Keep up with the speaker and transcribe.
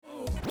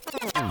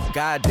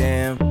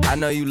Goddamn, I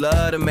know you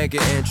love to make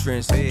an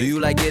entrance. Do you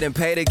like getting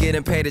paid or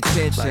getting paid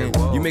attention?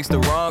 You mix the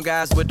wrong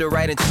guys with the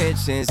right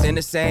intentions. In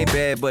the same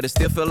bed, but it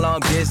still feel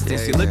long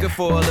distance. You're looking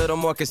for a little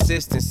more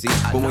consistency.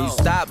 But when you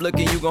stop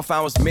looking, you gon'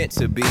 find what's meant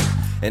to be.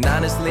 And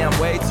honestly, I'm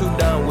way too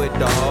done with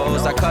the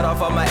hoes. I cut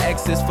off all my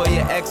exes for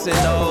your X and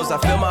O's. I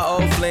feel my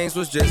old flings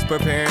was just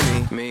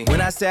preparing me. When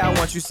I say I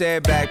want you, say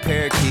it back,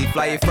 parakeet.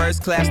 Fly your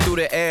first class through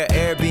the air,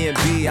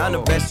 Airbnb. I'm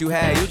the best you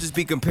had, you just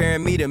be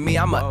comparing me to me.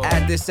 I'ma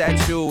add this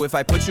at you. If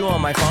I put you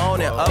on my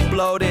phone and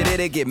upload it,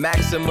 it'll get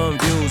maximum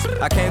views.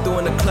 I came through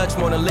in the clutch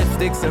more than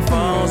lipsticks and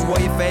phones. Wore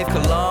your fave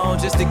cologne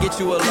just to get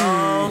you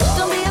alone.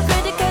 Don't be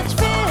afraid to catch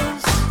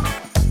feels.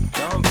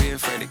 Don't be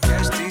afraid to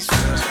catch these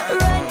feels.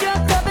 Ride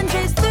your cup and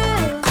chase through.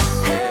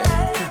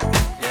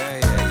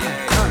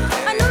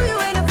 I know you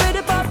ain't afraid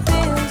to pop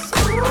pills.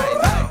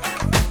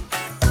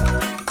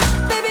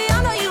 Baby, I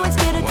know you ain't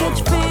scared to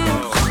catch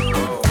feels.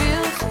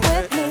 Feels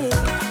with me.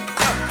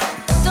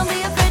 Don't be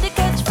afraid to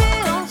catch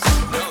feels.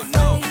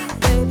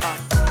 Baby,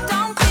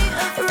 don't be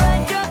afraid.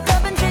 Ride your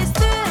cup and chase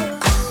through.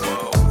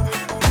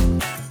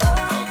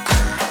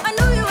 I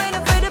know you ain't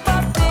afraid to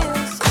pop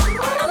pills.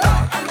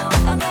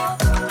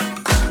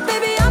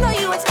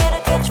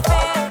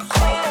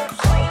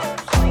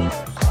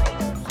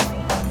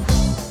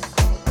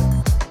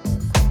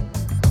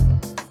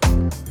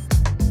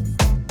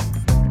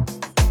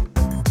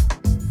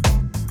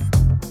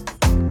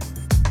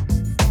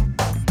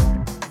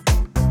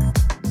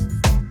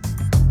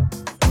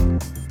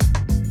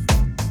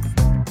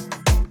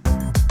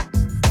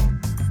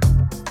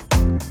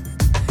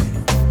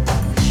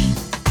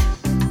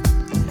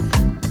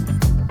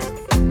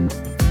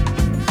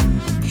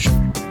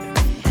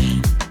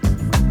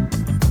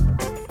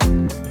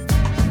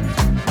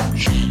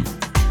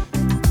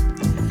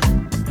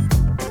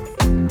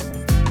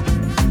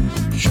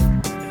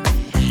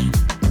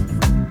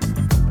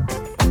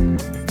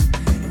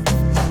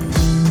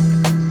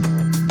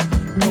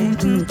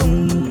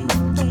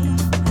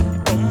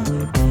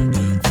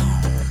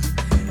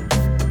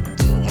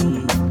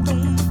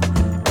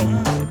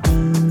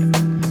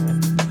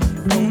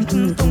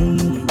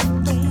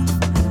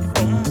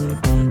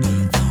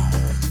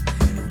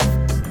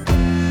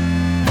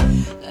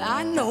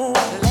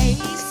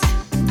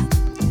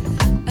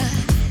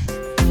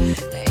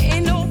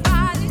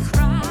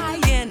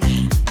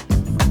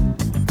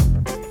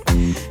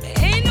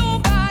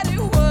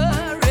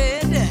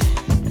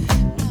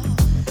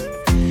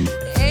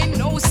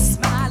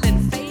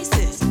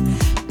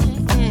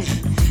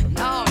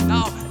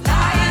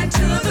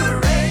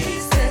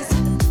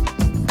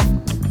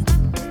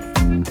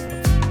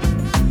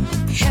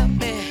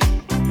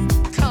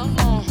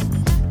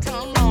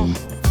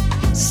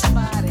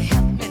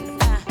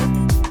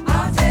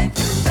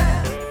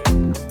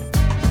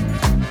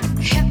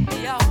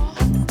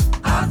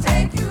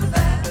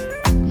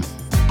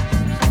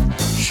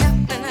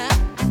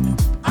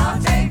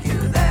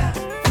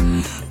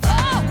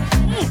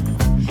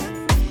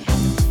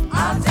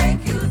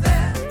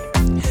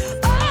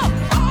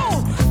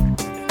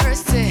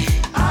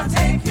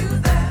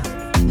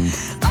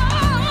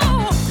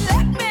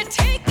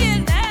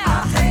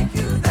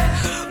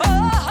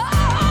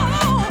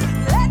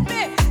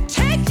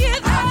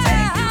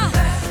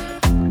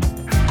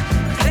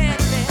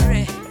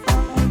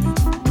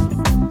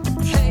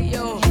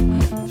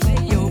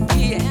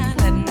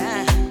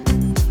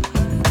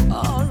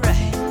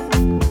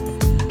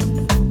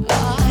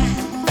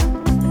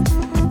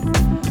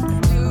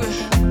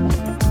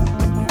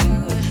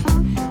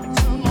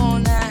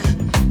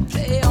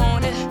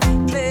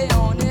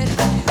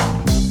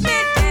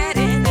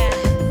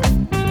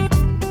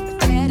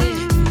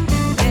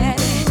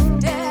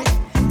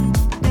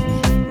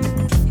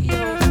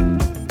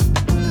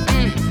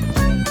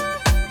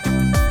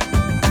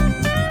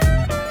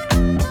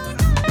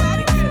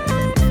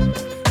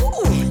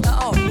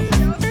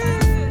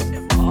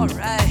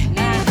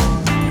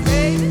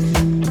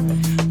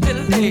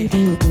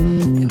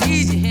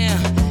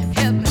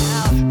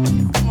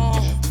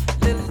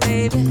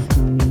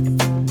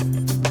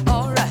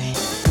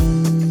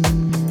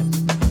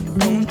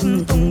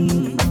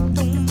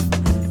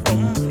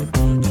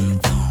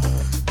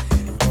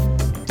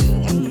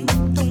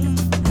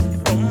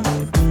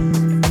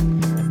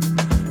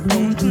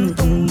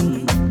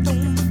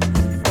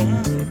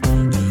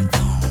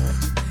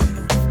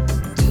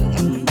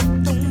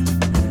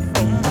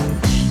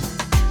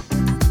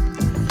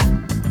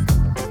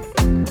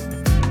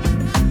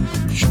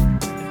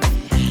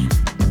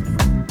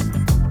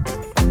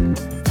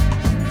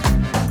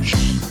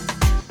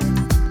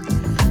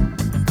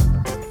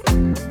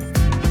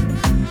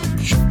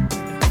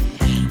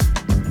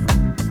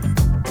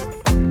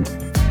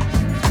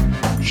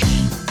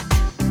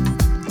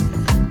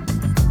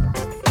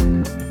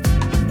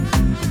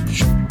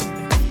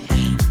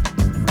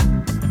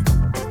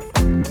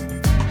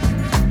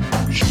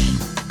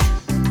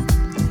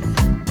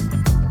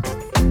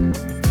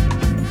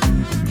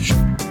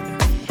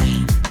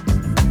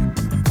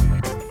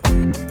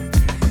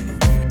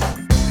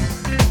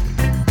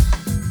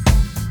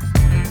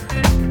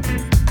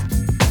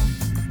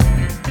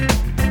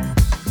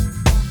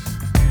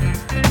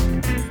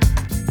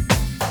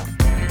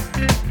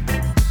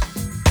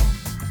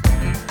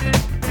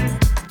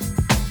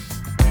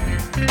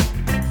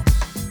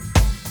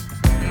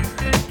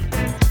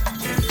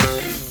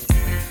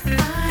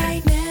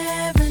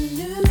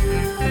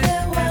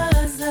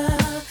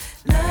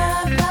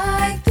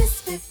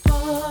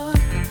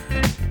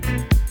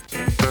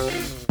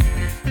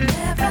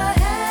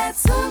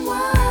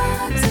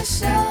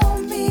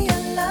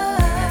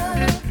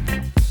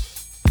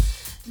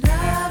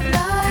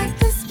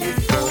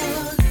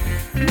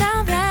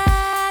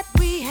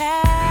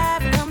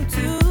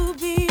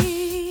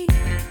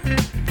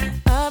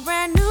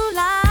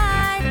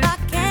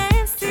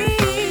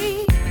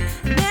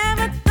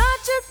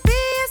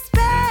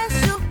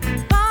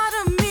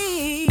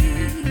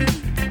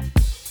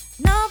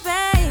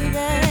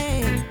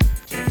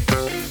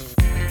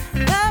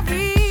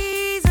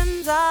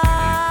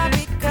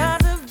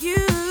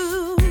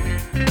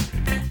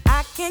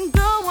 and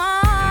go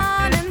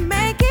on and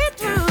make it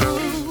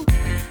through.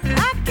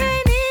 I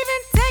can't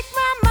even take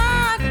my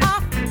mind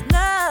off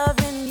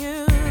loving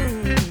you.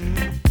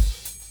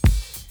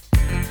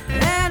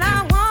 And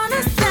I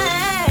wanna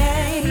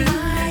say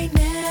I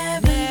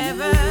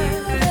never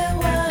knew there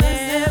was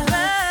a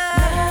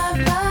love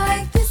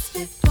like this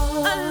before.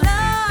 A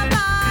love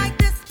like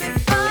this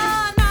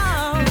before,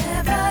 no.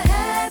 Never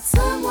had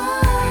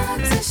someone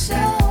to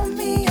show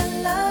me a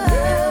love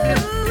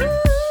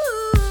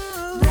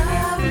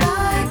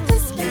like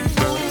this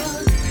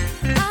before.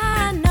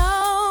 I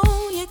know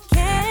you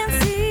can't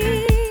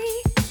see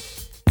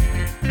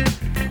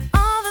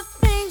all the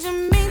things you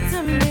mean to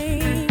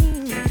me.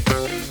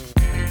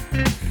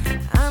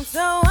 I'm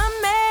so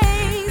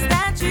amazed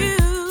that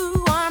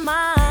you are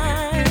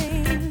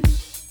mine.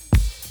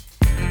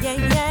 Yeah,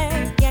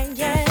 yeah, yeah,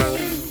 yeah.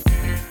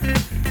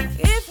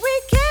 If we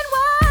can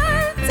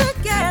work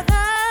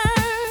together,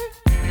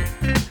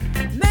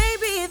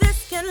 maybe this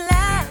can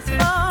last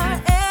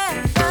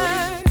forever.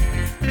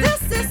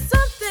 This is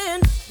something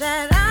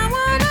that I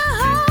wanna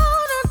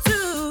hold on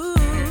to.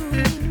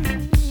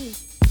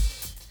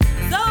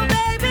 So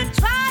baby,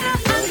 try to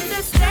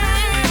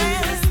understand.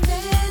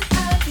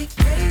 I'd be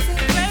crazy,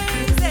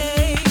 crazy.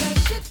 I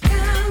should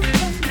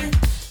compliment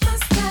my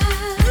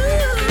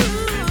style.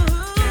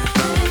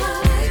 And I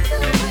like the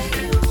way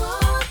you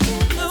walk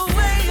and the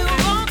way you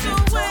walk, the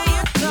way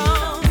you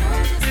talk. Know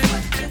just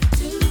what you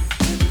do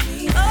to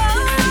me. Oh,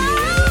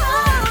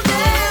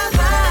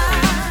 never,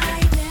 there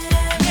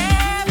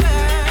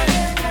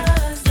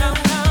was no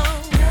love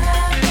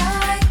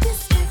like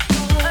this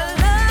before. A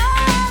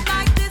love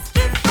like this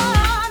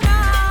before, no.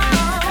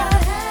 Never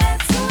had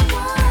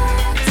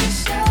someone to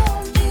show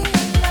me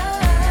a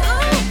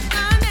love.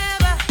 I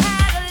never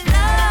had a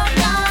love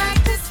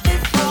like this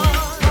before.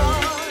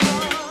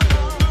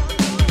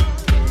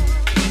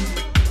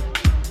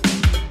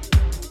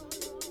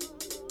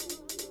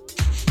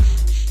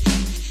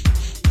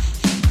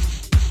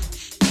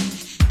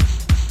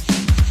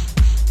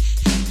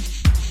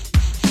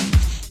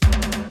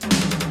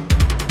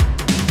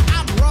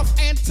 I'm rough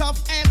and tough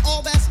and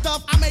all that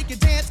stuff. I make you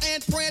dance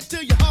and pray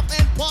till you huff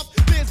and puff.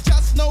 There's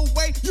just no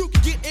way you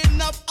can get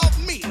enough of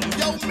me,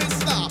 yo,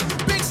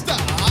 Mr. Big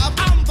Stuff.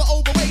 I'm the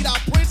overweight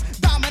prince,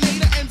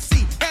 dominator,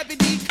 MC, heavy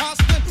D,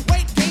 constant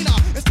weight gainer.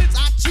 And since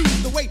I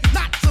choose the way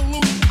not to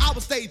lose, I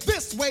will stay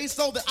this way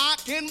so that I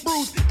can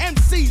bruise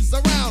MCs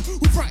around who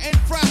front and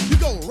frown. You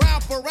go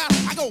round for round,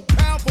 I go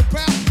pound for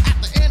pound. At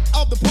the end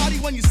of the party,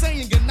 when you're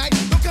saying goodnight,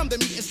 don't come to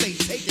me and say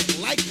take it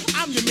like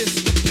I'm your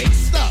Mr. Big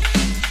Stuff.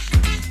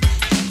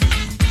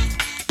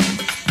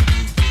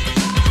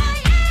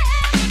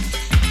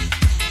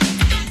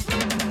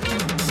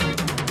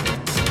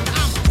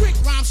 I'm a quick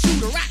rhyme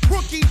shooter, rap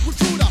rookie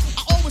recruiter.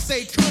 I always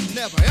say could,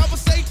 never ever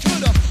say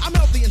coulda. I'm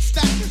healthy and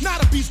stacked,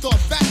 not a beast or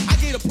fat. I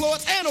get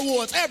applause and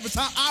awards every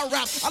time I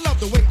rap. I love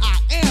the way I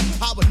am,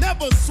 I would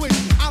never switch.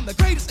 I'm the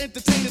greatest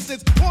entertainer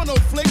since porno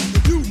flicks.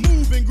 You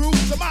move and groove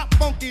to my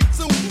funky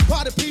tune.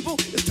 Party people,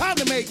 it's time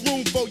to make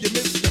room for your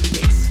Mr.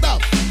 Big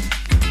Stuff.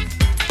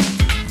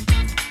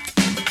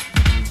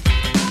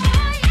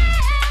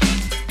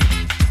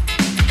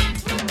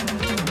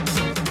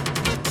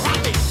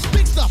 Rock it,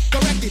 Big Stuff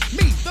corrected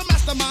me, the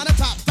mastermind of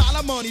top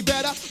dollar money.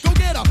 Better go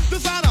get a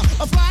designer,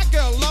 a fly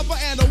girl lover,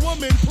 and a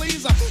woman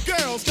pleaser.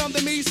 Girls come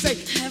to me, say,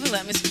 Never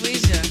let me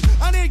squeeze you.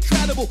 an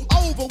incredible,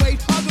 overweight,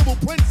 huggable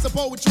prince of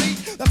poetry.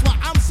 That's why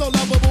I'm so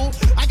lovable.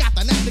 I got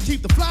the knack to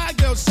keep the fly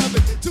girls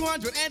shoving.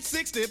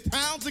 260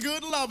 pounds of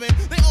good loving.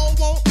 They all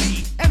want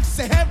me.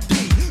 MC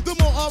heavy. The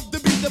more of the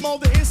beat, the more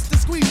there is to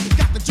squeeze.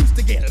 Got the juice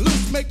to get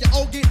loose, make you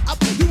all get up.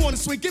 You wanna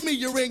swing? Give me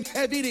your ring,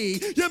 heavy D.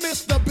 You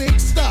Mr. Big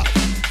Stuff.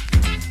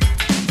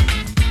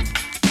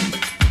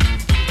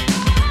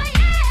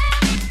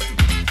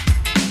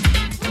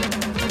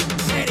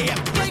 Ready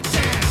up, break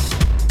down.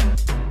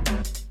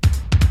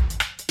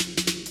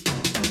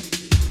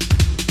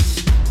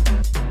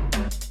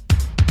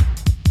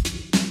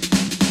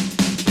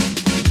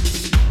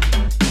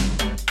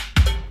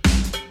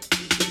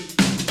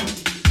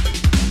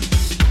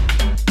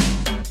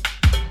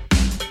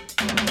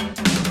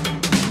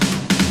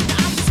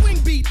 I'm the swing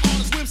beat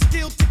artist with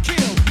skill to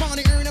kill.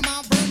 Money earning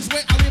my verse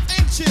where I live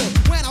and chill.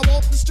 When I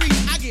walk the street,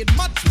 I get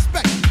much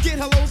respect. Get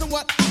hellos and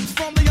what ups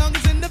from the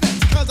youngest in the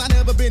vets. Cause I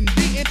never been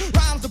beaten.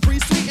 Rhymes are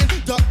pre-sweetened.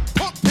 The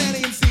punk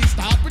panty MCs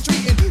stop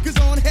retreating. Cause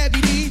on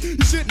heavy D,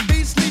 you shouldn't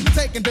be sleeping,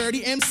 taking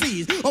dirty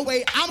MCs. Oh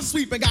wait, I'm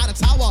sweeping, got a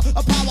tower,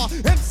 a power.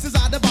 MCs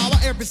I devour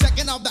every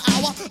second of the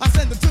hour. I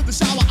send them to the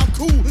shower, I'm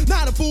cool,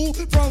 not a fool.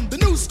 From the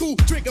new school,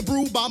 drinking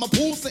brew by my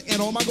pool, sitting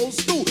on my gold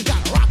stool.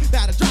 Got a rock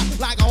that'll drop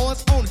like a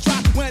horse on a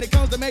trot. When it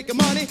comes to making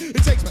money,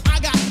 it takes what I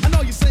got. I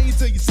know you're saying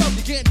to yourself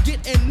you can't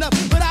get enough,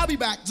 but I'll be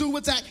back to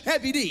attack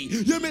heavy D.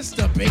 You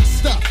Mr. Big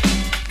Stuff.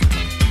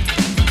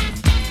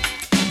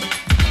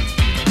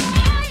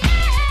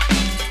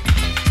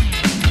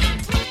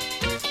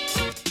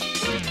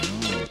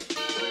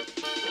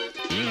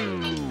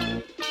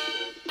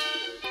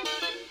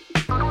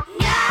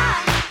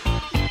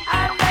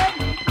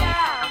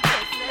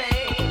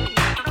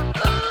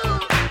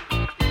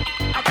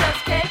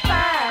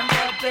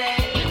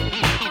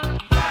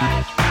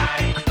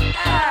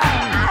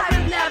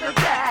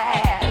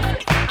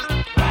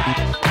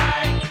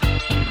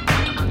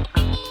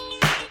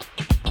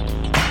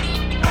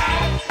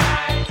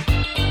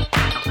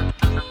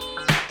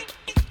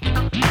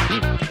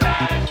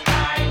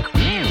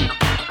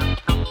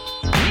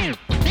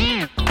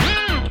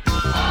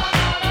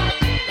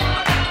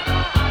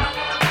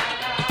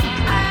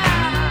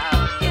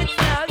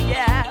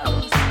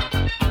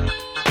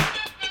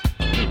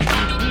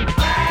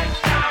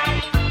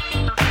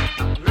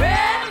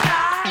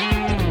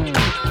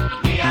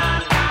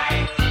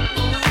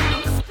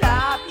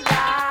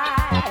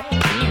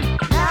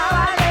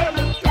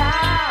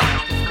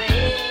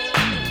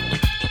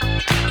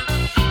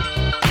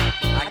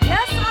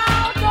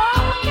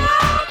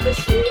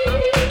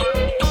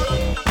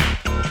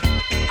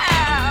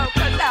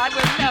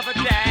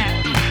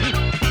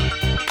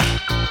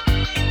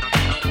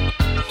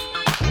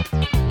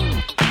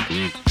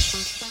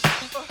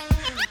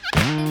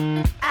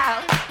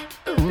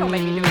 Don't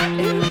make me do that.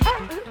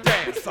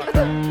 Damn,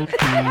 sucker.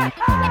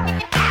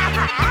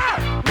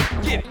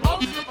 Get it.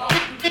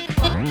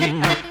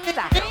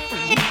 Stop. Get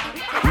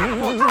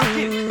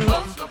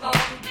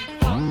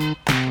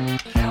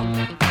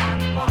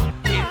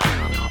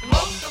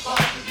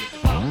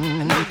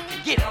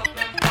it.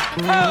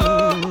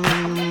 Oh.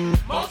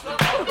 Most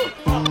of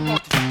all,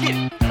 get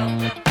it.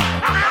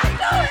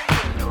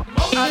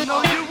 I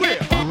know you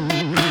will.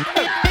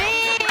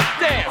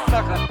 Damn,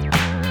 sucker.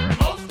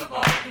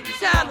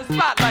 Shine the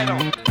spotlight on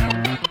me.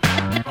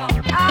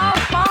 Oh,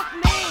 fuck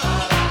me.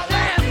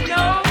 Damn,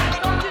 Snow.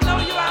 Don't you know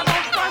you out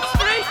on Front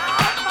Street? Oh,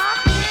 fuck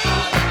me.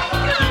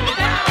 Get me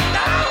down,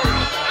 no.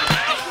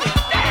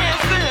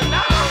 Dancing,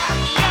 no.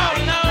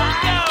 No.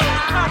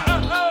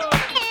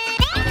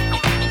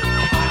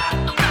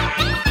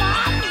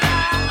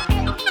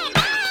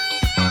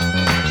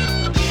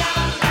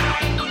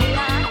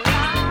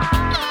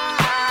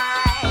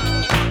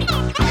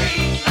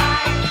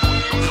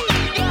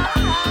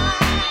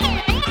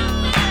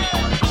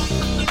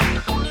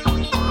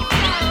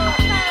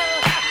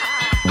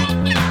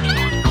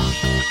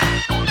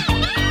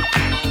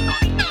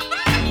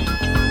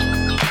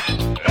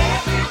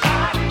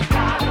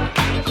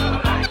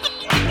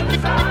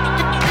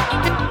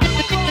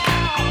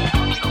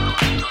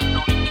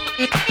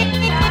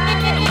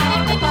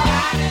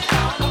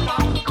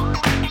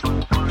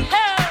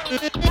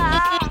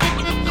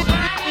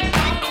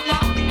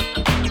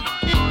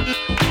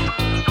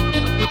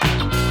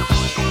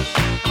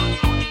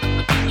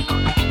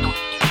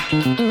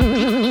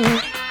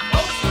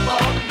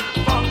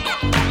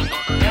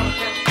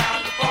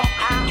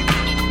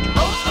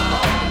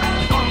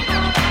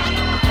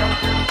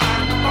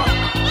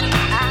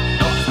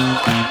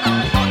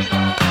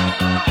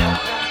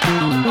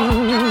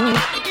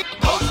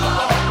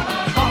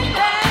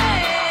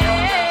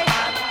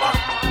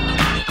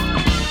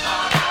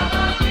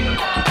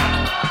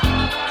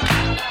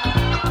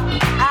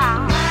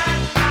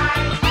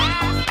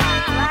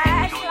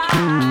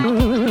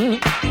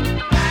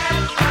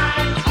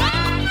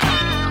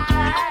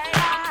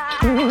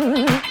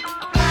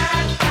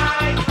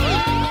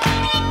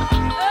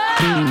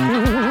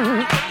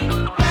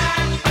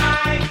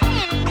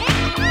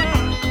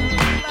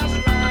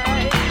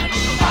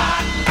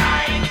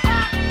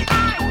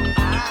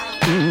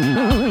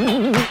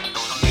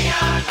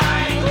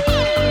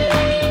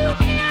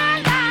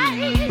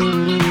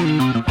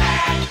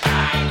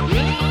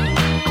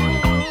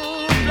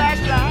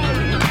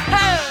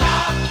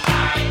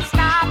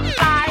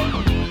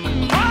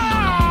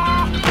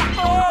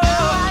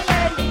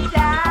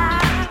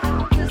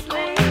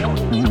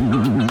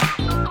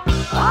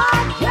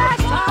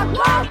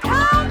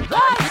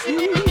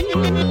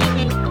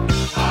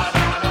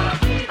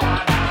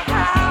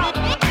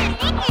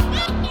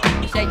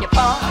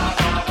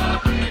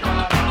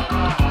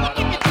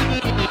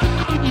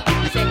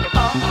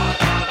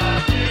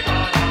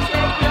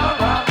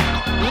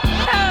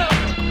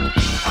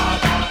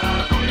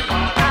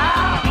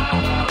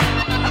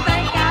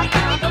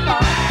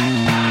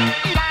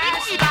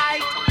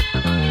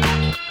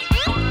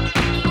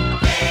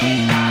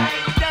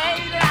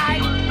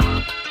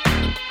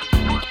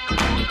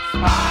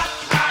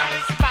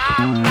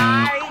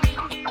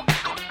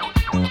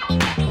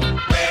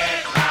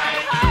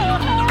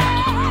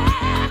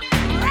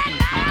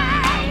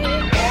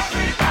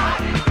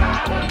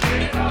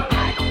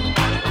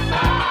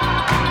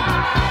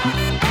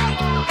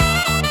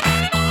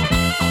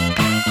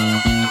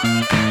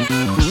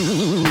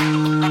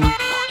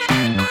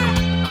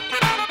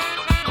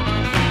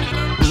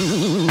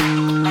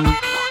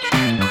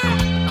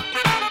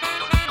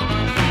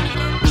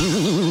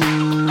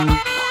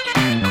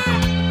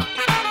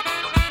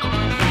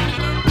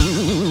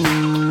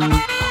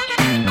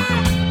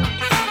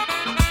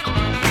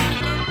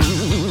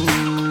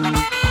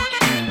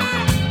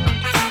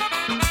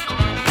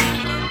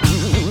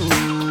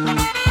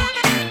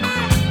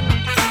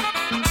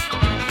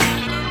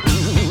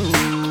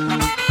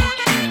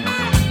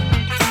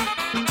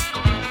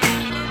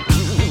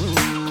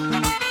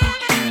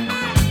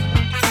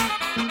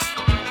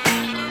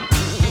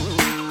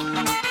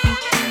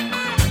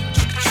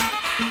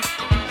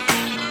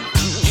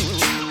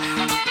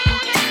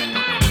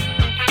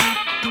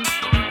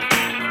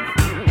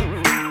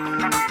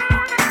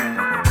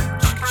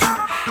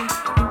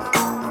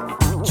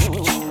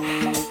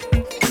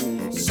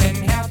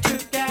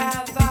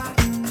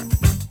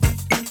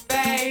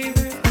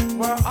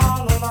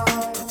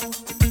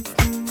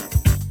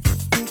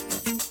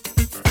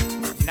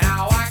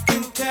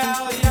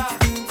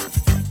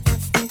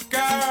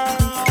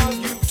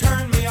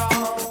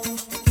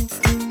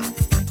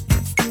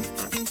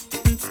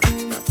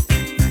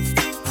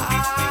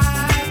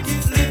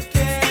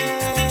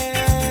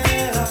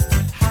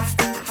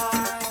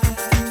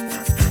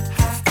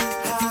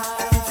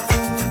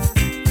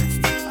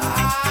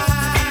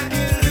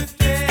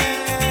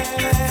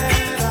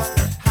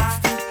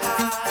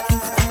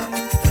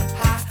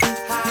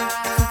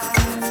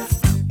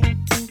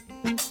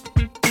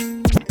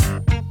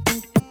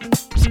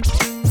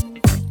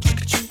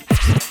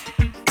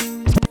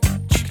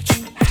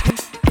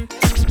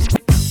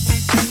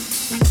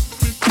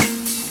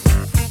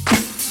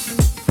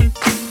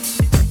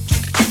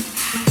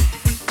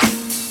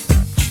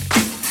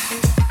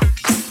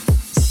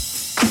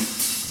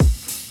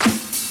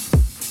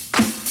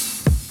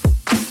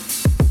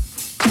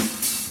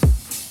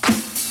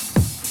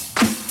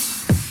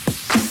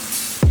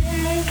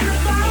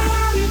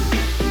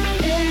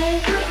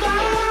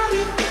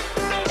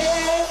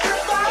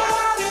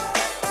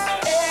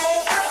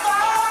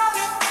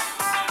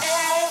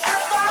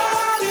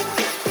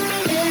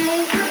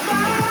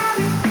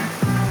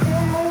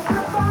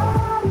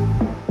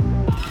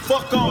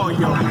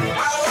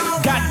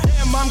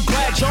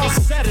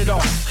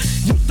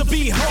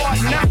 be hard,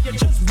 now you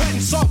just went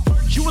and saw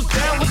Bert, you was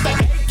down with the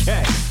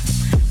AK.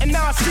 And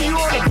now I see you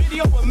on a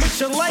video with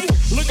Mission Lay,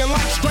 looking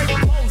like straight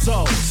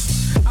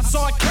bozos. I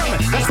saw it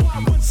coming, that's why I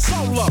went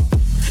solo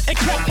and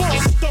kept on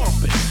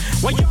stomping.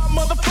 While y'all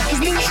motherfuckers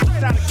moved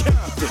straight out of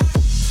Compton.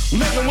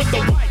 Living with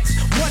the whites,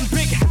 one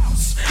big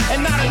house,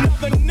 and not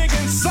another nigga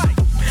in sight.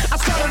 I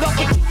started off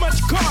with too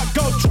much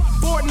cargo, drop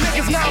board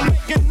niggas now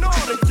making all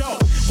the dough.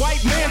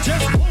 White man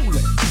just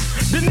fooling.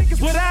 The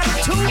niggas with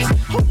attitudes,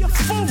 who you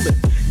fooling?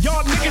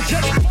 Y'all niggas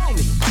just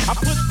phony. I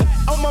put that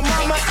on my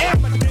mama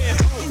and my dead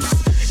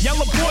homies.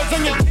 Yellow boys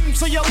on your team,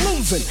 so you're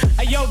losing.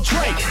 Hey yo,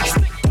 Drake,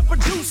 stick to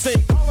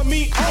producing, calling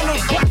me on the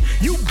butt.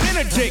 You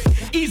Benedict,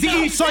 Easy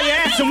E saw your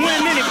ass and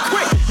went in it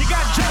quick. You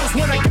got jealous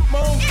when I got my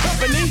own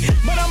company,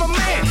 but I'm a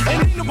man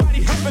and ain't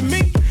nobody helping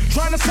me.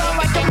 Trying to sound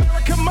like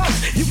American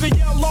most. You can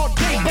yell all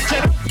day, but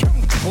you don't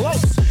come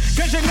close.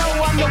 Cause you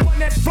know I'm the one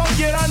that flow.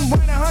 You done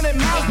run 100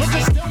 miles, but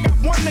you still got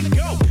one to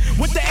go.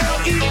 With the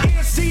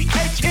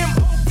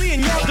LENCHMOB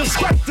and y'all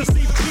disgrace to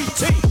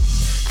CPT.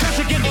 Cause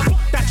you're getting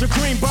fucked out your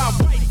green by a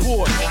white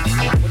boy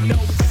with no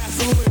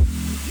Vaseline.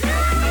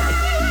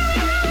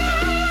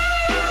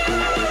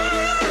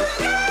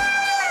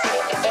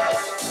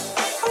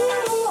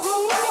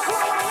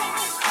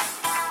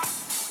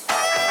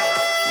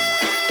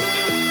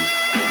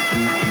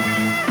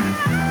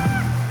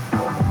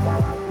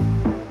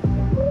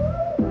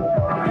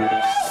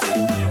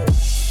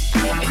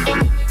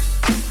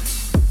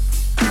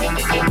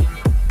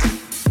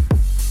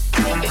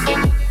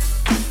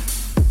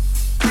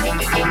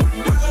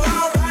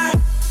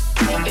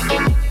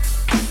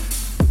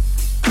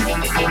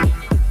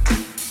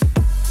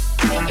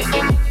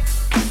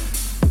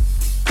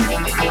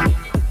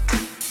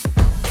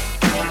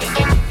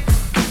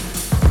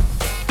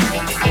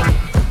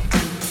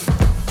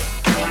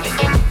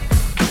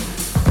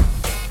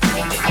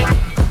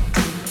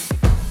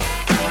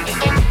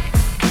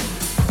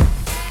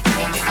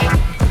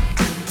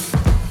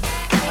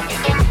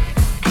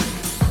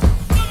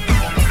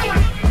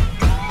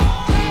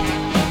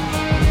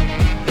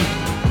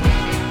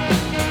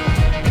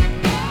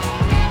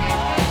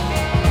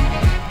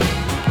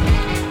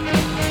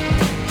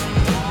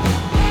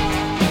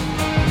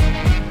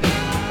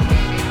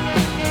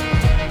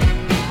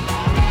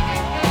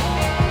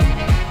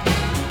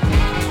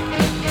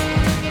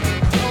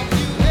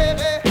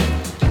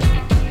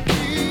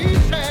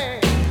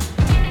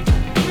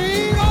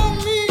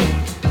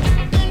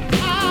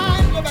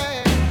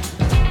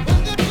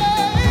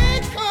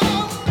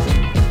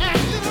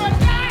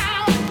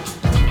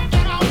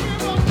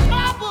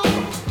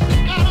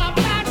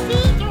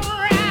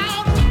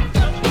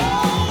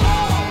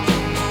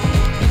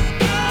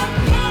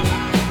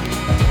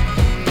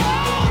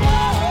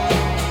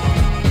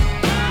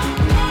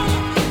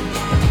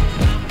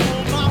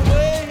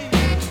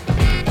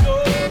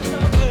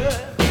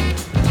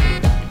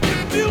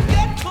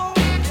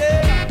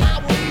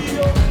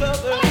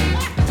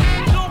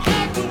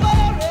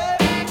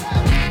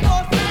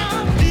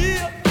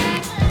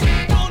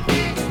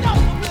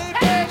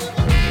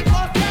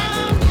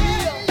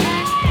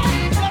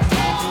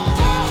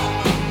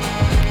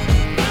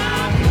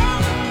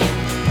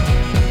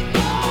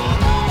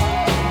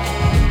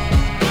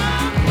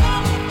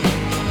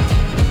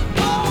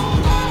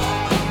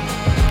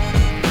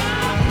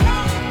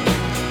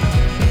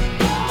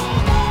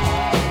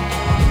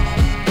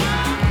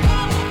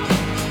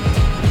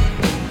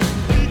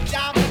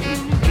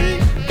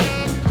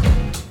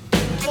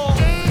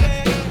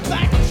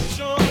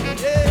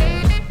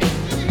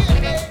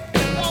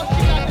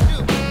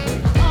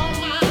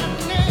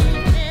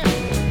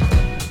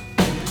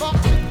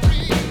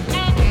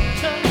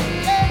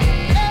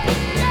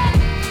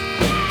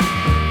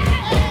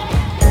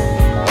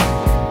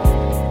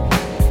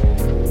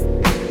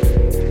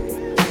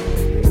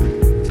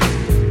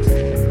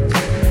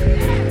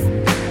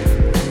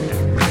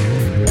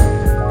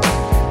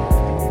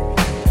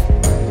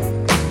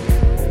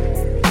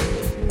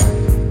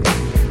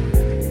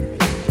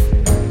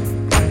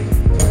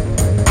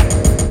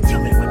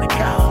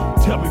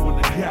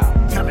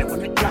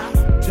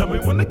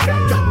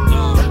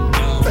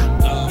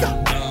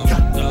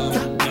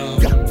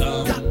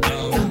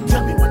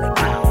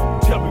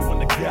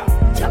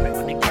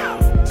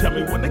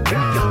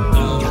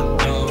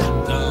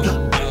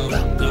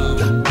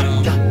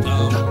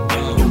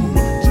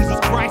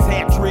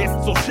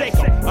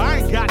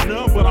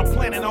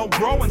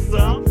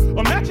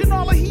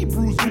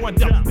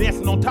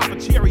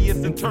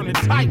 Turning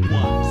tight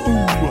ones.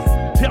 Ooh,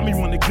 tell me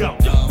when to go.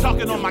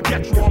 Talking on my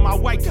getro on my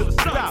way to the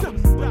stop.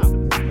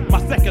 My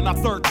second or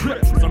third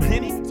trip. Some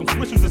Henny, some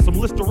swishers, and some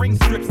Listerine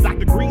strips.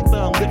 Dr. Green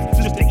Thumb lips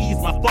just to ease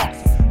my thoughts.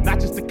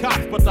 Not just the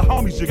cops, but the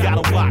homies you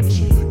gotta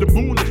watch. The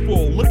moon is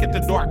full, look at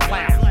the dark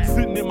cloud.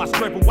 Sitting in my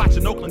scraper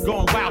watching Oakland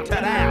going wild,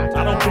 tat out.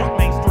 I don't bump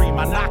mainstream,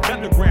 I knock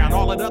underground.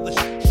 All that other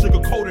shit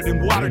sugar-coated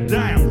and watered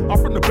down. I'm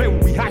from the bay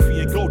where we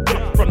hyphy and go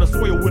dump. From the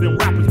soil where them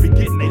rappers be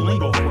getting they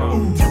lingo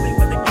from. Ooh, tell me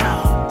when to go.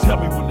 Tell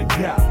me when to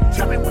go.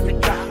 Tell me when to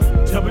go.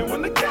 Tell me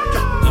when to go.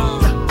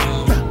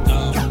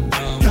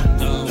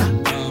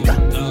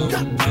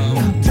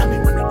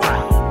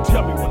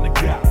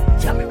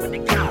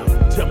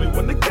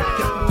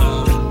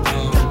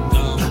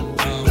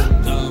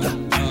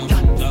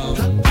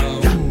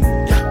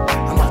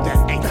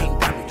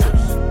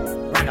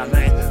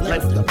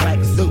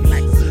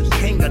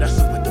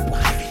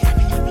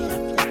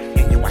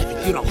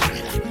 You don't want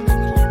me like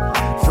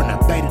that. From the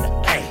Bay to the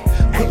A,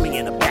 put me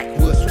in the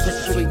backwoods with the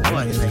sweet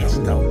boy. Let's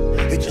go.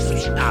 It just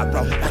was nah,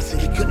 bro. I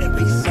said it couldn't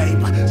be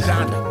saved.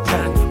 Shonda,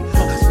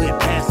 I slid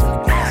past on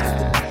the gas.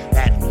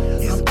 That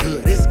is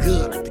good. It's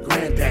good like the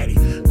granddaddy.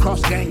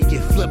 Cross gang, you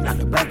get flipped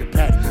like a burger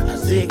patty. I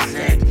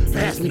zigzag,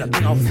 pass me the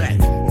big old fat.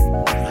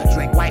 I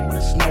drink white with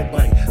a snow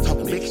bunny.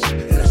 Talking big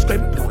shit and a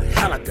scraper going.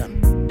 Hell I done.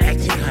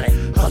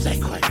 1800, Jose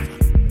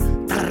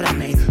Cuervo. Da-da-da,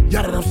 man.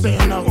 Y'all know what I'm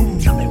saying? No.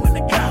 Tell me when to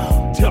go.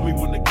 Tell me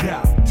when to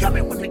go. Tell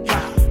me when to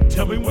go.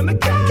 Tell me when to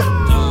go.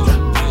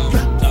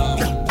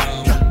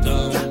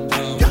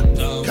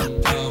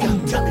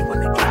 Tell me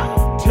when to go.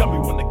 Tell me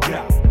when to go.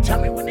 Tell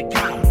me when to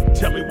go.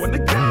 Tell me when to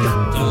go.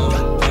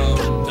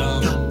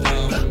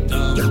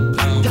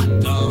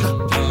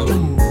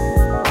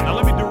 Now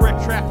let me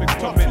direct traffic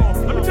for a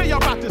minute. Let me tell y'all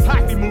about this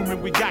hockey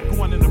movement we got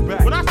going in the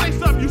back. When I say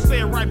something, you say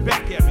it right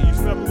back at me. You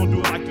smell we're gonna do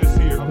it like this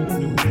here.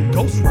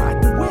 Ghost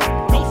ride the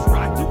wind. Ghost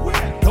ride the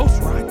wind.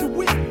 Ghost ride the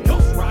wind.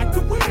 Ghost ride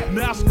the wind.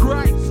 Now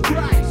scrape,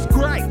 scrape,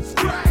 scrape,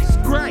 scrape,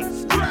 scrape,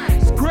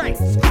 scrape, scrape,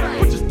 scrape.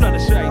 Put your stunner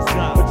shades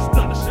on. Put your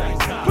stunner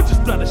shades on. Put your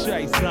stunner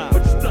shades on.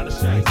 Put your stunner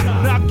shades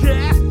on. Now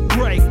gas,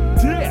 brake,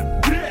 dip,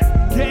 dip.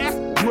 Gas,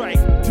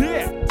 brake,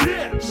 dip,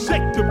 dip.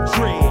 Shake them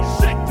dreads.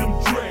 Shake them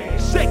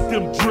dreads. Shake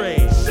them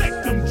dreads. Shake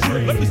them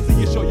dreads. Let me see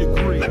you show your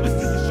grit. Let me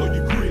see you show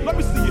your grit. Let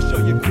me see you show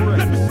your grit.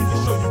 Let me see you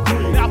show your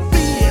grit. Now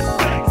this,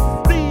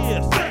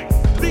 this,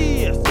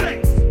 this, this,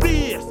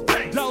 this.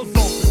 Doors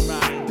open,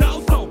 man.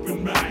 Doors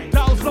open, man.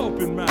 Doors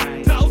open,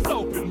 man. Doors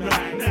open,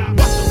 man. Now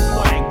watch them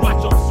swing.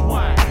 Watch them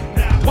swing.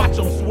 Now watch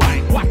them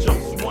swing. Watch them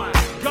swing.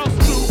 Go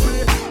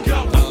stupid. Go,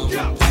 go,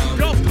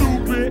 go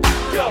stupid.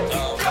 Go,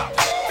 go.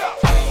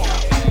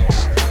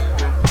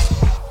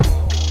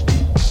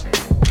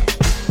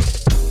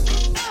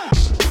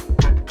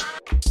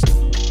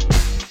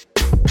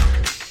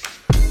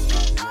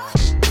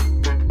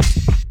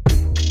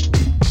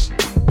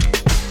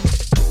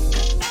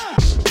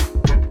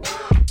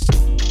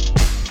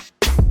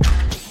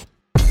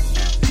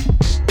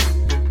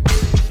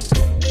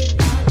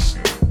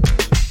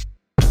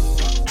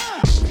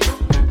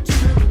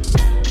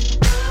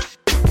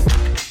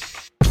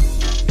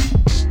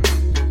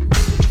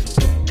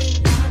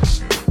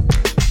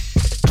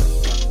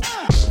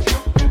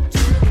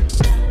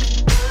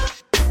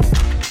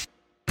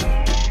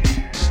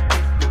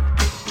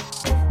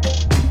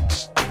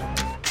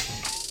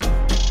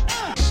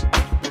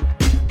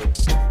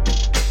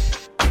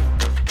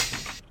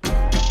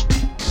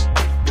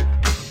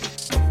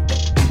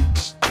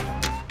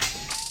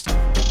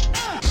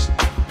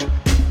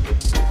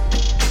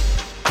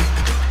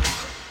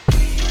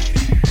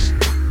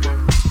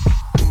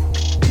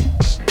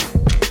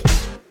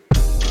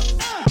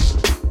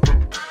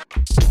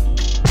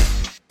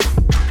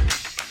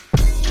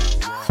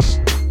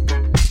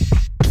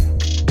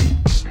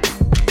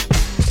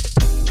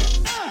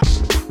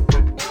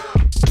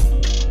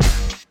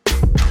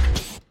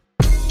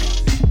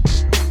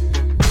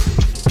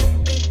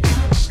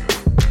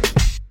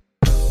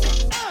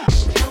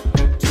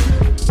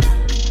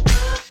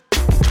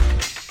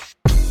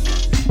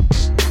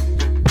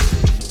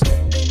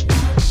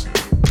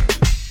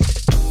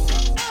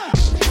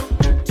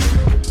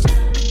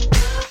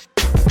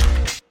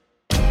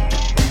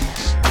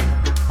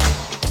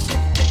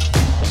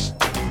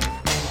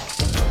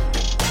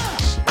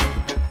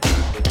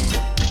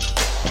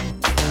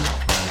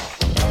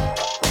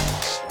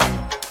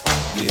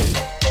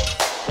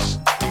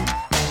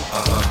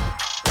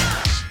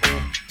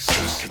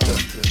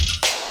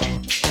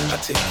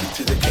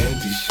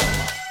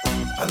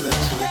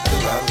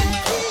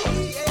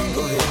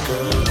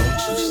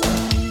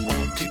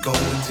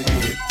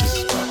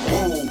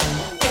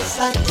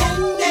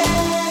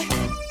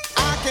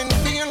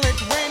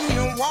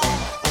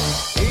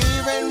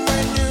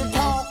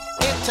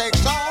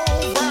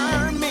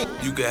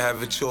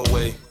 Have it your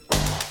way.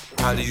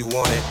 How do you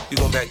want it? You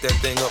gon' back that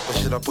thing up or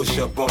should I push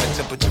up on it?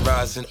 Temperature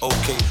rising,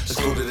 okay, let's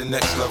go to the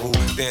next level.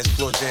 Dance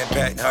floor jam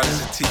packed, hot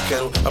as a tea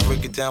kettle. I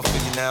break it down for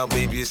you now,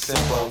 baby, it's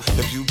simple.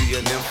 If you be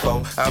a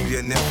nympho, I'll be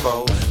a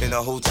nympho. In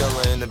a hotel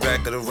or in the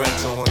back of the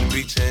rental, on the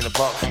beach or in the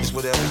park, it's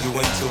whatever you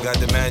into. Got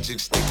the magic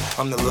stick,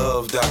 I'm the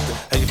love doctor.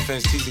 Hey, your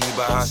friends teasing you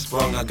about how I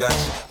sprung, I got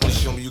you. Wanna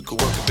show me you can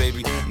work it,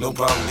 baby? No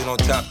problem, get on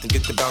top, then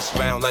get to bounce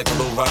around like a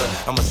low rider.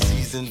 I'm a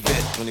seasoned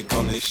vet when it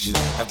comes to this shit.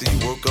 After you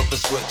work up a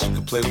sweat, you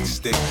can play with the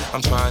stick.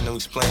 I'm trying to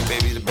explain,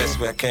 baby, the best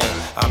way I can.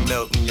 I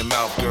melt in your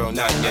mouth, girl,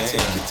 not in your hand. I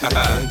take you to the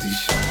candy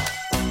shop.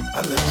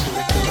 I let you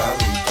lick the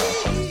lollipop.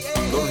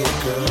 Go ahead,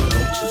 girl,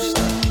 don't you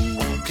stop.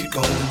 Keep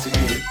going till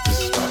you hit the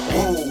spot.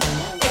 Whoa.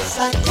 It's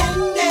like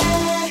candy.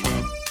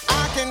 I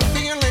can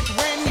feel it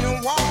when you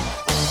walk.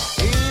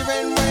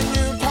 Even when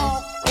you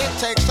talk, it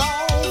takes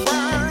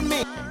over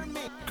me.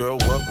 Girl,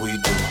 what we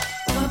do,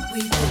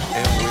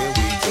 and where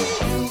we do,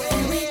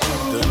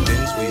 the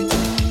things we do,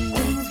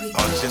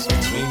 are just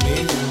between me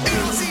and you.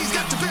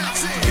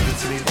 Give it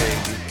to me,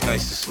 baby,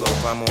 nice and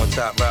slope. I'm on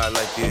top, ride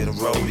like you're in a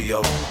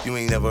rodeo. You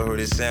ain't never heard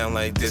it sound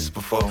like this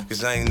before.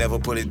 Cause I ain't never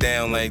put it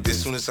down like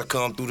this. Soon as I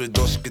come through the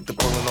door, she get the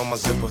pulling on my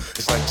zipper.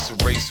 It's like it's a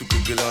race who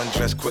could get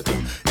undressed quicker.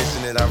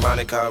 Isn't it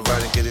ironic how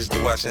ironic it is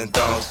to watching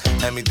thongs?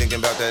 Had me thinking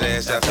about that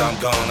ass after I'm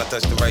gone. I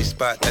touched the right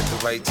spot at the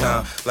right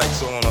time.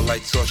 Lights on, a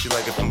lights off, she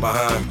like it from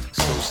behind.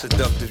 So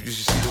seductive, you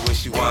should see the way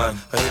she whine.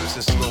 Her hips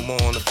in slow-mo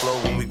on the floor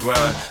when we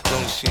grind.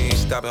 Long as she ain't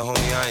stopping,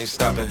 homie, I ain't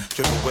stopping.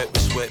 Dripping wet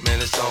with sweat, man,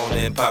 it's on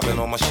and popping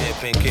on my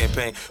champagne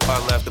campaign.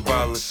 Bottle after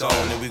bottle is on,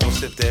 and we gon'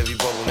 sip to every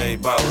bubble and every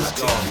bottle is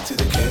gone. I take you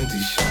to the candy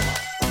shop.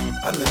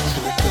 I let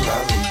you lick the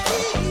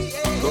lollipop.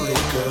 Go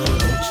ahead, girl,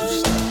 don't you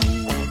stop.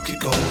 Keep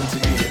going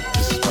till you hit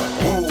the spot.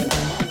 Whoa.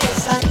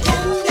 It's like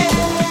candy.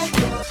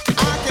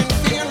 I can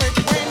feel it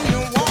when you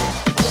walk,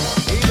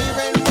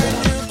 even when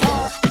you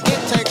talk.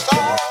 It takes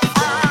all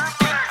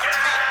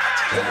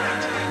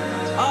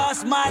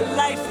All's my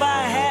life I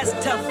has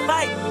to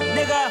fight,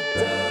 nigga.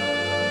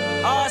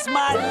 All's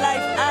my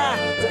life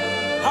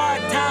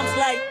hard times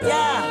like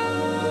yeah,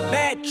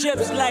 bad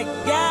trips like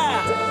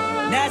yeah.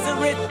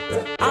 Nazareth,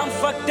 I'm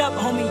fucked up,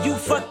 homie, you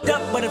fucked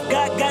up. But if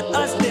God got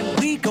us, then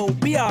we gon'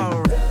 be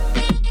alright.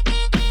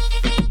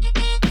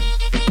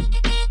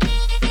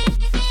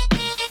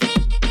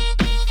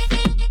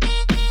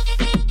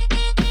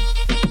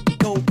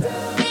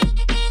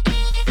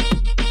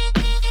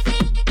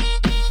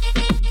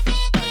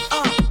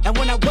 And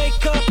when I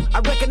wake up, I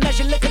recognize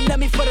you looking at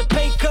me for the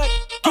pay cut.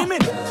 Give me.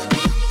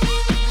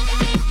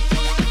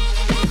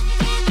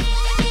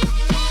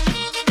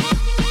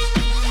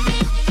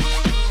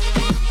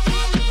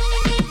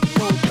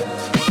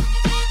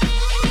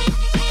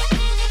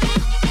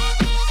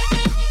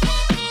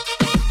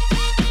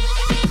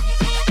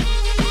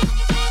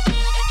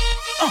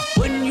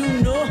 When you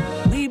know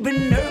we've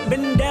been hurt,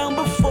 been down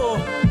before.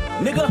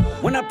 Nigga,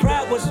 when our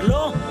pride was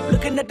low,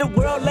 looking at the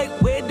world like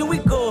where do we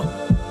go?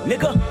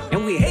 Nigga,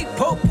 and we hate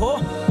po-po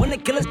when they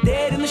kill us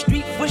dead in the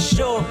street for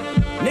sure.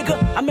 Nigga,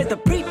 I'm at the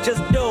preacher's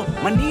door.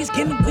 My knees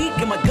getting weak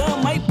and my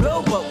gun might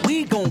blow, but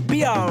we gon'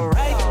 be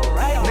alright.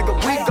 Nigga,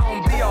 we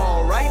gon' be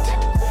alright.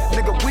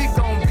 Nigga, we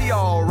gon' be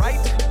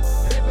alright.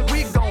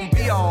 We gon'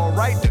 be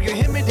alright. Do you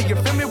hear me? Do you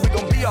feel me? We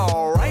gon' be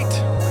alright.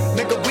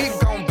 Nigga, we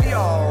gon' be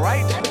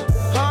alright.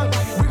 Huh?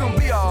 We gon'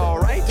 be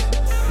alright.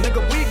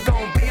 Nigga, we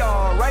gon' be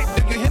alright.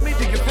 Do you hear me?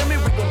 Do you feel me?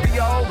 We gon' be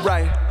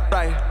alright.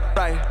 Right,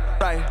 right,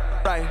 right,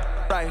 right,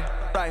 right,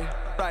 right,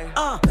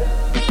 right.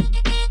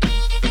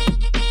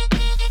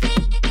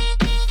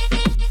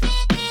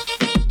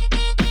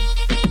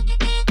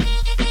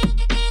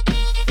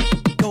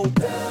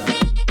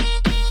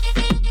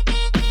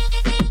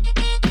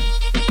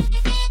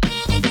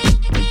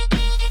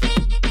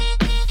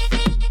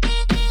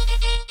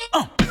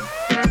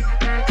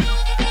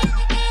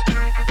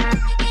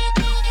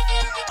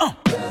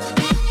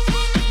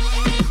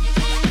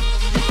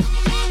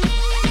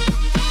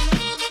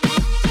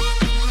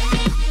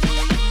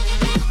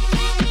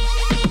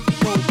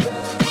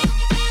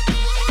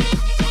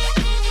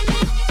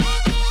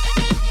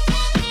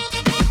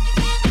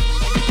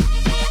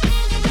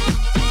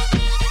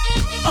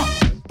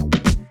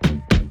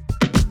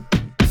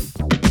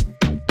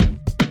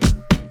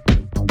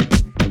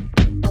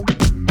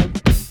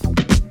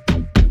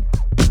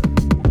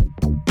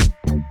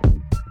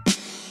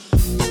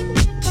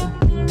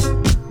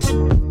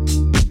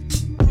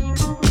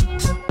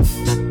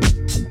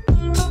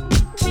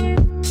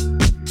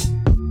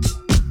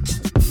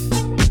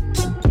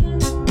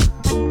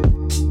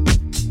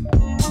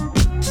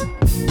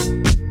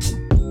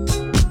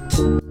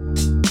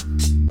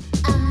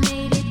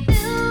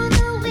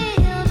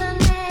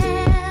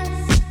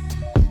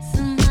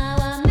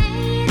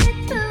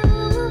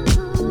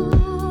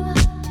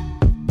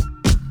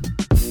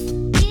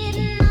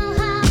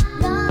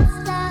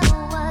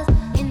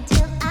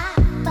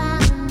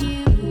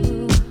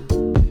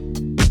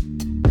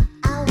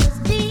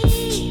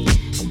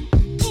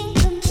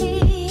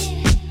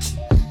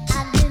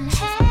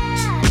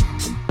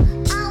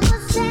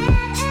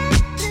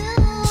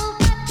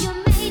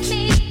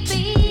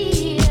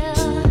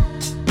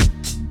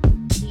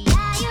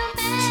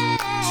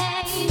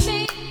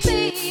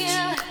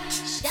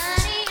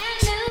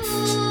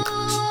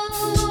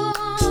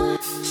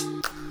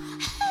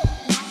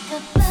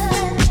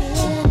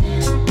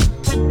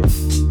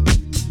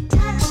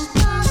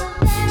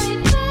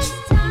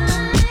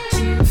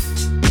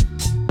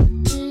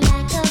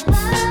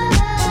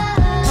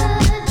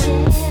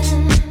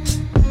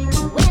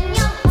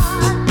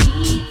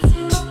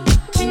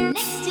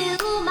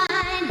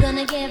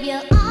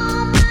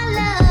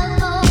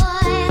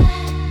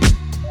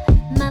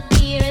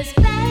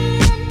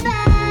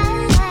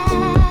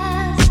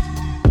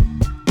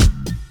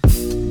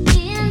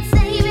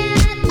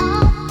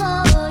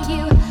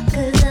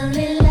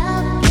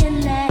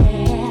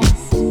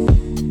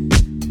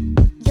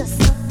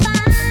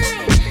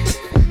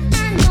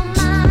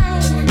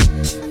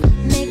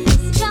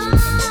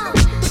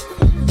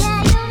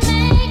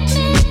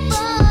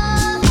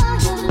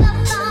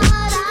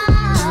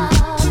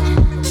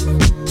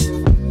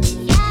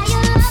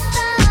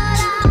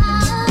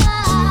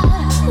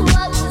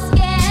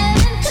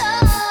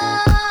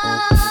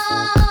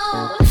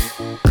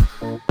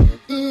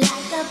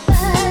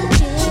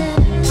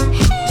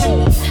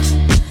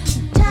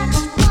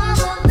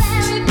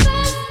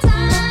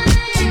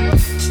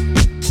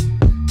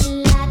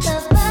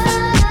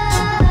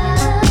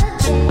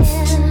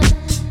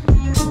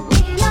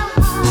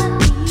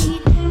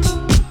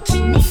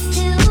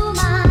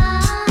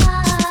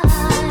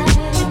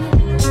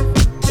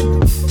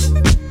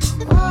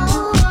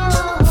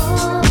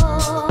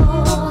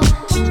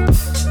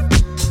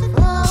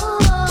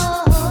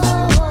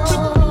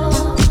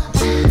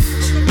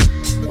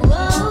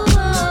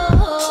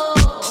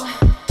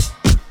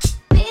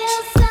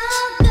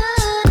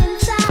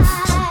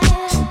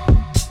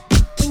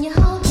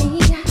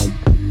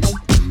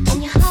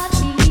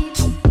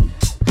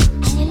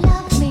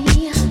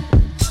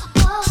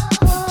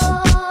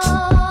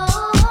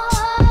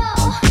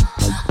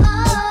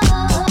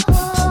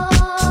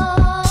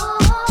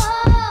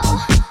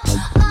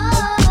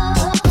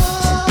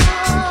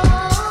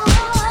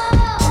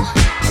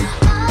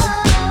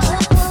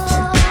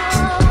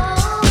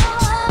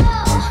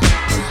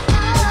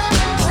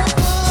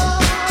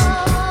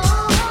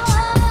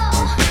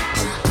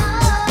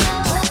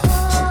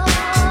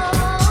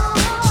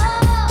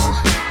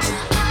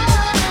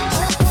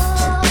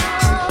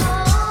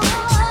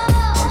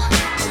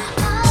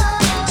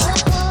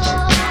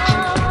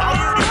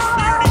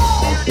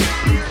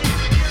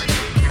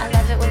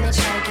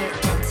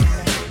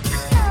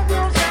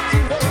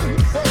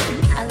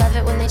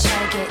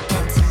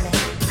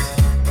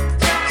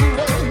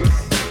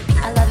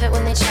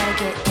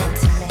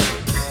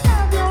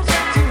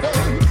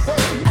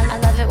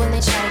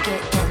 to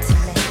get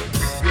intimate.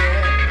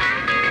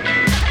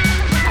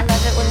 I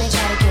love it when they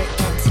try to get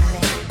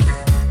intimate.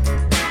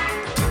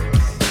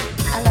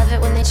 I love it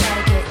when they try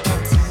to get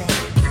intimate.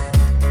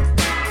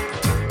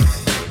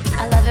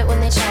 I love it when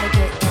they try to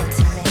get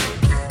intimate.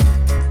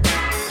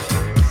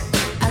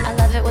 I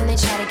love it when they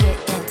try to get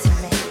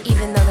intimate,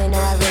 even though they know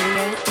I really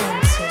ain't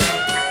into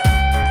it.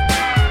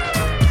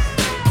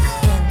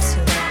 Into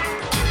it.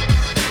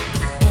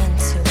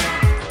 Into it.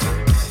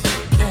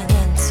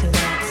 Into it.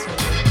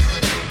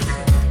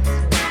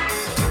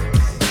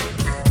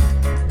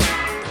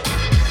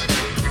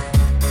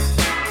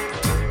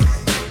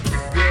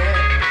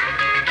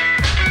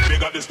 Me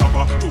got the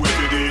stopper to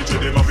every DJ,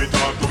 them have it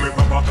talk to me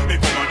proper. Me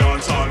come a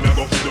dance hall, me a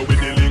go fill you with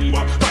the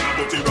lingua. Man a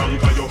put it wrong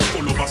 'cause you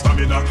full of a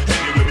stamina.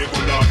 Anyway me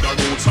good have the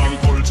roots and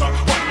culture.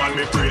 One man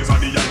me praise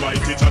and the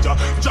almighty Jaja.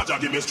 Jaja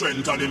give me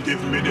strength and him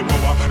give me the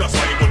power. That's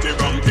why he put it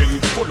ranking,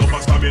 full of a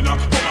stamina.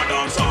 Come a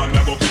dance hall, me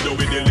a go fill you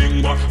with the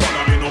lingua.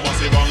 Follow me no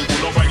massive angle,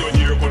 no find you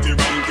here, put it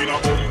ranking a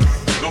boom.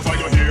 No find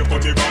you here,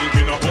 put it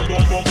ranking a boom,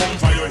 boom, boom, boom.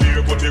 Find you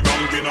here, put it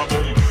ranking a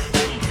boom.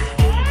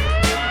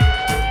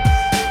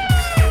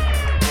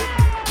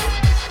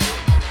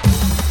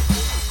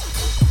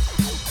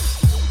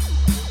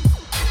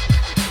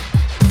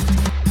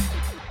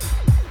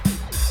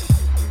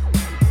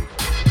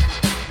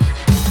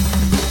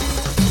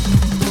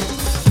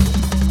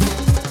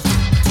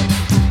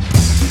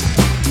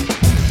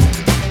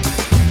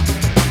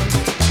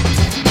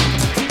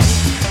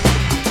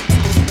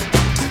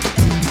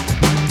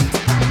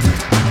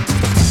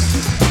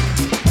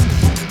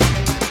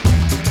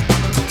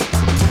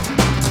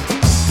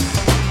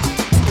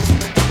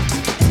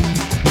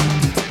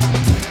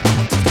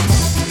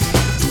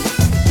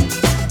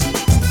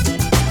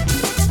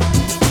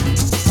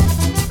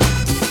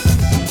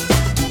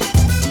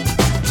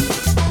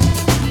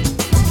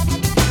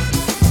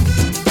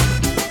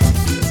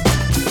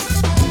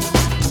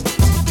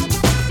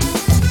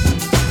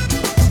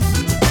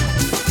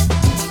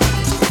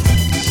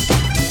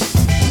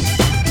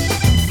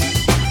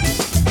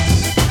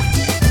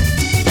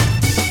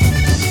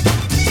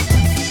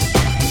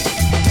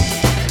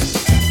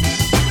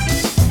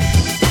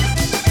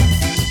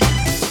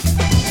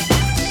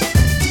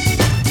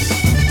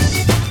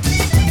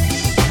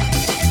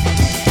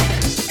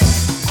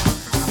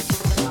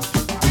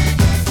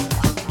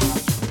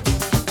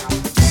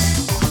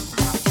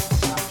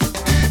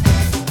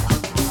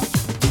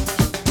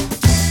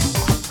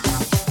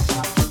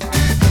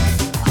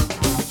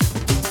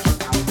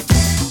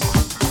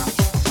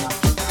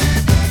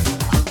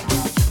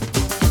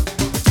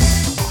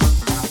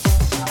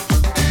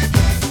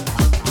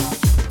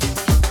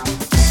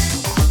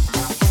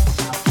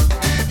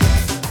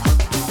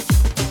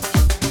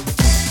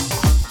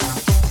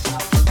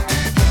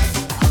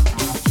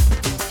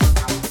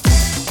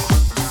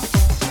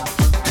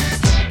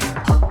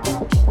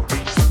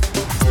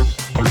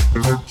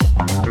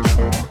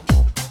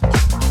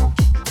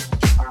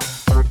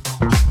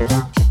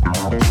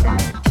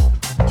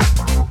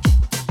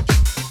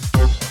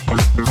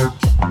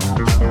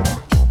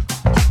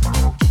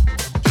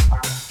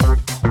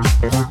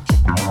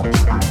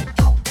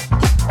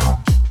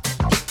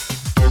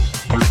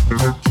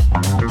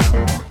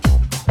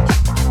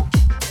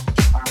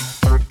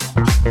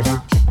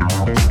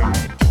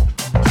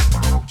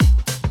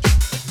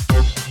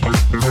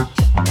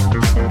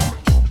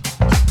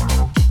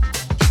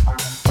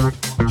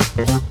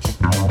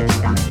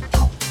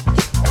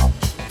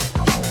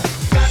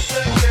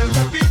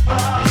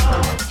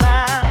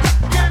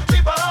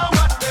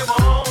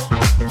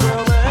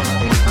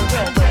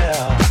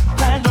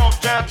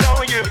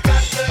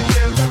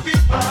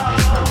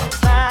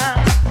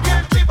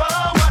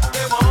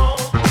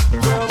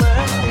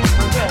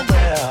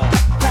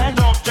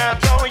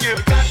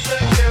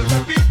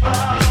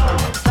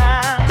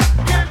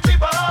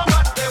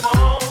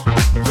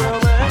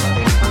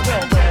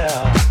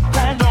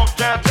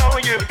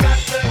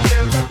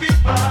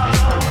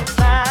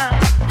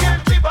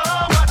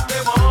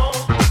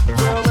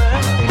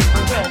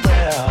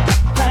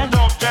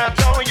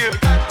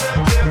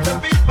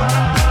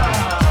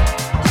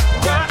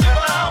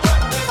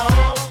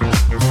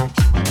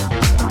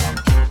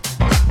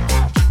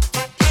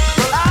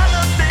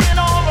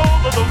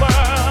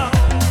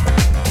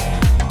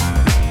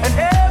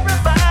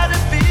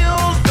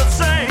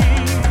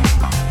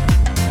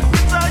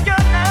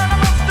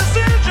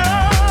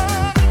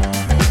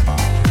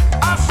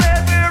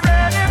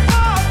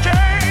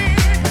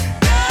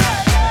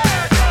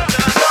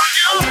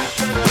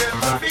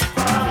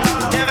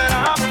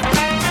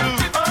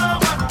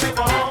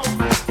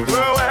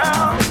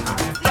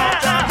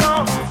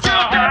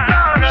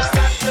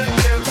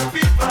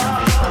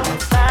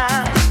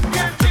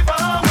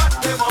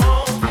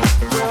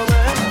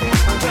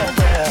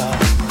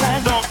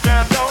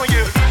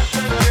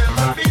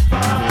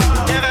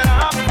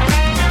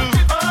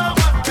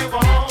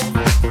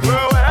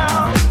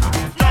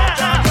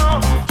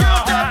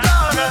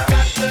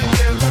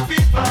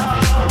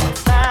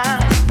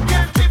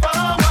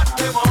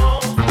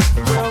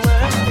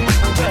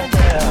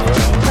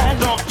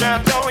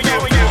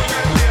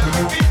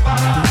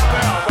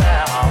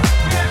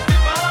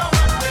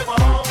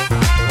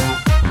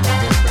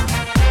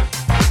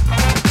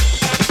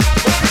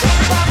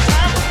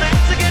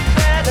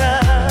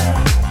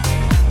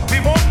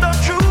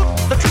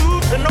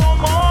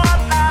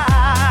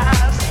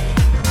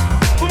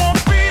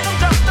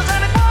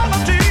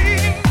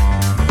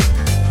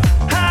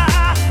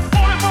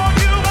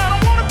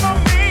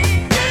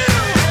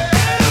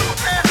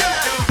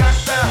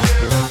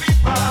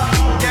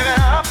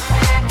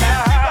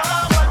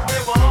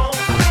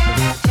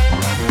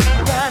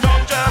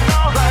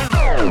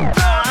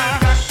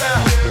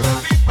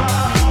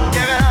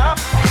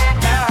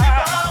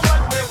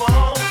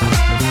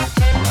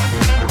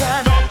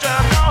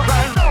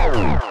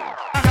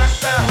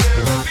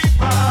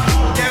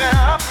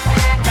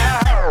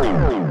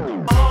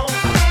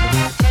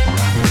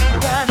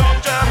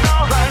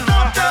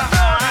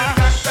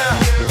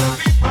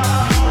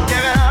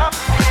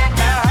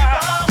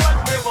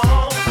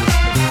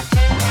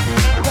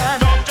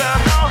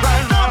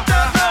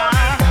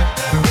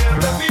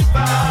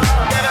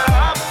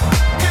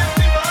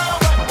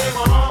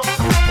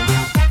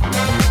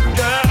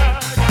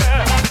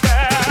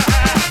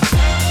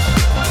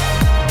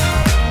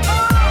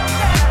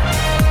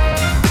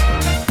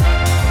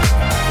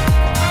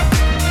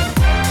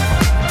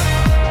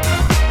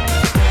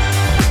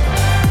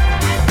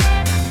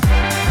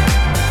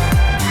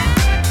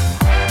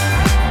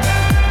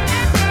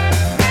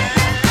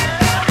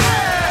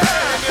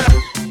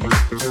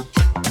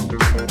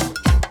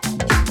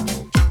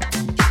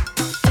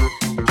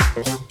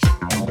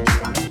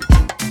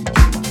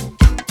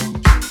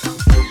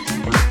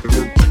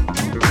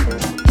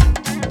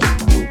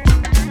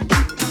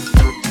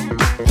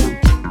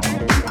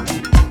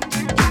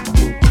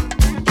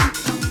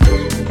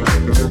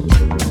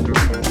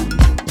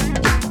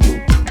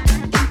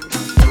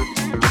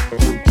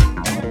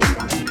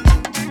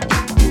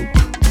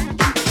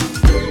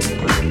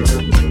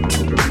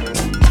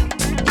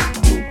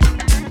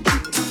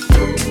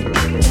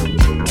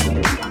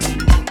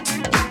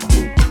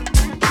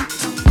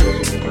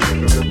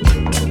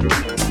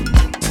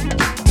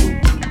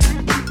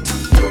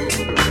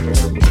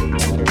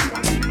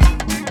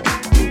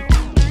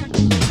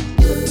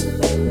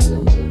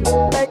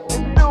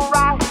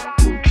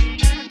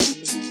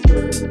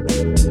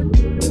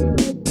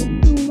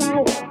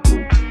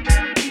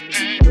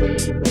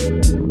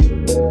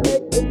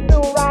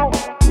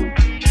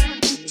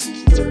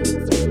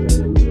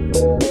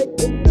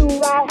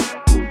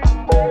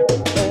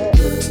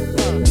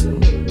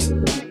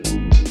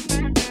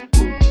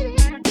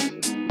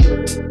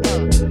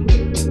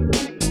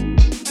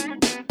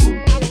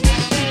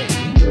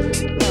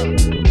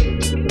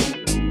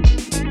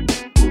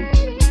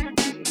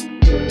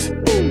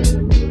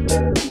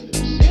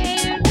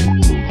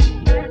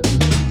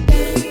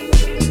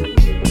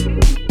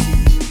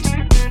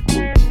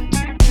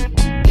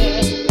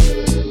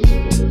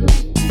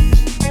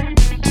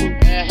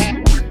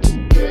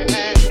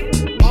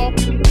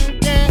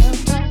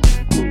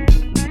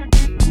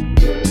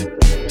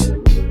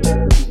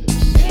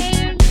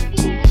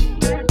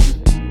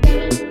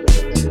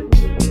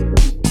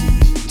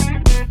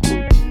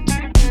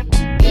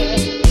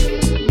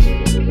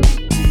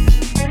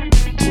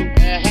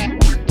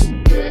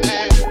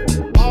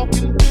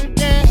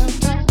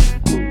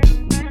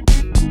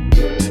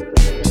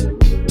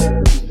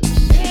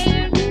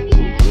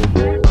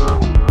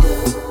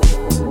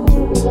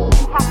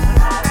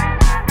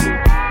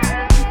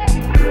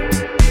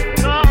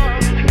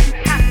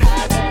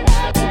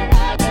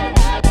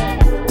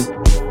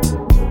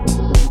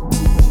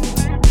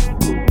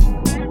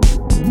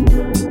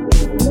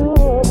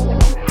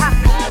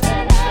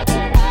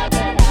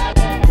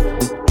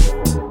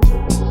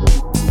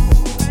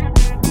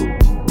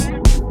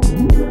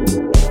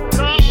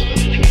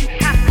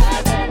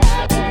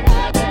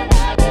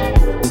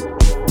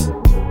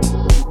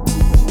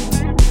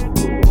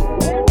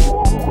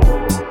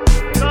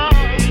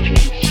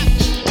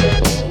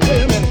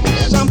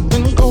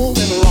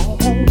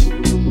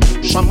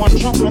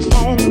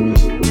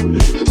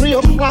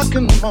 2 o'clock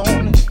in the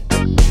morning.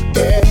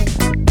 Yeah.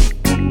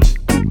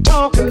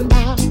 Talking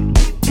about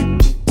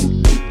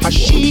how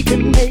she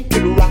can make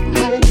it right.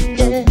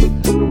 Yeah.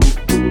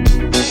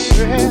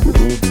 Yeah.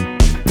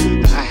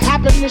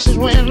 Happiness is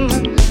when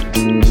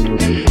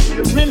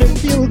you really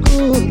feel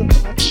good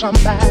about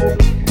somebody.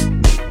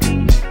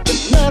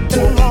 There's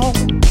nothing wrong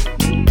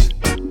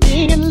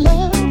being in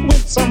love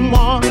with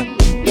someone.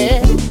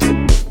 Yeah.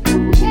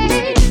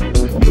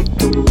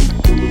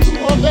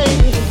 Oh,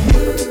 baby,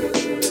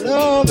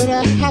 love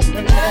and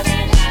happiness.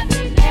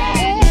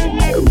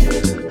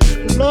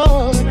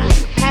 Love and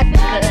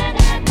happiness.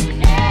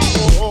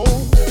 Oh.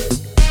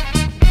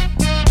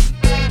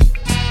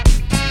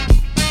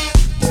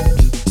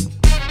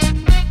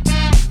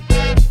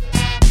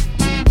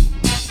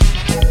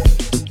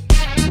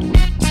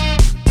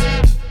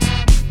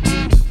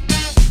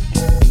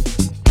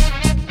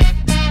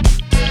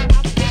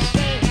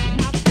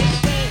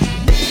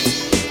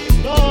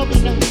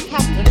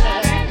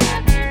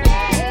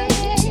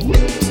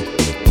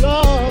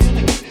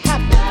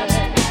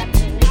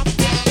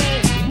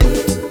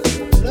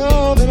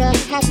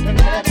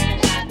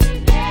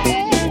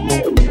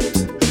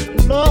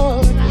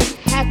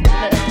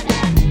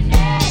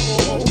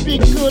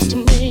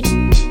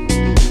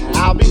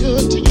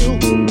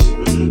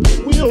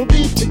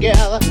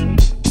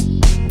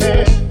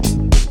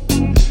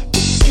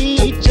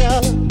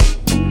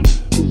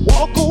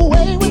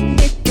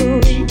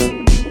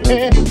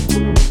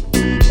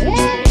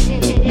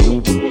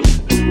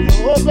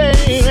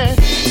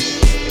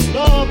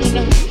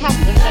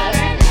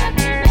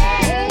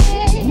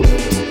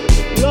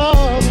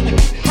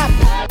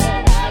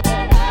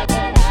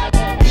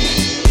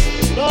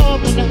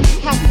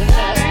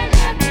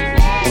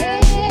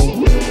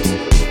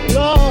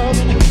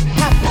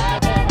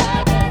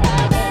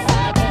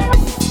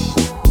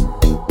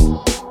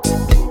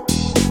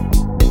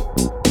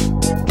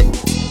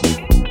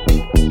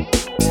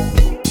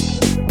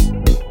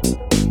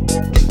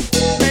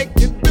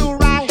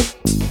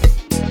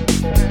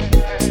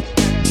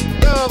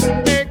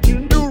 Make you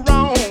do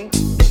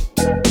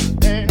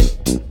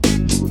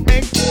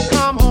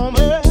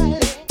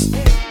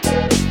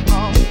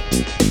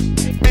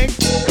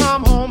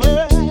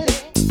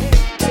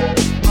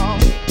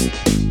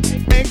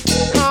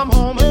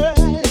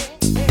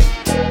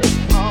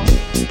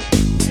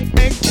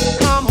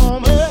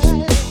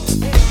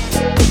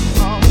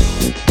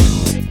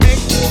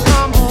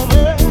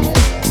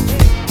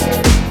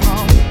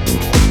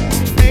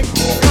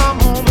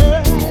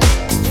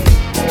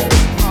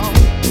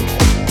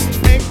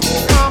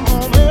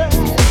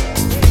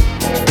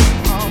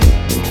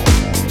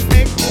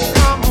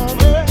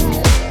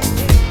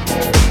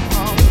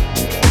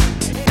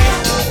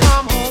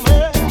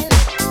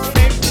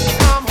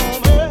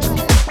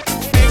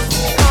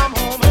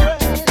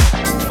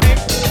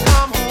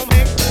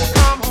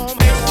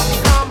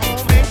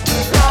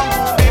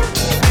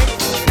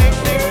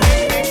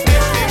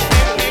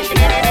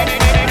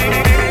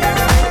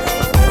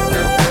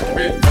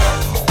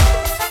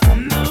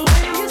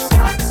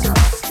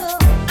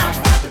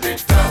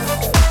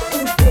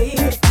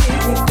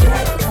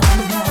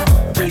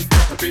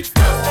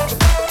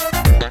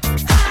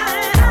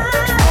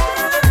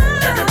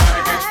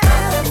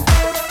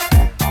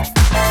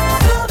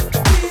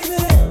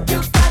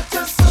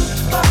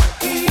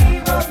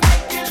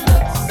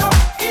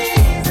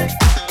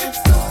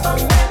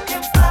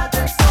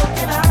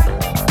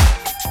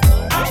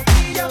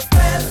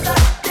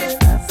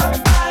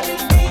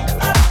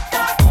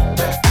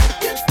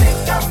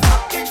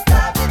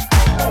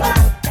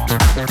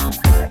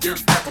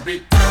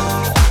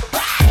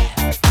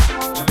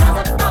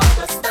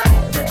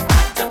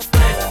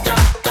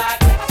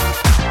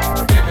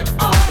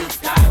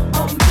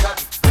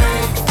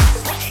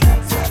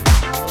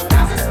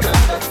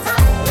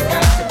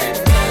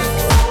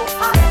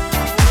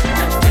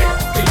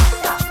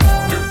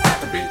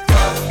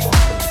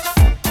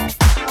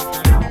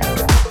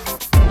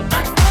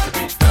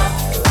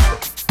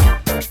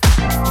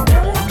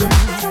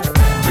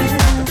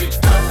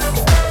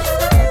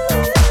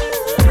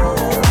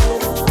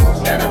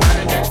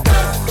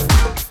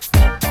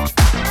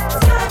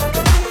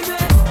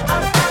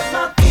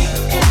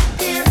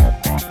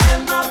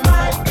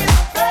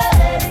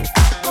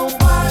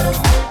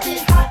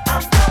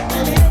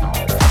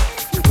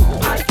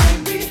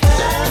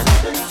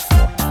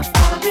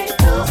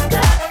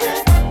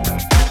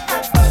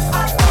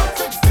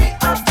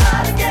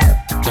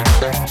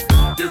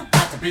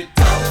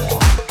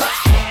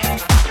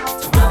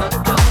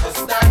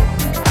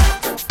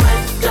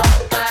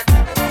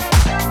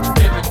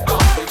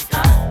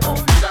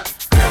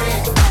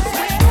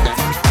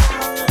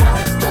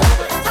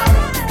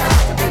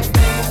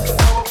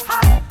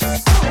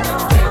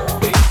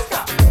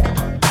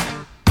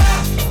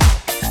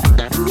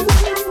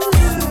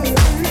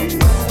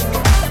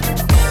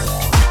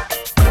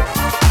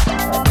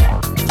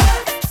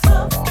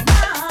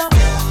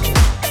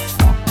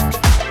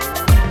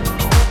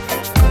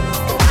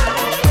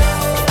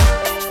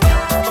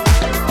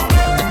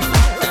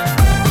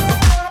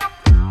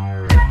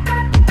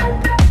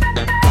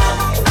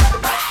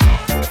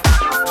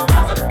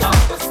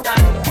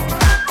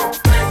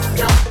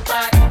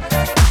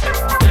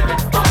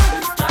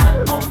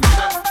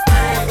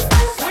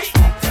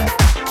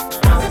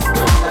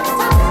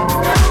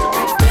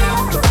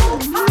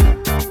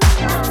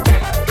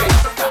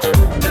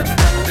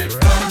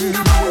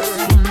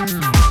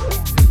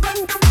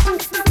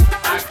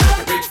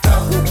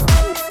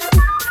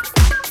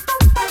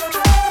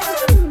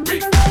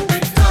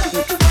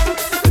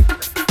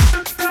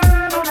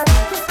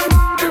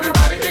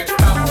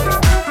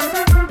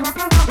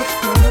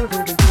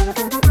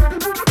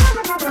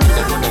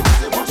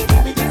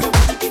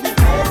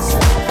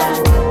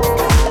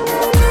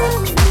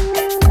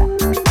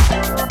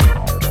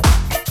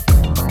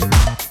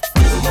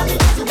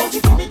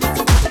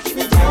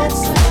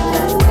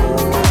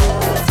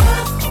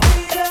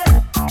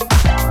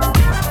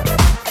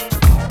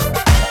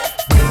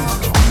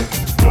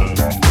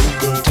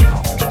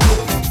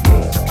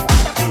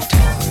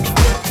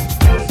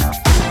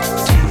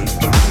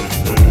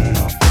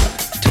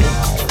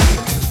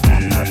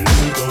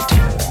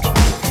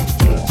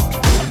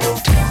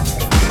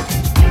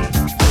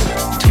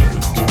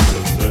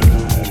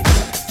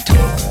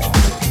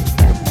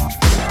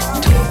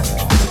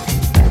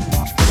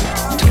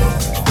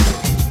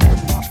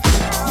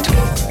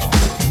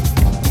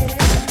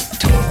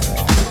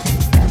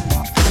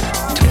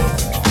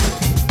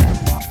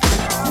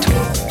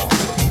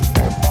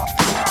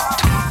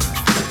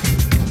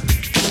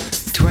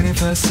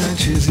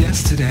pictures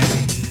yesterday.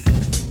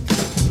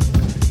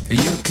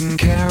 You can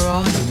care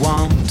all you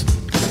want.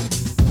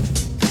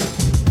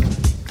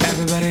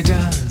 Everybody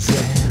does,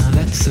 yeah,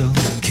 that's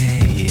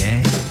okay,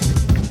 yeah.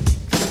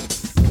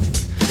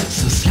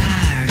 So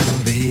slide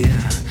over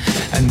here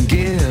and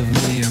give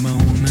me a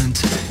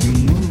moment. Your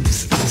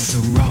moves are so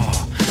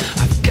raw.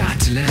 I've got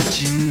to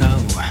let you know.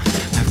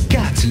 I've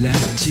got to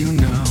let you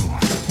know.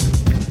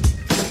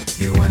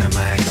 You're one of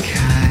my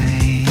kind.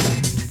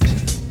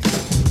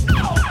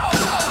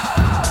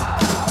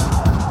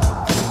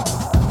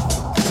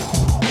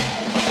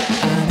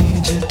 I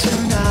need you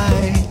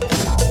tonight,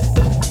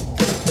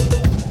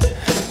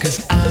 'cause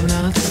I'm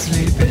not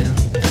sleeping.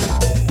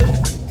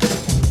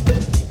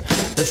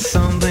 There's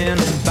something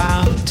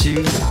about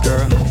you,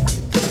 girl,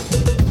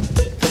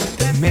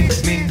 that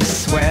makes me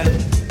sweat.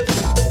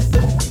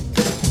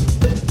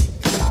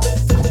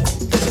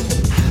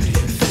 How do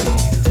you feel?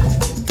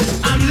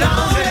 I'm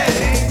lonely.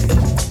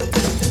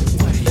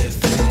 What do you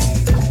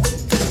think?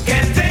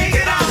 Can't take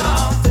it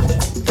all.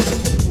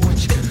 What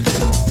you gonna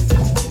do?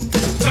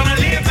 Gonna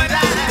live my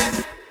life.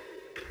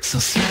 So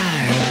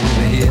slide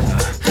over here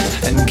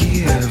and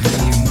give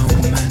me a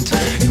moment.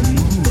 Your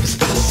moves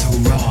are so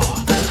raw.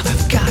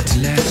 I've got to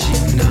let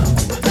you know.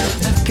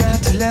 I've got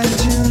to let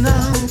you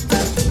know.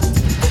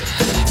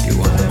 You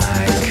are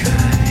my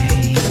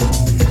kind.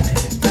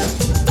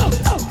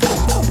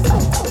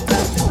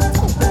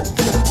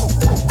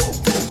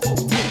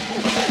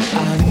 I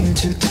need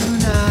you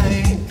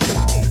tonight,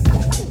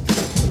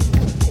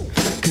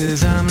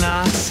 'cause I'm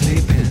not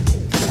sleeping.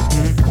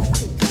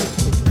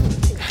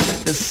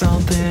 There's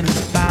something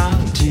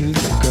about you,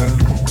 girl,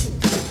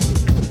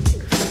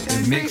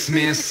 that makes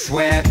me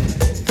sweat.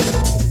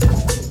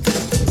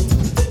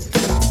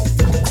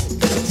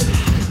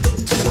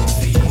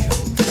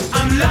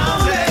 I'm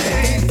lonely.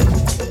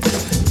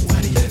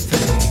 What do you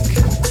think?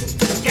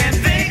 Can't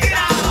think it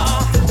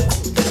all.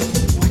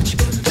 What you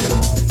gonna do?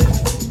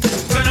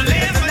 Gonna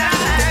live my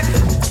life.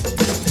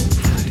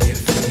 How do you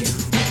feel?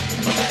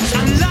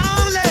 I'm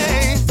lonely.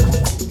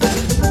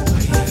 What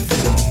do you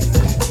think?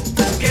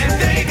 Can't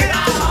think it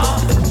all.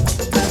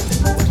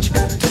 What you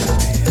gonna do?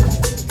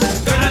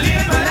 Gonna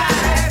live my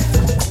life.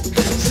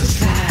 So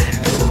slide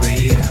over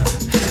here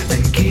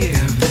and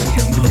give me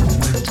a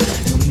moment.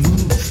 Your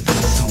moves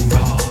are so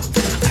raw.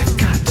 I've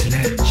got to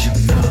let you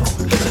know.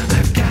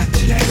 I've got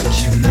to let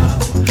you know.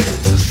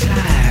 So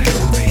slide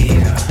over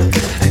here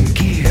and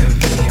give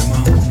me a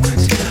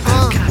moment.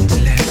 I've got to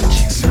let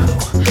you know.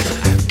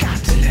 I've got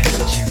to let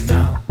you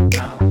know.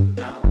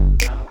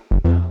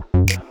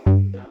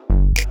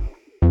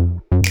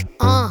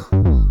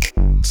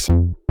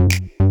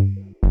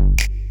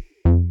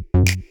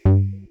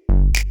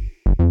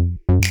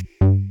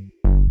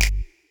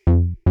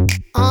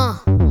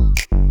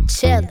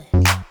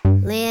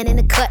 Chillin', laying in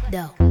the cut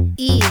though,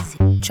 easy.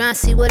 Tryna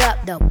see what up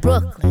though,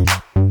 Brooklyn,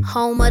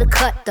 home of the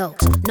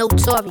cutthroats,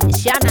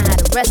 notorious. Y'all know how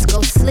the rest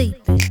go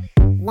sleeping.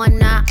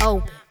 One eye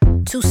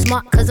open, too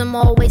smart 'cause I'm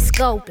always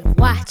scoping,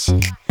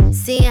 watching,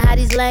 seeing how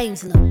these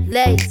lames look,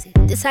 lazy.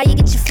 This how you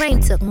get your frame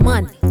took,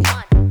 money.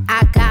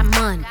 I got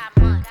money,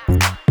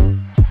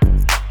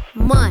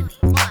 money.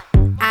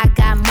 I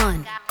got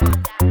money.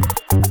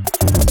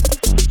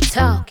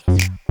 Talking,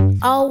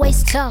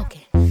 always talking.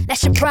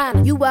 That's your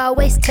problem, you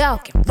always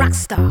talking.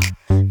 Rockstar,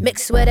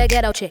 mixed with a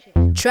ghetto chick.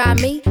 Try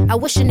me, I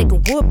wish a nigga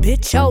would,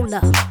 bitch, hold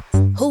up.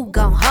 Who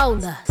gon'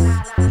 hold us?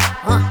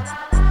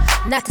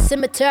 Not the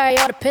cemetery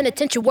or the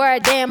penitentiary.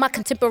 Damn, my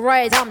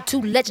contemporaries, I'm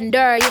too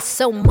legendary. It's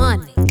so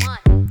money.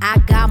 I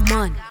got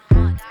money.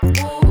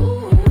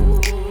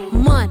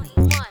 Money.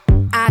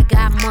 I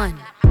got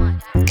money.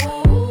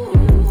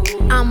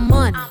 I'm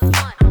money.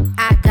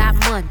 I got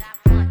money.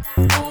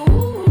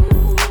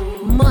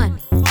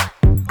 Money.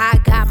 I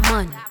got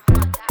money.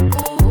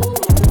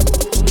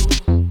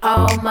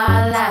 All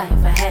my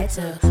life I had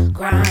to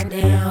grind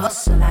and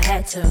hustle. I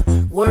had to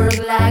work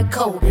like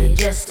Kobe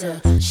just to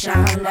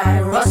shine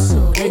like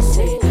Russell. They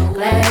say,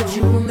 glad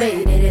you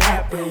made it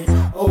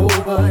happen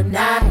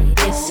overnight.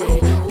 They say,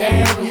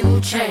 damn, you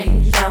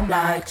changed. I'm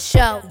like,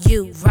 show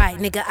you right,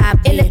 nigga.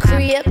 I've been in the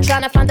crib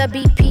tryna find a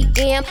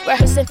BPM,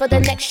 rehearsing for the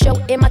next show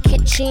in my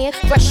kitchen.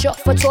 Fresh off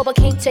for tour, but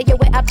can't tell you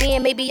where I've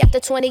been. Maybe after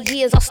 20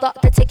 years I'll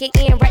start to take it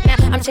in. Right now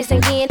I'm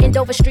chasing in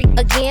Dover Street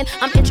again.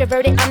 I'm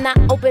introverted, I'm not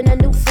open to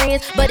new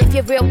friends. But if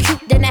you're real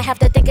cute, then I have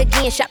to think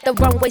again. Shop the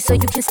runway so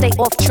you can stay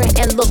off trend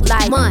and look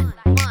like money.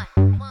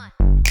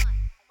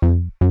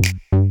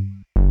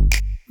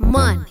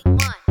 Money.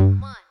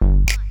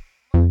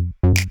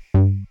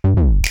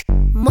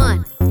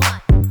 Money.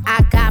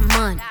 I got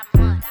money.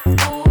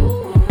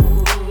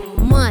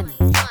 Money.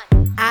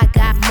 I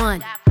got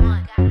money.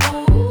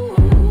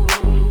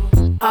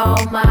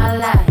 All my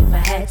life I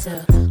had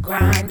to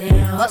grind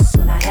and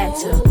hustle. I had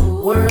to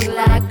work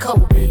like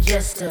Kobe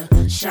just to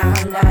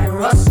shine like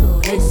Russell.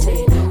 They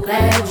say,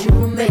 glad you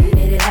made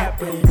it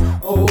happen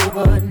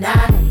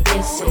overnight.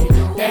 They say,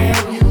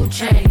 damn, you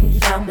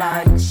changed. I'm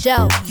like,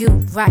 show you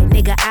right,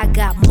 nigga. I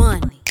got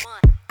money.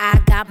 I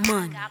got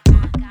money.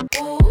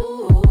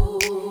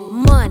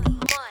 Money.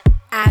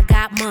 I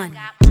got money.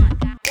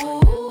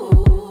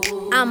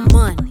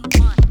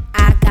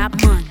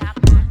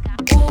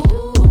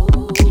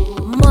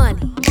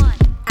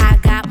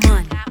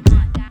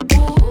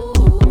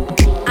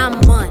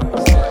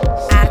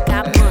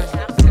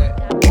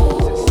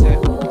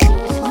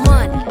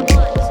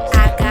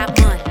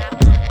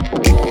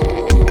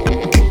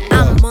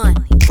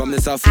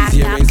 south east,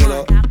 yeah, it rains a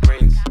lot.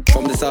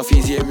 From the south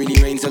east, yeah, it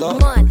really rains a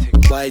lot.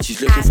 Why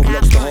she's looking for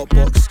blocks to hot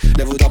box.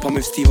 Leveled up, I'm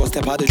with Steve, I'll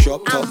step out the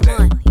shop top.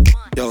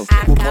 Yo,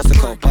 we'll pass the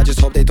cup, I just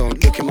hope they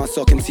don't look in my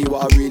sock and see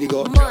what I really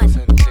got.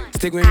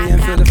 Stick with me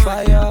and feel the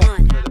fire.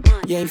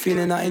 You ain't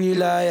feeling nothing, you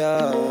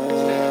liar.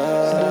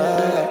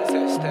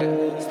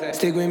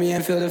 Stick with me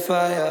and feel the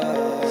fire.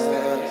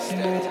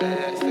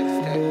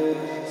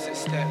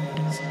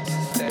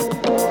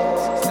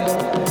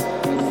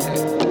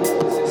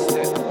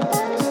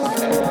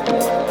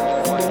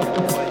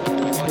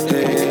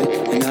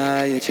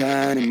 You're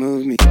trying to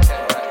move me.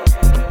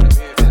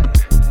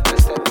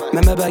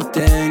 Remember back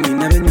then, you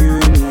never knew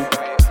me.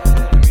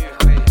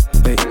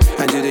 Wait,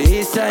 and to the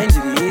east side,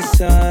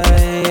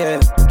 yeah.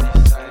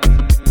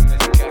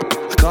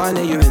 I can't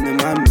let you into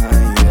my mind,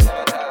 yeah.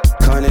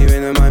 Can't let you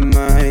into my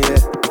mind,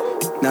 yeah.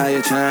 Now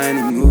you're trying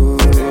to move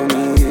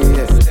me,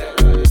 yeah.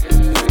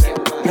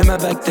 Remember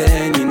back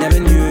then, you never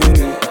knew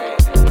me.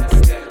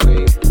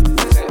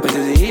 But to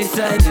the east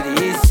side,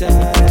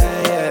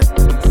 yeah.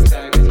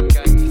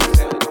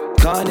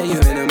 Can't let you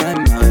into my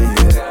mind,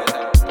 yeah.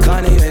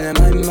 Can't let you into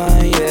my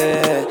mind,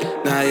 yeah.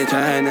 Now you're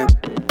trying to,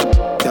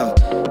 yo.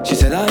 She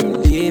said I'm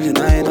leaving,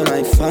 I don't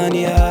like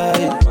funny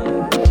eyes.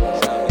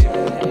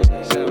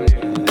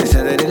 They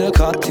said I did look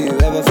up to you,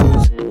 ever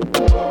fools.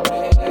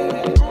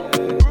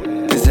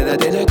 They said I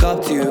did look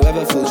up to you,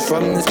 ever fools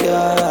from the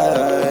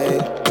sky.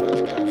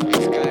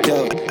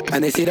 Yo,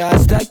 and they see that I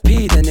stack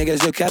P, the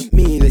niggas look at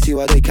me, they see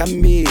what they can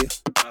be.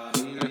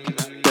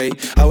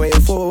 I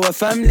waited for a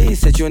family,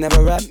 said you'll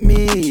never rap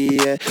me,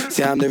 yeah.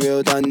 See I'm the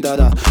real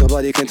dada,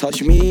 nobody can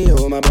touch me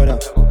or my brother.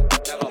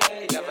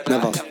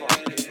 Never.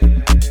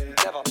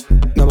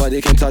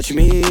 Nobody can touch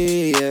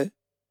me, yeah.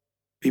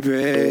 Be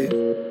brave,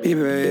 be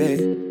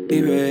brave,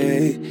 be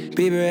brave,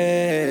 be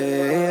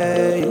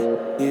brave,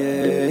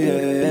 yeah.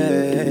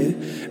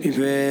 Be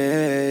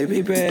brave, be brave,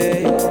 be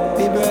brave,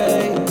 be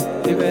brave,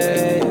 be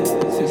brave.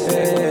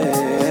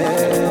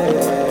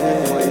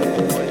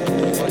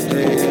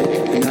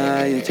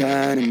 You're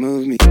trying to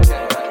move me.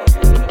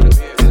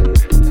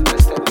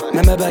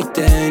 Remember back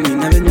then, you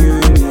never knew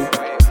me.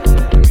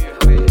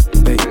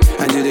 Wait,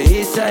 and to the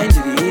east side,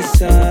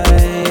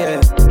 yeah.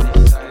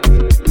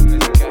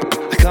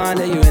 I can't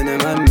let you into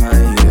my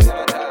mind, yeah.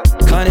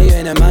 Can't let you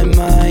into my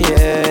mind,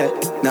 yeah.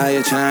 Now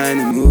you're trying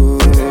to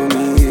move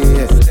me,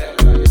 yeah.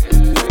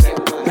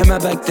 Remember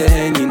back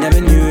then, you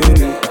never knew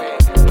me.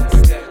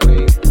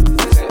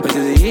 But to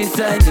the east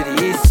side,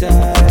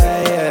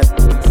 yeah.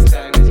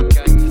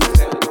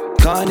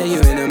 Can't let you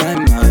into my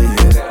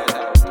mind, yeah.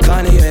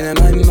 Can't let you into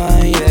my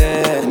mind,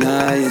 yeah.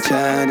 Now you're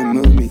trying to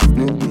move me,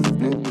 move me,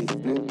 move me, move me, move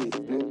me.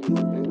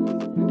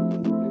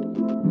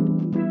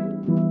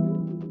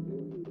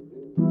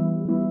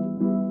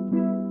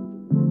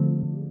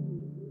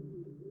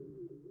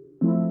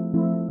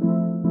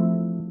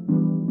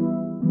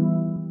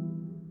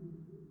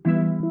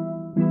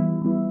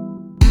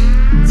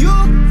 You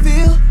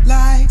feel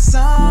like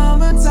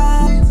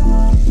summertime.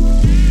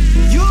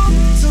 You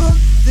took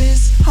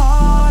this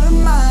heart of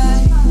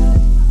mine.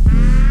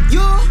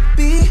 You'll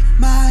be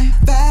my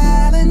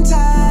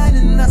Valentine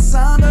in the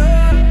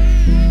summer.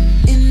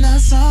 In the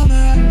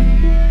summer.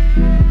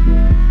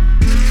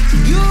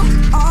 You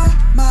are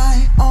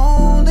my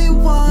only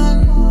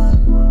one.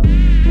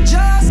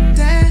 Just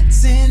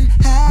dancing,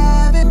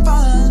 having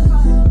fun.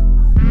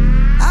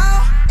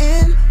 Out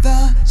in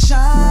the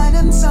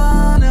shining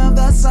sun of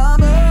the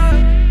summer.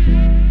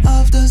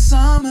 Of the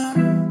summer.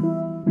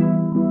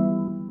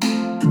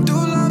 Do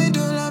love me,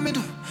 do love me,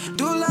 do.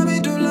 Do love me,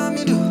 do love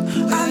me, do.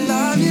 I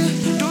love you.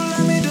 Do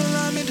love me, do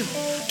love me, do.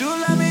 Do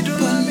love me, do love me, do.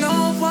 But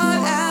no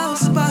one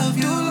else above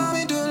you. Do love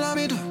me, do love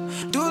me, do.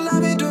 Do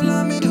love me, do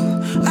love me, do.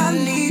 I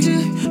need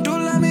you. Do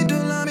love me, do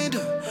love me, do.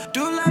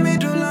 Do love me,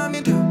 do love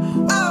me, do.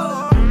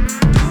 Oh.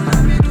 Do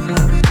love me, do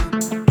love me, do.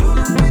 Do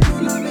love me, do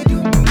love me, do.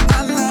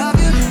 I love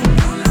you.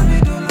 Do love me,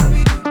 do love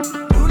me, do.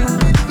 Do love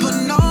me, do. But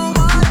no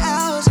one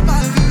else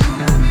above you.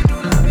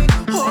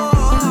 Oh.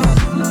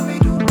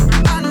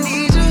 I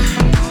need you.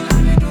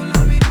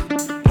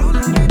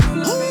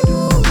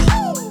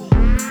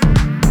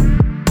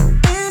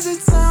 Is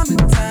it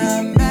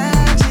summertime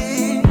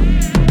magic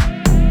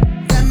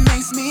that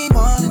makes me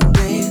wanna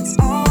dance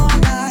all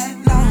night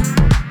long?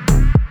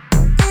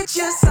 It's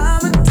your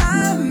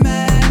summertime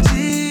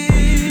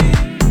magic.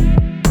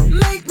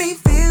 Make me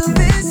feel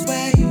this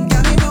way.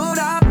 Got me moved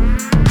up,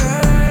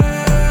 girl.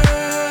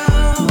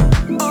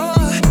 Oh,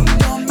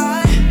 you're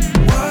my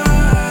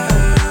world,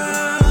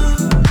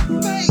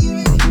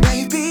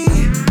 baby,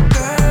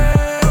 girl.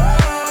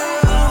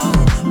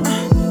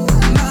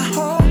 My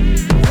whole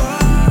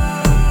world.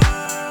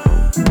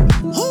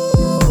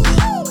 Ooh,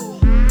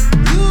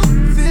 you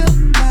feel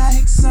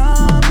like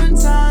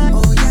summertime.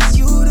 Oh yes,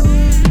 you do.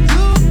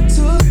 You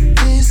took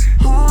this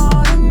heart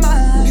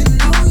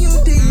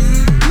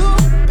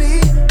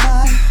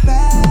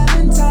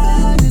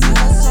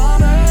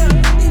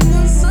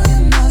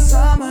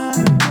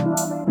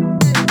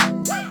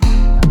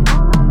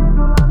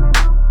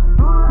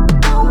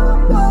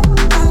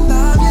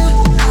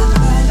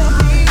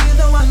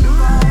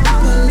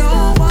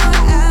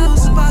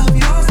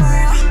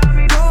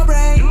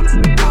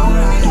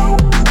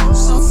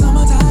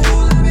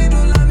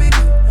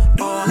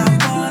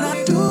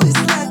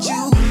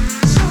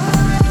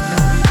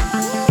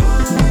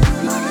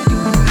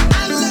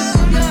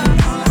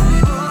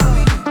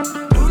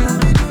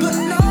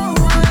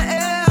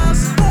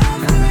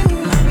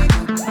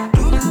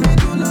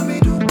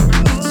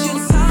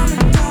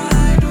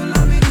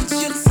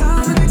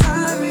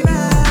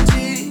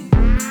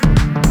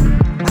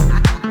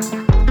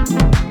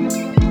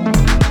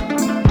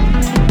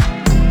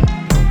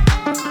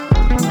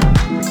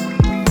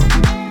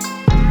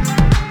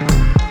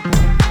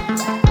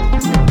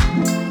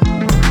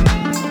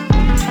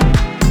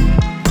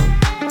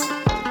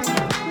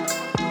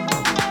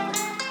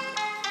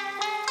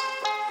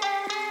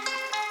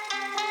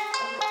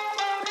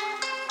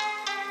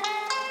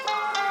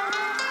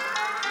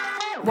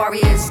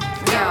warriors.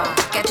 Yo,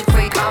 get your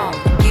freak on.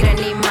 You don't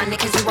need money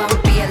cause you won't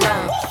be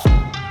alone.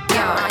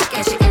 Yo,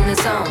 get you in the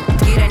zone.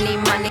 You don't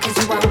need money cause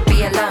you won't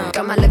be alone.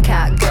 Got my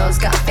lookout, girls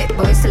got fit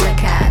boys to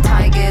look at.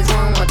 Tigers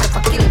won, what the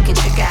fuck you looking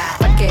sugar?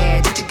 Fuck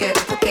it, did you get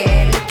a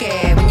pocket? Look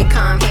it, when you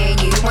come here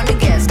you wanna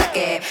get stuck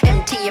it.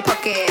 Empty your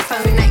pocket,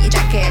 phone out your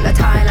jacket. La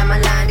tile on my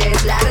land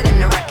is louder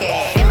than a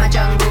rocket. In my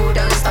jungle,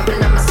 don't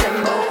stumble on my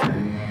symbol.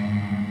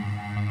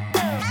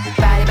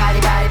 Body,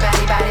 body, body,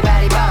 body, body,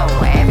 body, bow.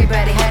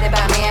 Everybody heard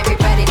about me,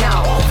 everybody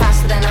know.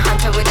 Faster than a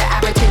hunter with the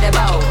arrow to the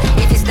bow.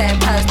 If you step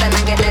close, then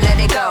I'm gonna let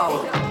it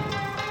go.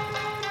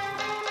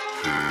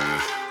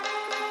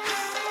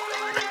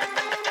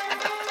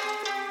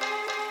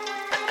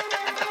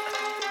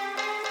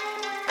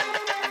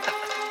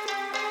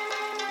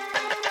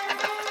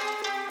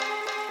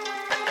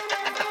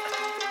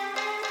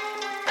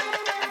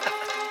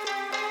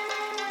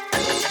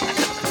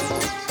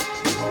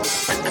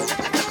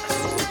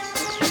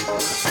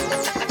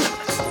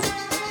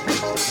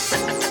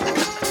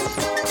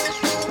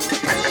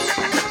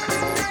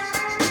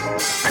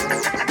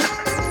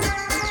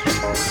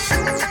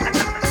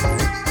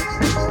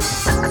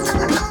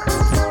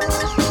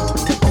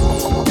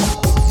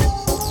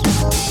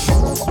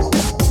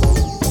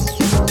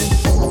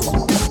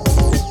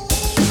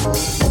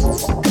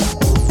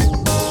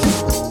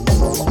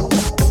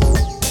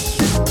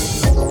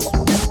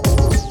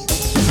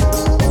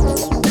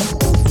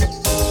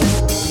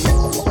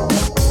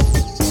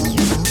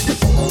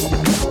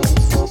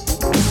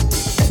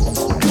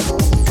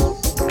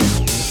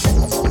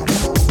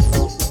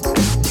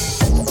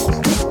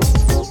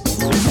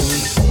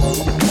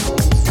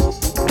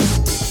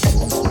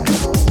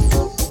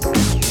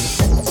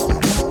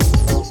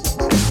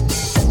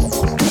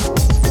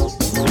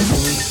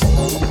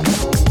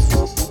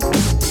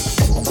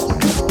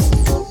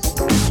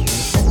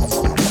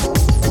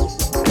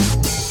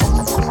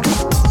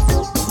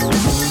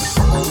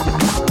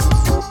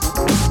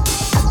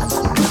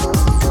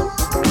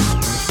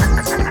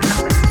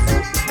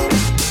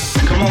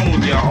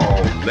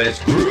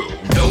 Let's groove.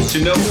 Don't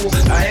you know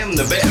I am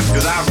the best?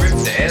 Cause I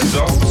ripped the ass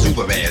off of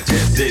Superman.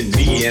 Tested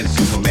me and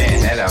Superman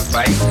had a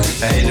fight.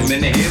 I hit him in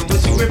the head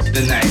with a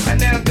kryptonite.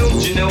 And now don't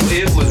you know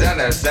it was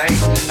out of sight?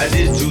 I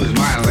did to his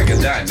mind like a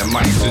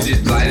dynamite. So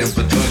just light up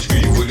a joint, screw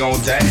you, we're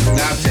gon' tight. And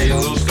I'll tell you a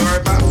little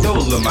story about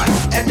Dolomite.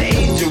 At the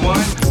age of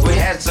 1, we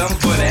had some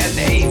fun. At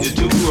the age of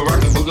 2, we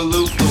rocked a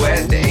boogaloo.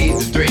 At the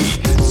age of 3,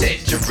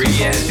 set you free.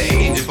 At the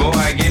age of 4,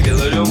 I gave you a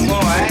little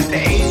more. At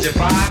the age of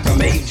 5, I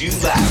made you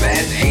live.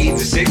 At the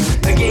age of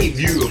 6, I gave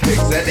you a fix.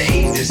 At the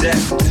age of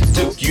 7,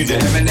 took you to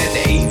heaven. At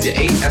the age of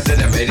 8, I said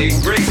I made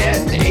it great.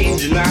 At the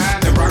age of 9,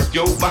 I rocked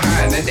your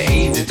behind. At the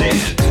age of 10,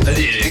 I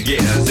did it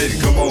again. I said,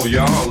 come on,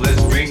 y'all,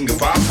 let's bring a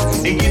pop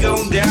and get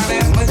on down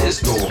at my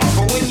disco hop.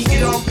 But when you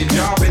get off your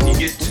job and you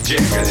get to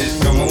check, I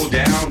just come on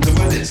down to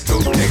my disco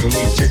deck and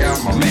we check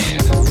out my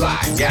man, fly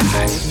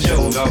guy.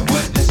 Showing up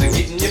what this is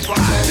getting you fly.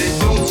 I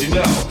said, don't you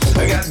know,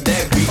 I got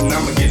that beat and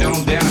I'ma get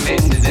on down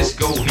in the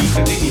disco heat.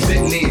 And then you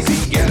sitting there, see,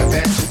 you got a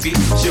patch of feet.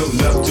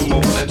 Showing up to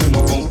my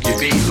funky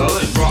beat. So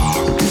let's rock,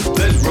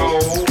 let's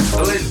roll,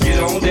 let's get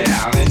on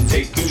down and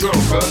take control.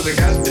 Cause I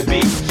got the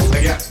beat,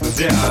 I got the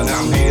sound.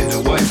 I'm here to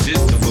what,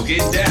 just to book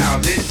it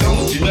down. Then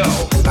don't you know,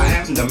 I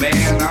am the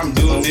man. I'm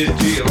doing this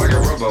deal like a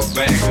rubber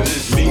band. Cause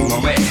it's me, my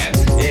man,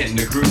 and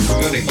the crew.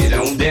 We're gonna get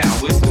on down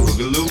with the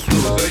boogaloo flu.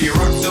 So you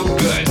rock so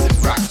good,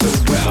 rock so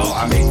well.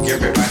 I make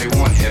everybody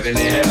want heaven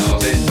and hell.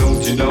 Then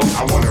don't you know,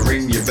 I wanna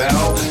ring your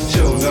bell.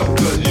 Showing up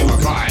cause you're my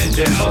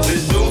clientele.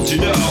 Then don't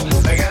you know,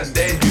 I got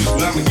that juice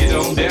and I'ma get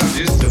on down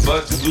just to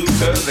bust the blue.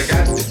 Cause I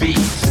got the beat,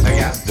 I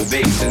got the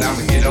bass, and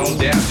I'ma get on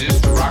down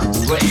just to rock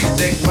the place.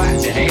 Then clap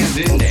your hands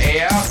in the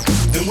air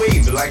and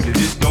wave it like you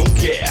just don't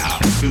care.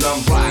 Cause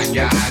I'm fly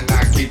guy and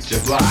I get you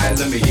fly.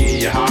 Let me hear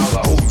you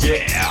holler, oh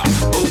yeah,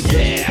 oh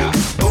yeah,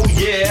 oh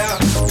yeah.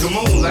 Come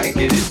on like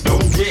you just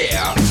don't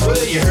care.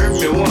 Well, you heard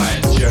me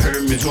once, you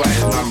heard me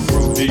twice, and I'm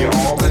proof to you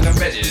all and I'm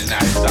ready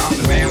tonight. So I'm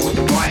the man with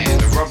the plan,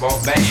 the rubber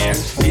band.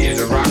 Here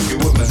to rock you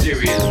with my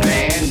serious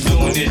band.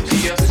 Doing it to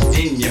you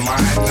in your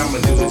mind, I'ma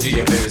do it to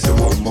you, baby, so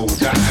one more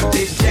time.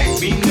 This Jack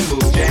be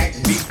nimble, Jack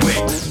be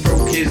quick.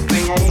 Broke his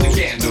thing on the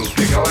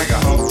candlestick like a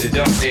Humpty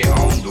Dumpty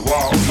on the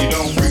wall. You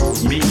don't freak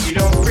with me, you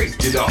don't freak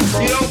it all.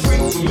 You don't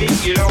freak with me,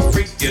 you don't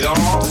freak it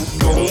all.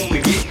 Go home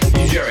and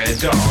get your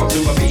ass off to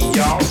my beat,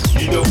 y'all.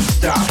 You don't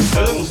stop,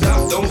 don't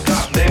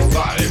stop that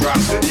body rock.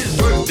 So just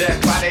work that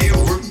body,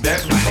 work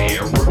that body,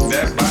 work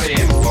that body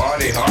and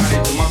party hardy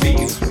to my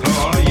beat.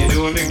 Oh, you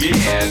doing it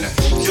again?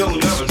 You'll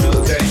never do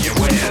it, tell you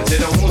when.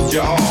 Said I want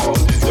you all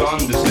just to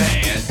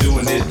understand.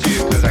 Doing this to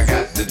you cause I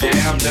got the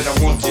jam. That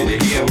I want you to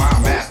hear my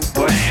master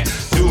plan.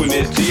 Doing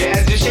it to you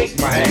as you shake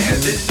my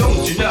hands. Just don't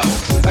you know,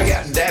 I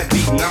got that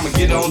beat and I'ma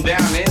get on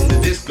down in the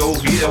disco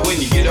beat. When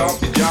you get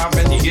off your job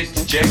and you get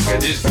the check, I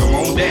just come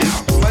on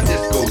down to my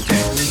disco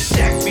tech.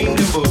 Jack be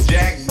nimble,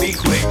 Jack be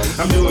quick.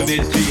 I'm doing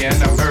it to you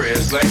and I'm very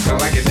slick. I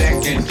like a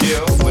Jack and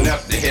Jill went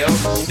up the hill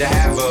to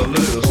have a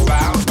little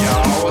spout.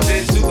 Y'all was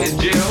in Sue and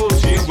Jill,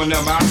 she went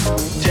them out.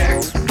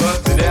 Jack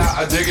busted Yeah,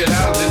 I dig it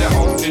out, and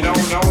on and on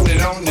and on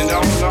and on and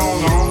on and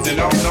on and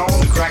on and on.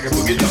 The crack it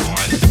boogie down.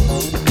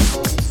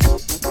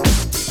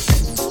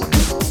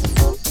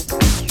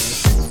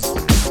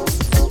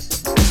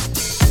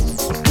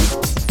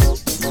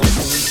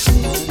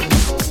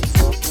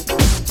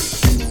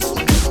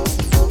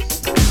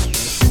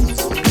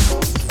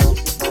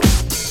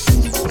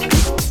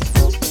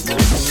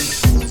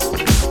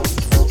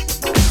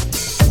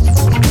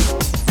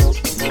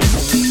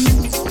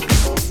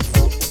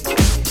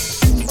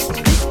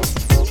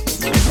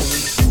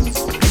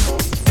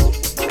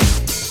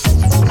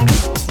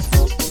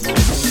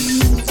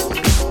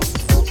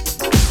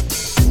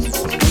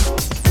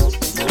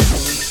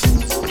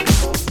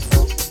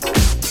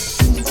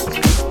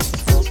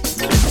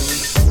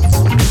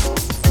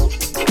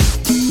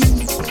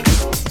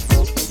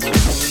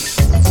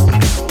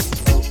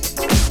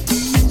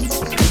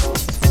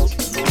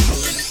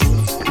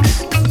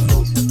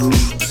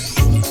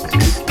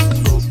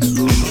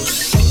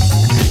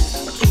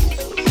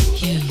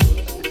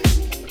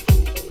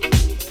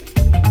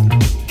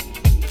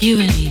 You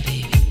and me,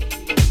 baby.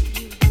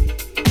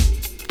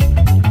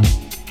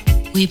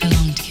 We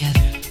belong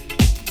together.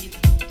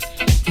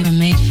 We were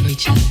made for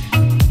each other.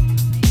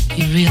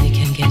 You really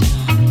can get it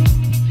on.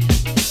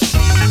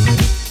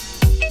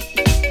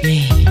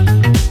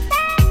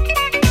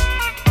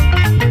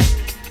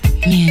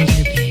 Me and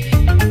you, baby.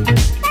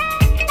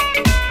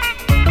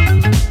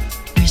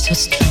 We're so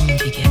strong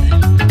together.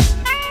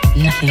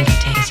 Nothing can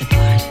take us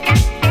apart.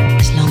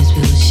 As long as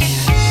we will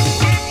share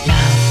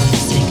love for the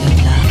sake of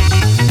love.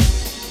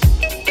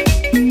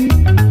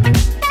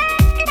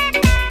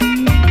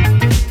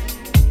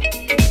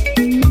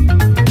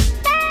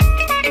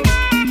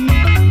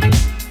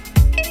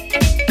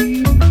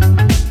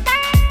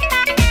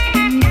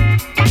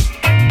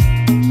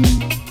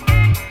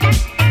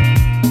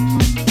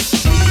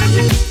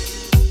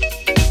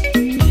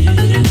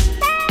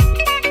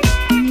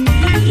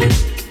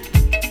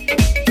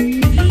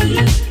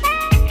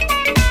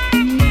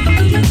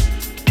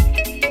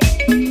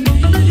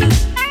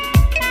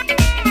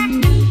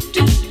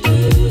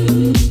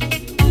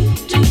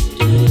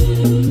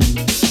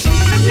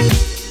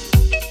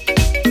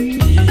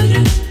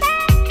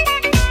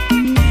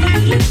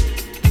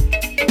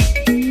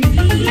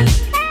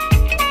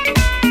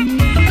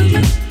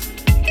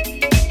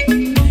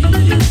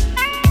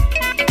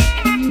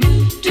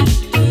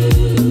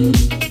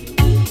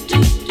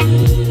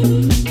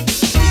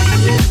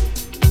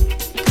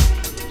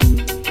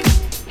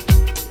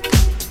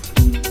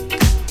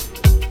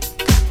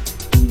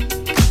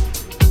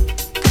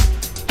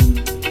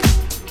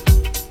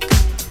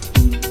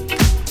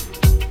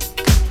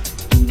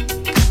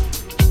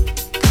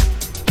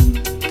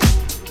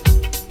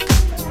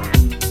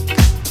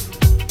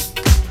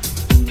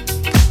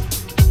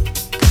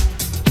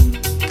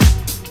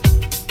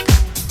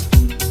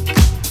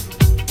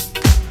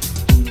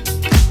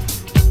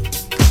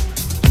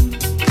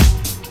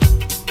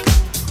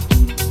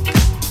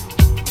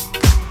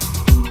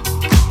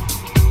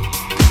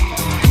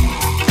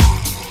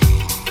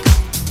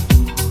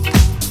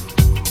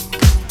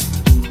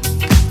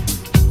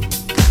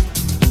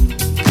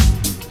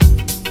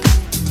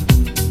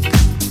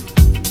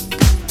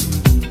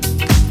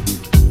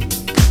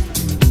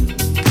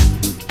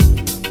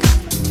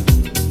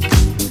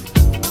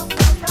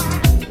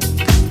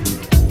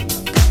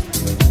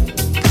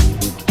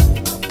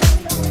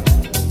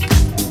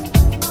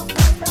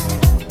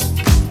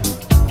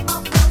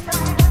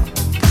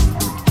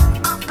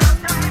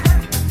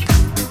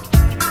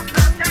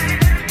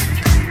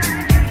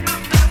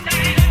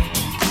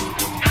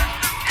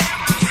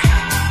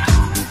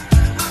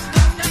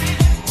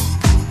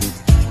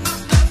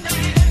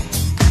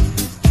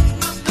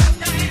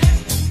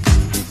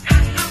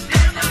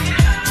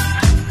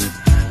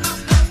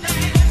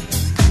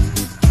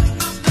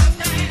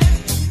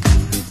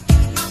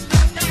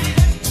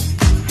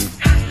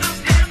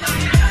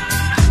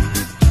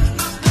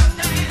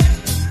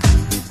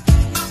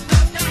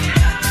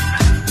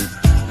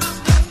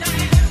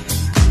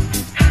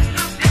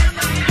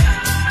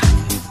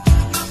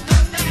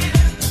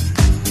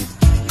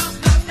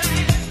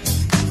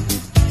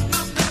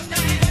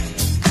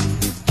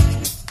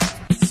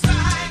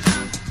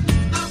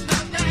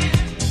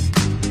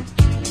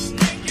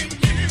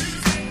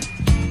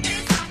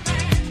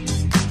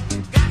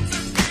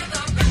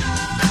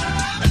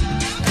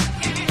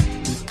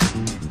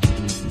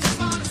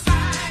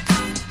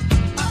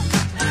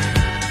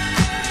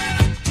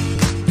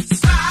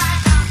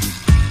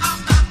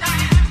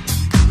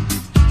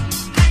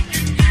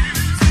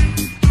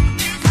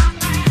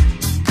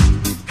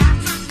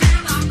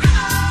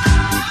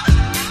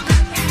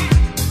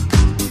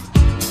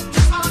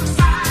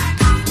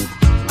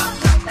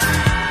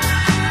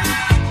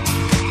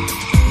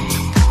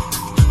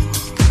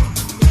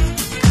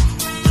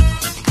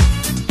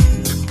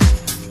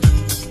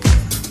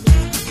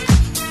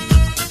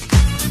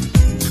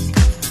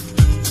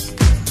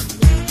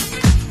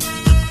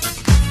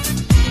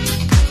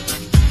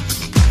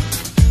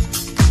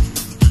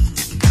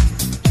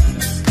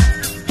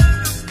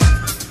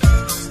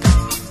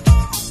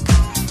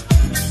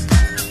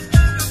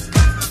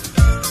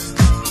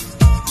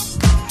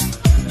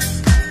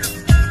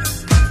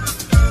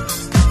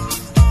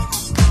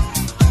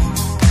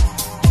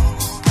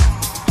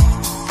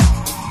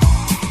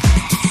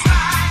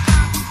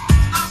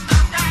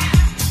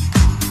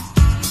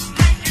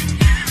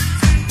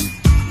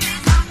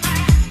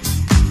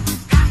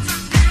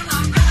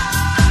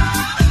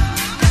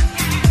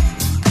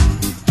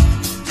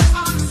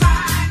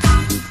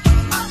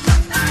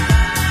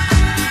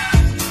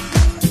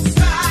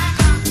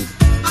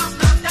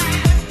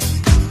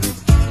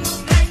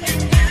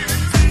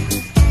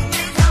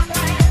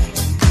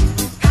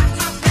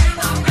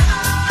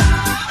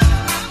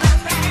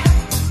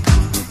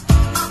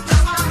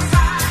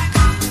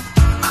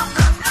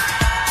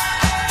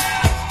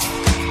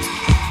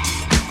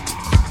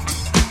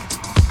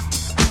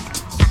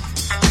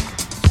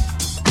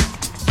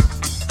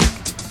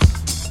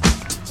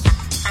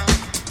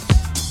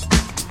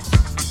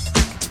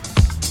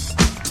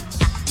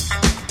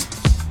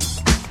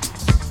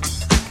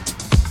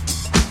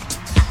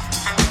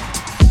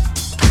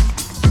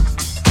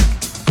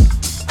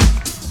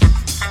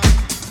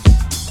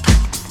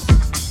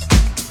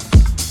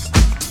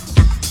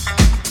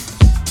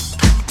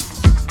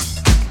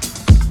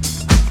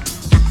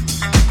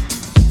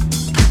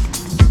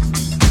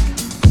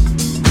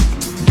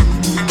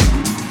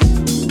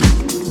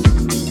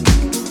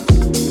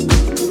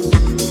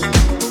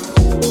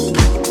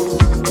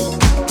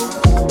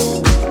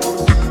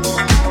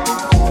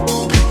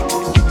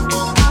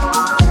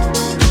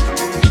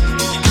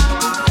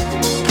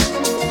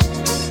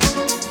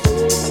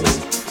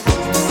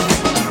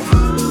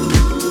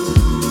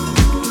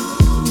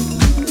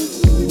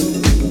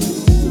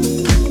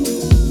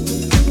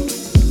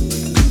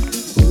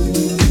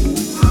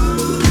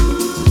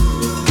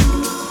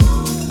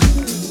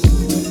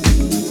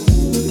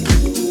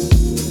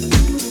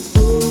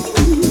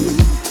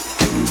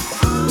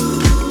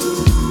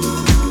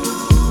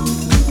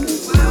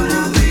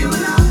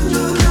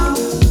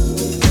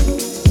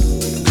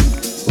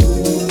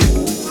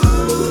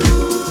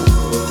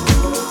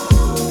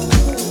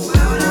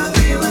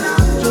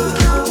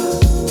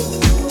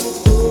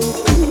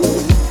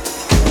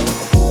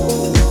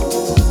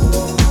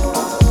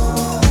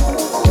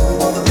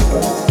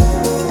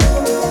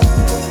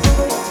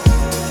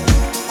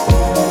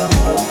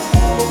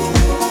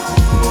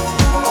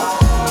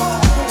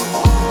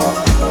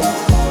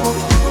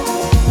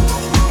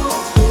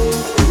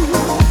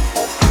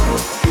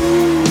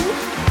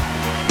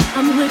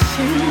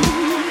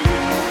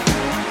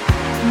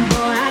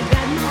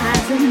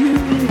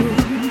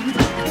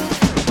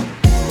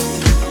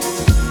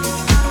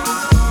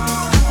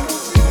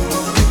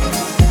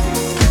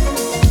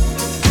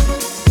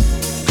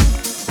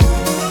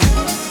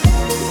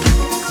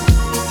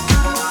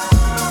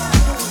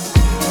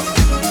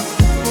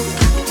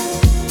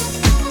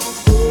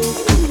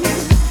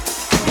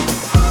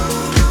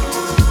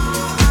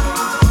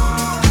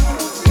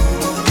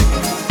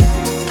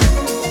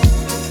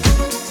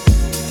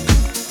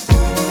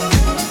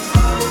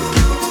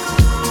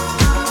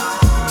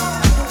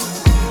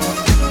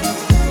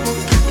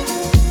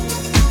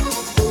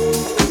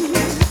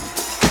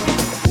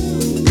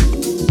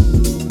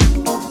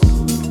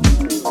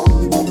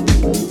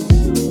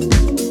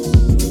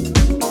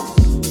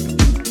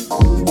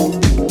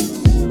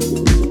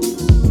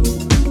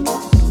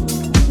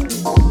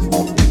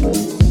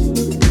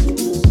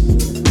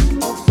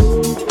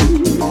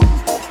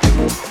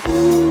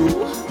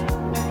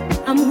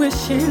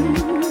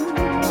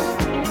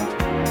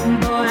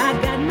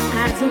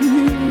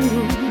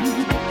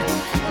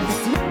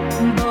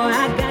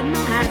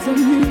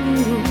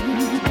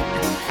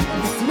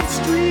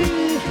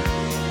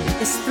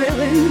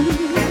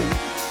 feeling.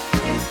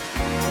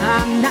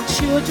 I'm not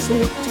sure just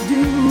what to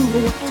do,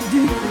 what to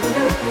do.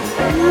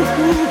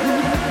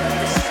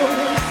 So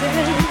they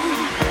say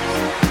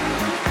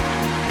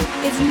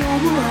it's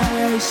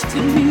normalized to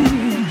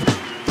me.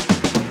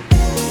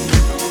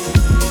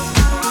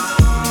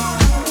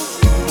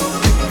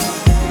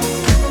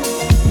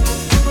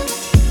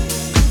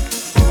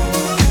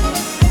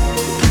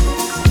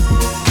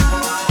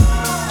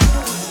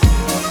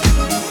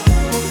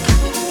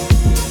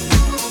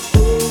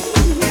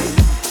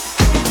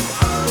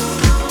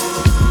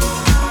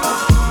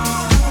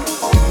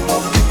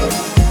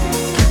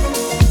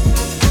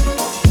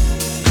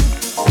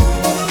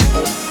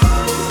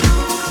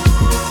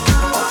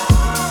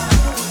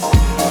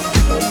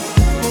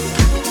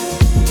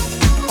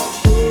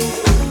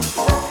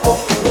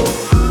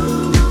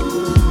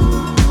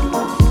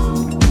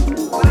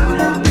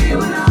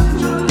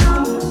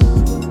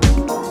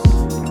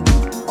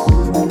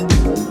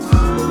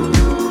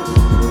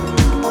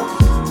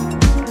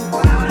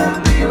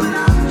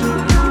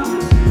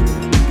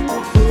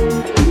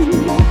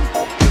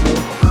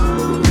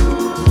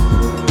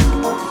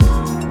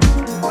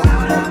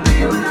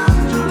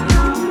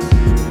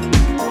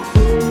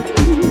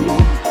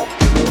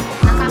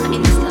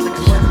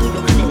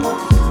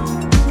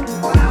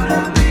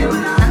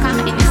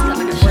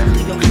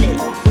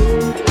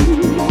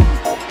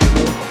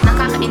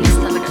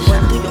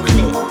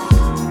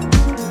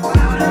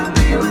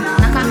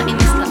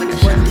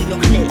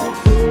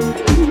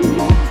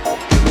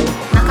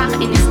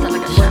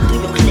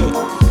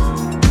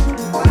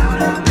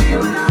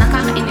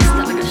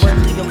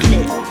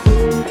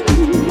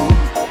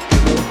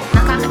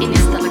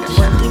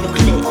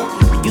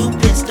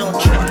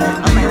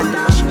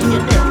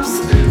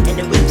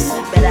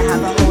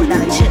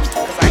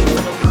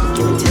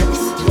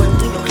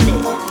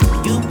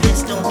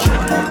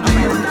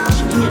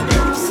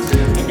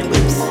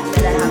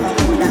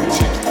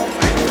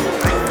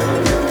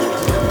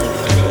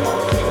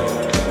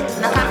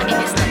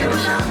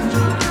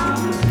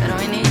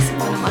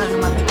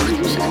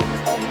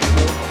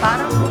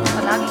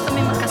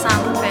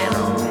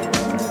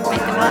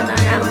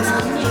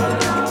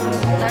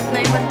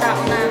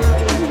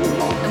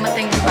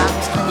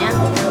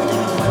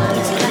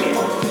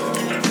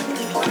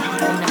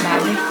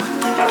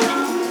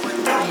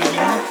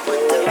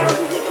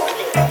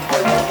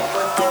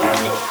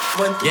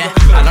 Yeah,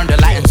 I learned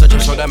a lot in such a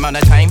short amount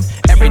of time.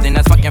 Everything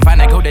that's fucking fine,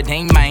 I go to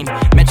Dane mine.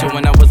 Met you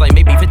when I was like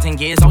maybe 15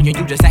 years old. You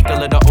just act a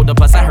little older.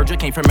 Plus, I heard you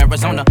came from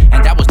Arizona,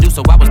 and that was new,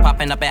 so I was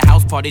popping up at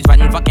house parties,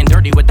 riding fucking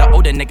dirty with the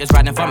older niggas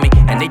riding for me.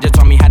 And they just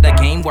told me how the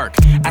game work.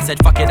 I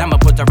said, fuck it, I'ma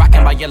put the rock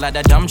and buy you a lot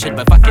of dumb shit.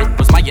 But fuck it,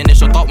 was my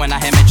initial thought when I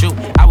had met you.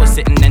 I was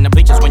sitting in the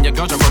bleachers when your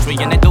girls approached me,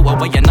 and they threw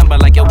away your number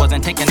like it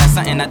wasn't taking that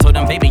something. I told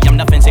them, baby, I'm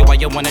nothing, say why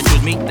you wanna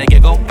choose me. They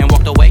get go and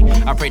walked away.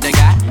 I prayed to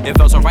God, it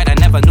felt so right, I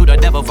never knew the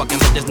devil fucking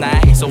looked this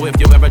night. So if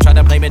you ever try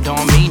to blame it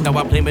on me, no,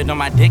 I blame it on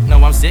my dick.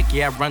 No, I'm sick,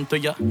 yeah, I run through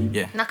you,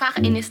 yeah.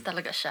 Nakakainis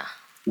talaga siya.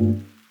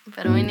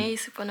 Pero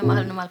iniisip ko na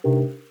mahal.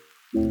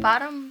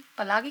 Parang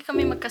palagi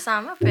kami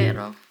magkasama,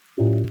 pero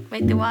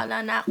may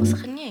tiwala na ako sa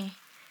kanya eh.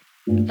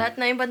 Lahat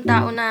na ibang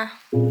tao na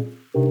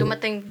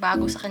dumating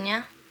bago sa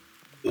kanya,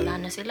 wala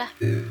na sila.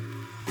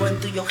 Run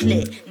through your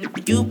clit,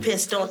 you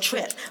pissed, don't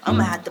trip.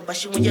 I'ma have to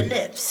bust you in your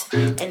lips.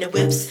 And the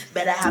whips,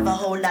 better have a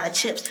whole lot of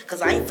chips,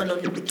 cause I ain't for no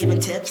nigga giving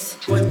tips.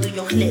 Run through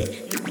your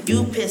clit,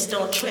 you pissed,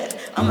 don't trip.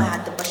 I'ma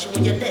have to bust you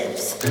in your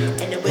lips.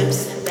 And the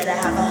whips, better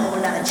have a whole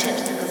lot of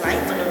chips, cause I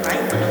ain't for no run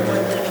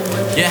through your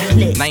yeah,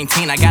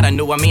 19, I got a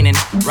newer meaning.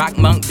 Rock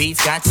monk beats,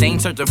 got sane,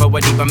 searching for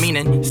a deeper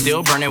meaning.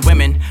 Still burning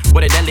women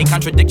with a deadly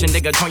contradiction,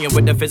 nigga toying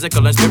with the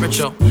physical and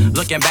spiritual.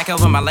 Looking back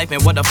over my life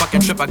and what a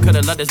fucking trip. I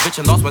could've loved this bitch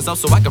and lost myself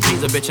so I could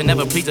please a bitch and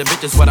never please a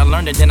bitch. Is what I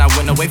learned, and then I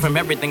went away from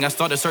everything I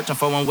started searching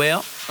for. And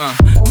well,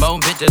 more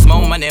bitches,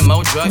 more money,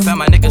 more drugs. Found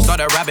my niggas,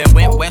 started robbing,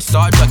 went west,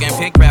 started drugging,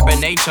 pick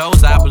rapping. They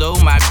chose, I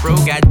blew. My crew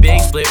got big,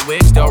 split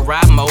wigs, still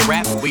rap, more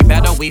rap. We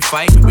battle, we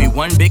fight, we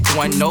one big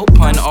one, no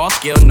pun, all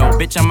skill, no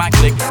bitch in my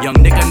clique. Young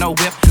nigga, no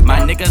whip, my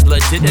niggas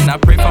legit, and I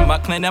pray for my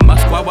clan and my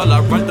squad while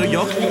I run through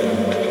your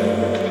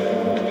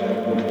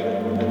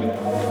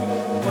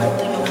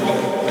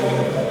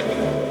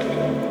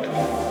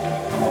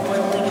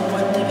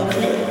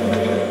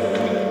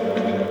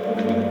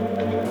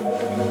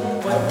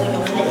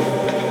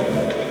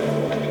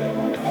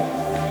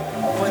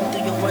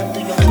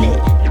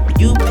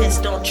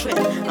don't trip.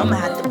 I'ma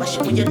have to bust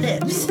you in your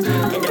lips.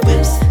 And the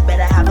whips,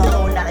 better have a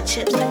whole lot of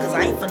chips, cause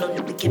I ain't for no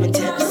nigga giving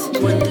tips.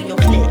 Run through your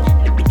clit,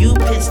 you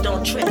pissed,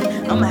 don't trip.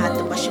 I'ma have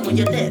to bust you in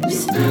your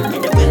lips.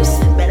 And the whips,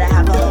 better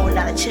have a whole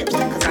lot of chips,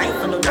 cause I ain't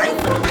for no run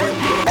through your clit.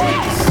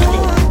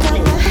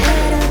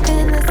 Head up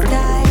in the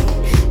sky,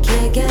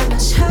 can't get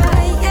much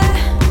higher.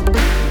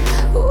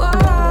 Whoa,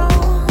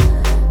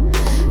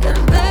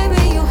 and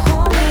baby you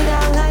hold me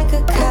down like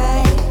a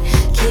kite,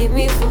 keep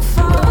me from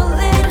falling.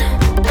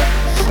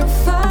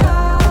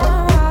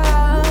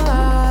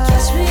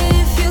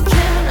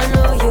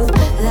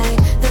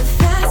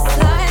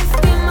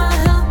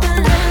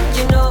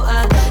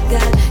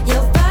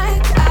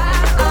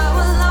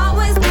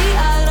 Be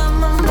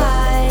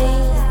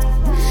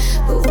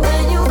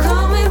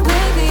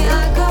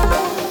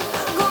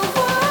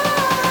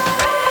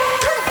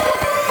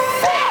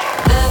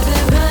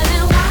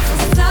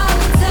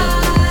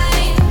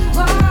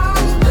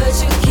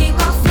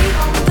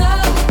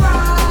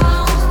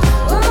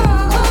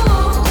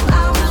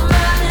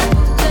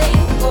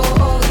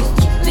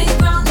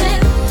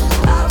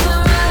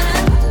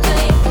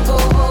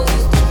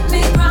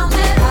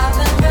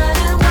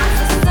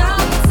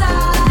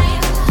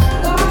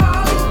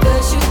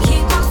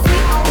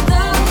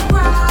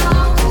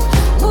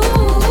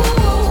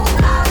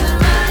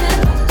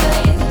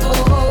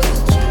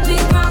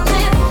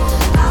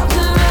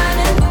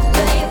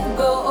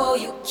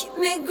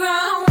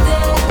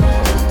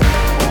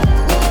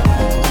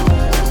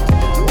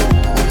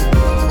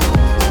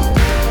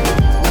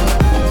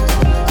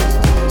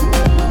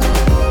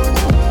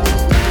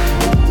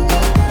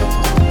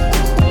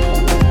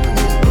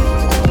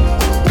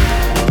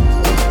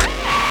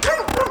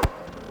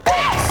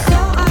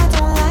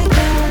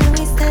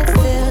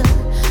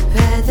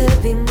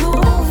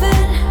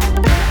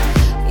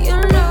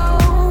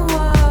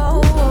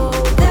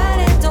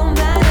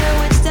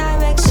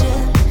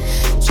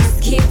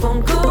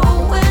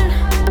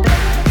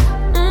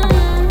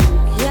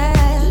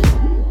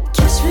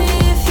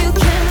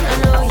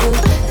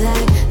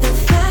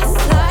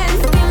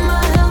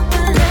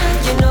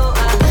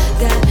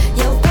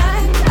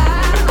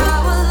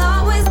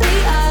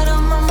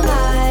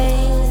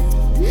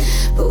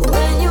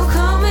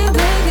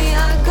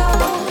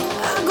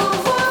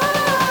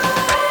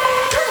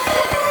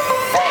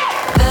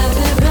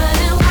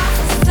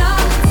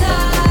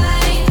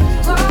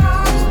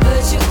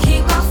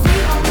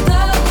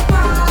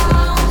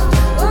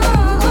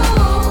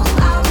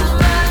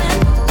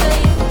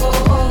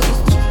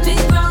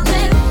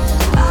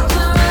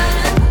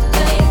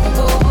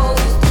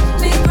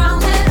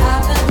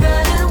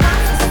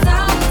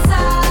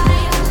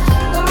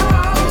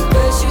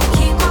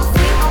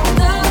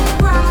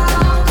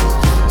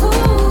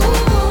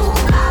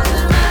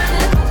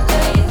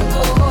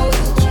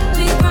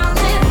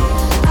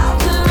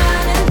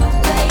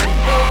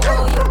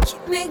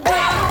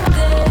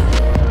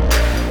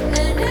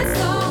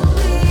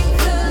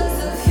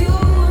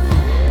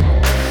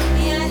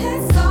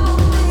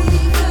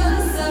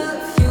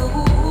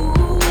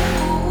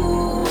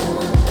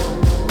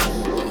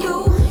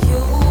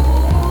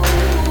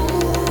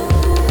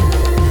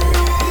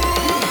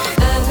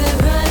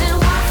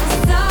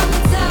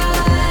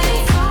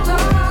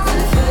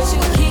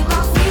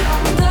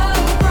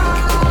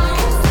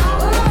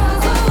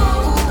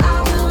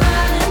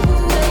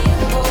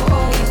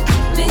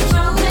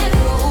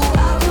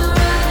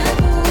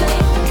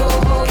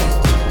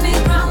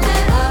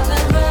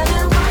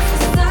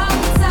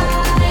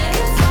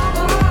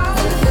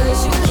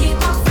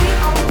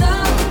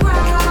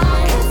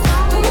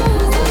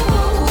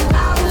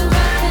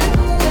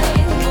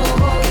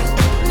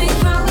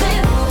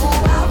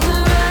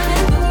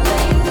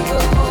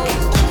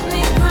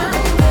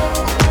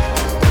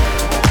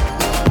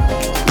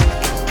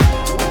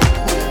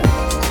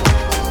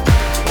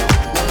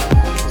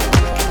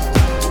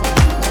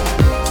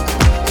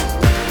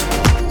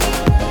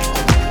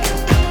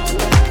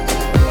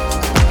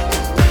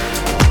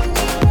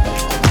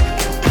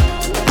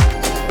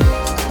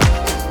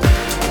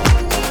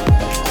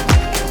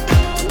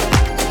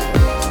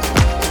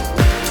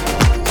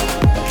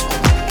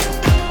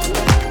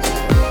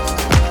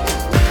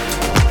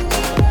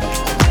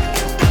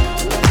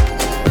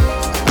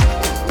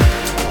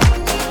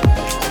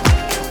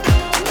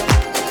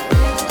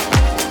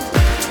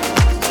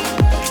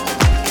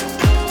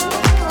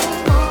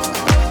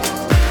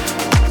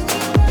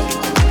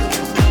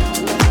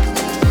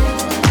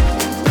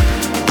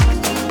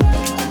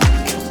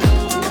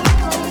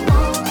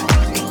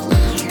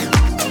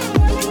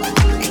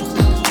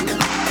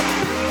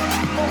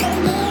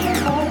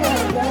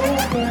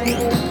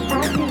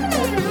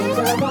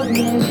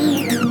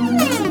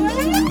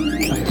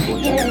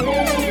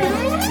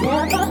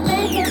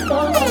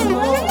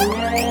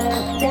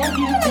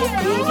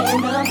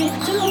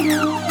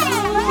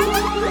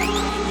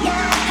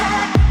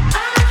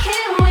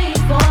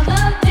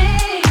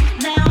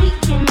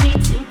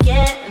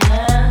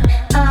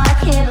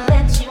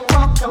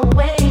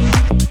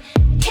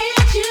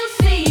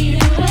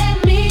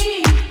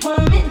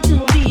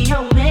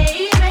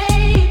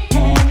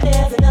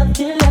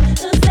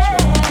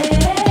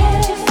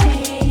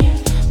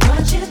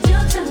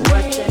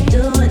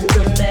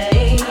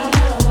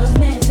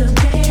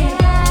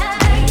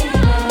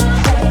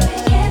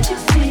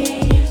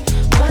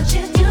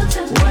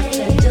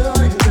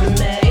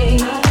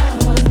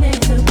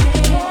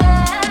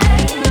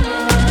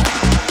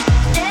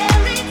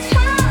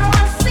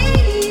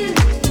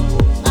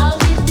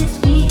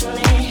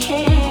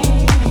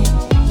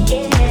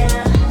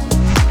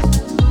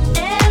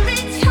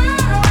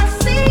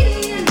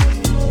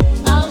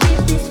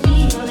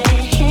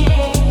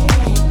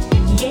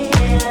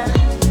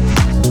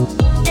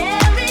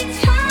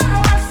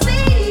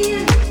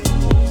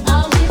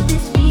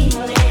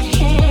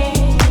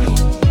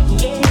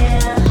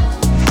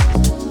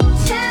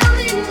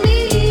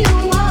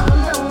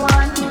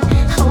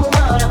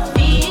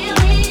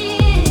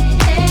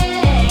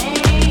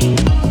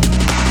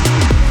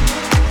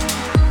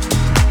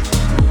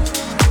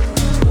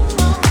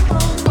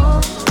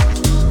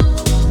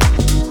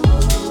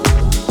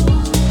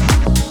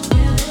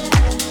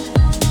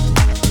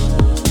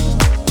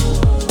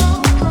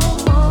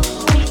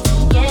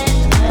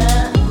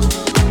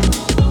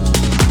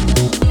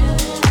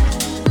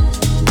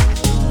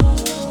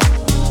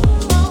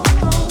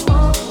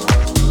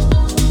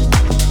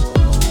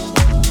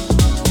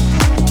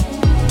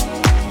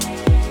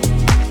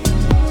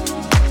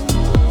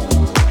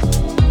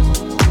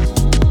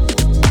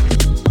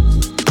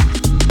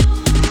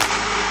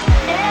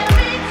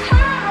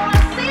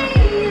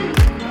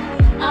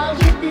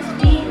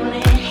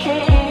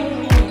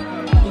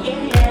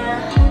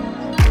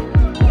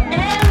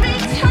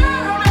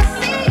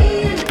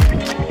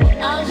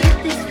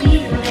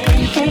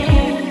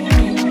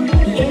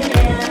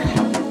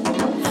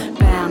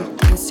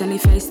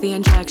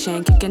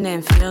Kicking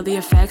in, feel the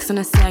effects on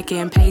a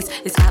second pace.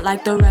 It's not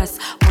like the rest.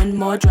 One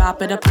more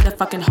drop, it'll put a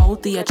fucking hole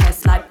through your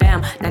chest like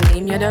bam. Now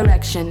name your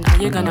direction. Are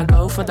you gonna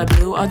go for the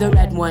blue or the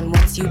red one?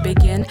 Once you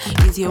begin,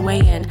 ease your way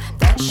in.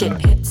 That shit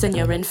hits and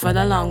you're in for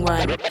the long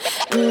run.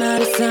 Now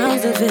the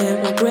sounds of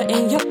it,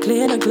 regretting your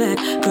clear neglect.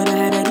 Could've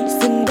had a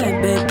decent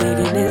bed,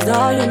 digging is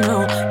all you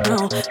know.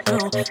 No.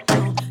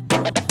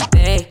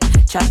 They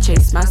try to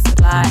chase my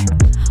supply.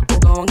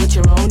 Go and get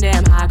your own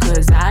damn high,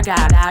 cause I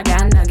got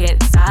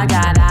nuggets. I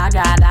got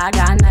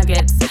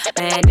nuggets.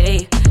 Man,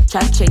 they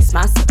try to chase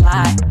my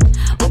supply.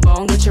 Well, go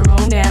and get your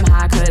own damn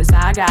high, cause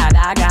I got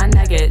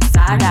nuggets.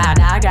 I got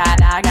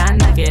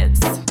nuggets.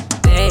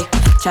 They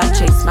try to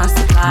chase my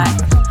supply.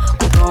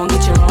 Well, go and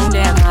get your own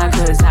damn high,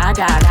 cause I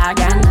got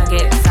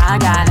nuggets. I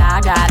got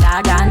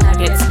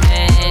nuggets.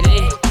 Man,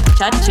 they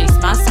try to chase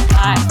my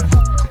supply.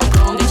 Well,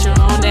 go and get your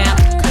own damn,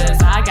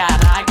 cause I got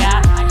nuggets.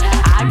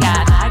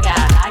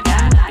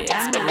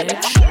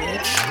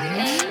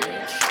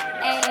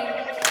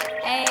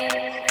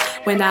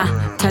 When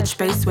I touch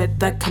base with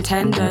the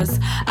contenders,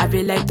 I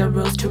relate the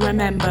rules to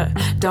remember.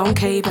 Don't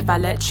cave if I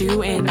let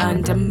you in.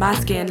 Under my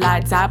skin,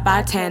 lights out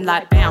by 10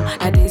 like bam.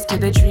 Now days to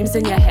the dreams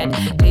in your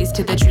head, days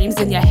to the dreams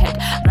in your head.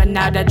 Run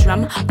out a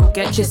drum, go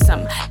get you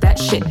some. That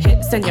shit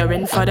hits and you're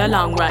in for the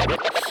long run.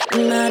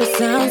 Now the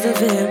sounds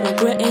of it,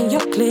 regretting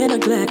your clear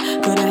neglect.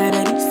 Could've had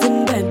a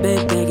decent bed,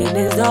 begging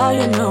is all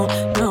you know.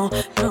 No.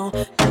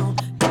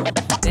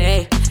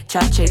 They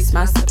try to chase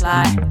my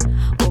supply.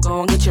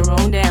 Go and get your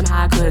own damn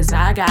high, cause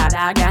I got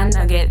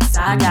nuggets.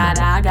 I got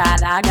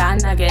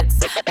nuggets.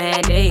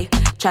 Man, they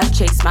try to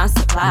chase my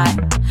supply.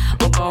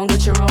 Well, go and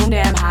get your own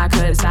damn high,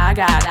 cause I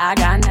got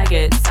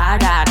nuggets. I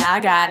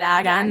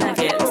got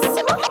nuggets.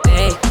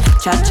 They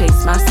try to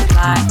chase my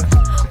supply.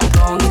 Well,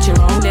 go and get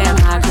your own damn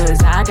high,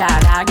 cause I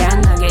got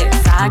nuggets.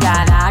 I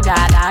got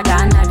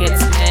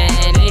nuggets.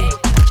 Man, they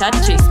try to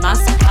chase my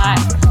supply.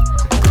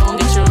 Well, go and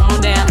get your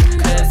own damn,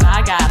 cause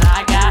I got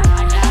nuggets.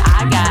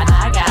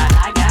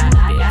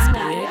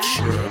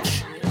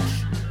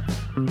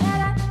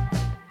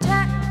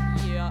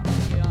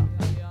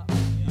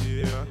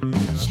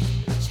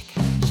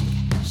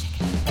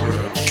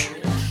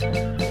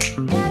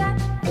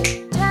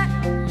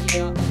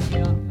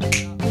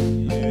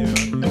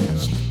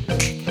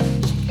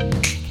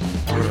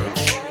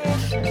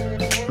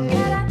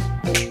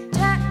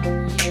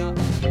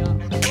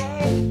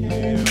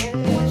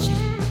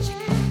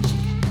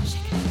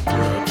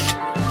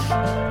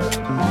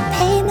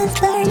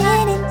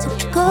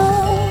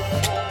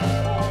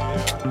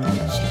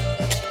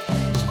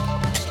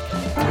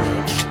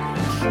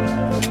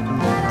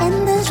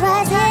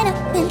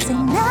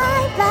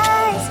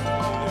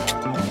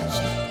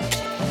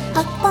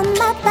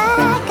 My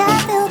back,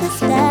 I feel the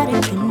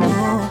static, you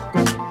know.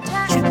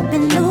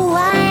 Tripping the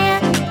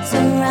wire,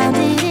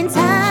 surrounded in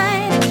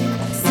time.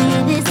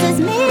 See, this is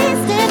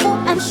mystical,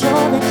 I'm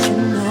sure that you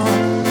know.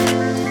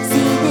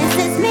 See, this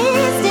is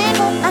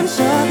mystical, I'm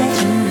sure that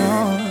you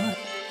know.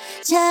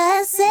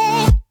 Just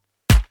say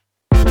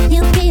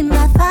you be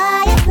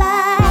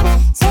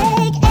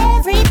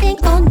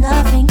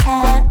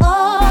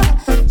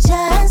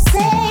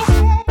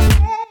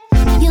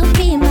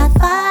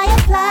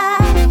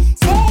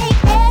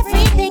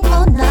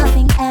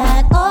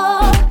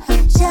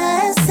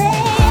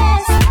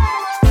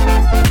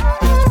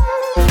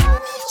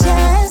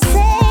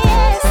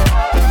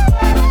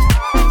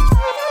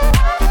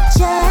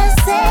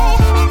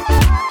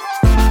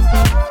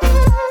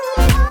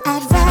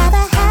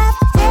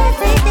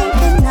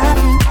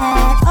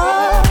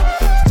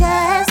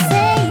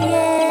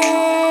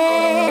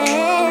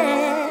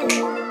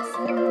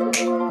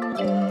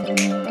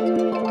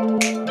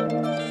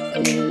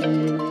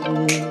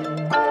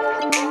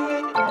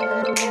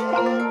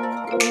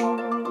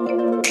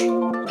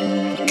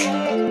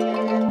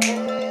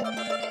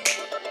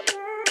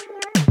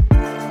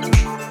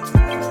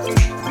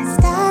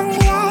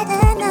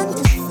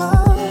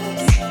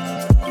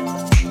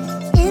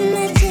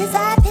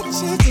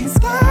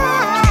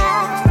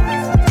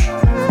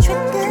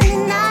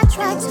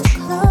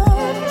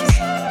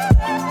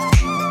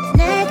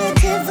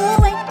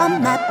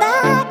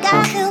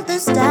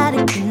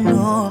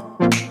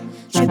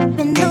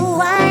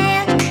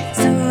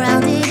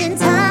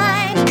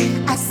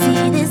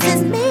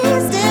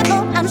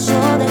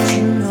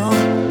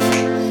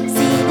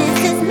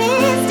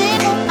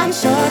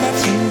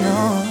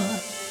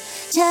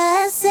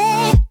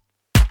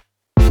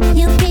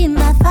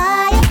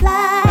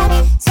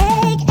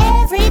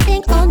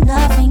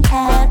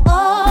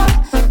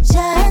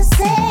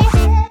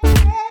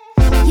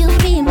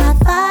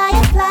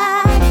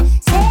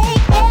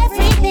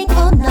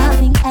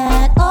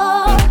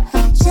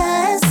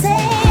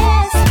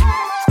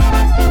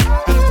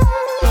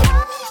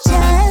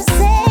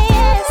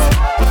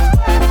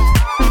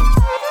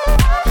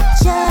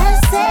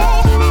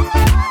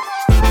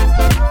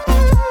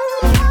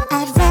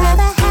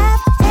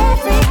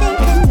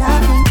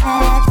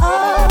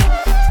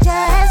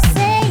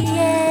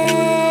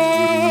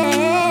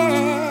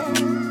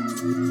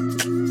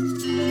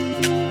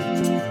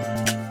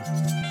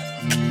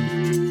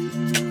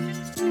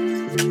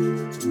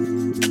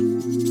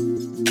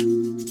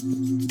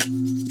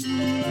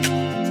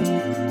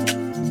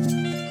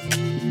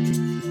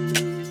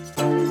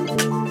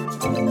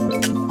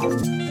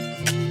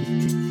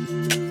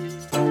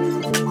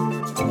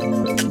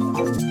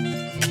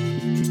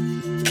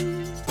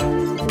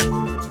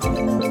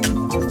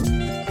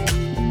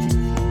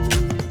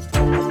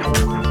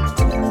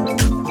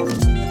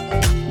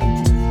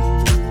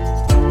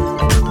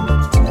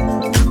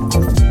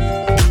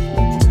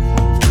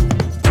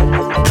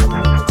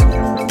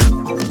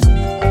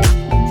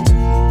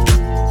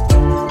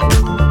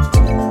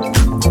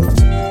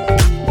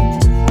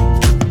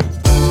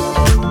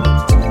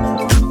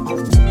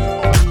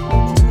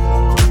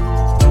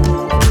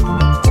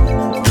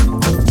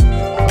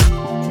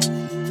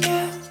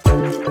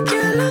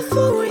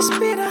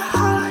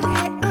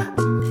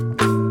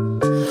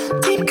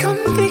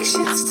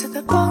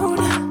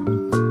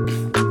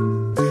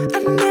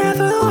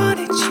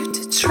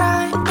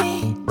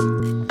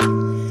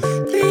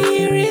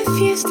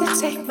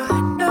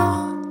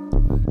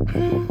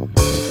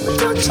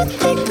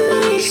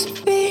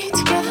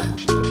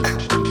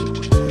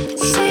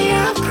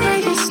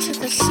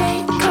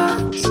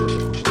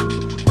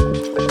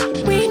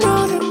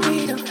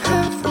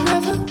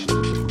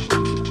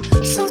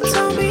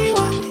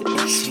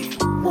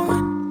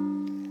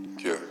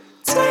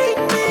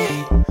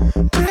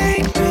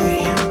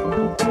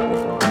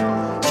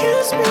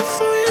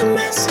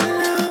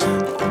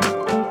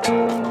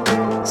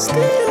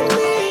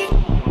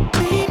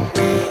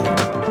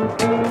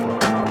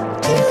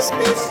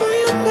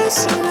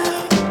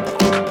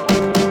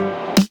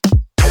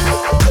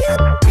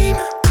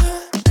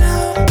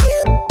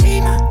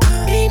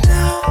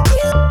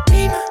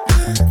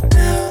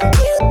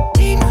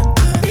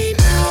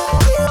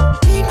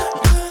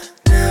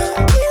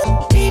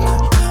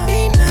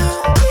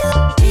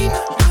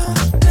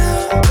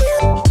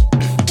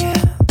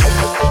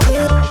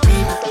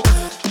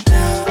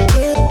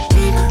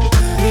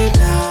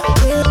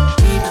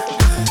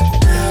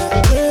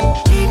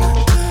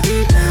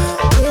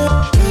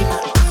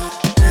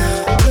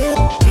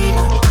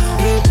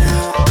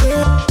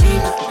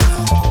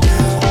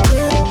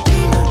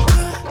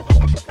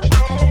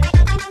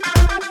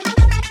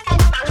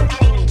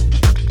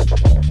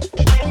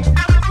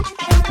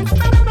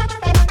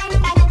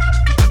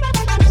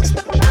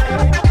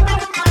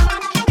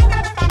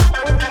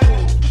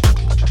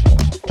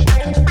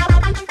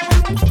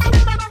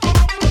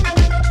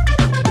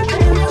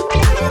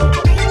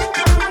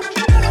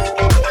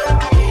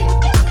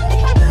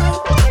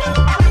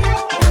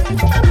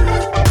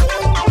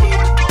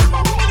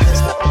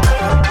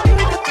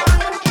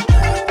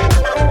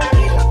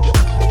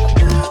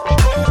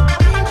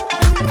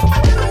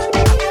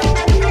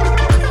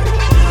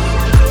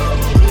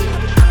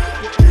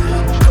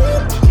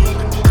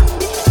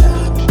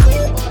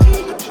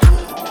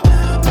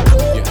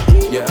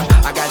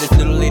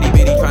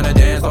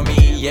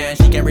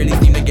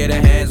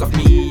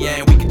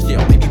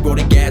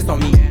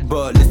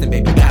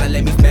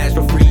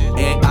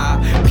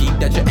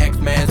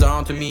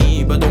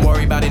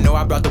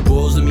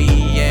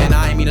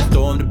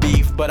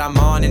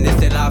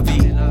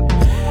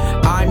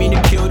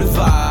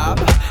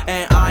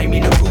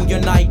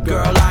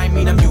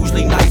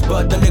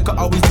but the liquor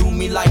always do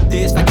me like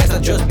this. I guess I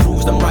just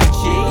proves I'm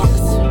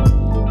righteous.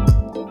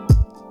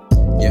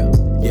 Yeah,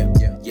 yeah,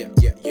 yeah, yeah,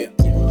 yeah, yeah,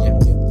 yeah,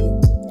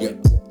 yeah,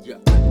 yeah,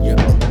 yeah,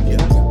 yeah.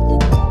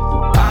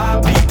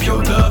 I peep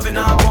your love and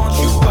I want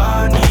you.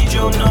 I need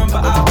your number,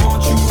 I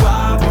want you.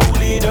 I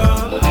roll it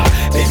up,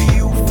 baby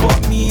you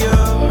fuck me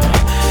up.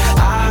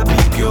 I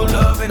peep your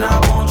love and I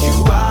want you.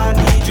 I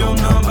need your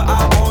number,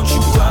 I want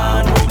you.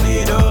 I roll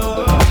it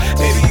up,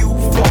 baby you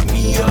fuck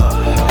me up.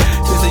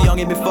 Since a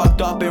youngin' been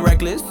fucked up and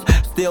reckless.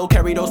 Still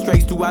carry those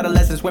traits through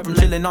adolescence. Went from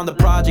chilling on the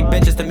project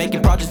benches to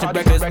making projects and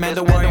records. Man,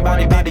 don't worry about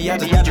it, baby, I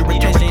just need your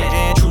attention.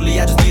 And truly,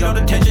 I just need all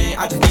the attention.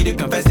 I just need to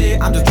confess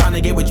it. I'm just trying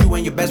to get with you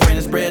and your best friend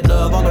and spread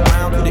love all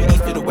around. To the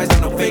east, to the west,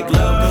 and no fake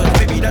love. Cause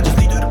baby, that just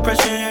lead to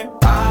depression.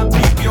 I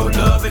peep your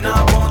love and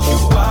I want you.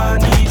 I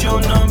need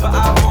your number,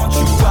 I want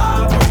you.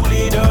 I roll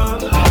it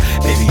up,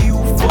 baby, you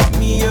fuck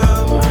me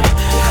up.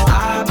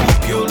 I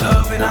peep your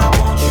love and I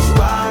want you.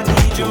 I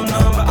need your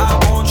number, I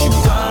want you.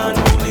 I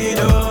roll it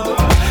up,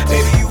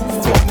 baby, you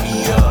fuck me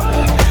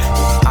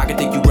up. I can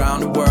take you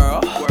round the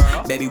world.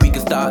 Baby, we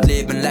can start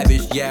living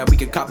lavish. Yeah, we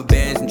can cop a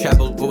Benz and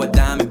travel for a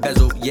diamond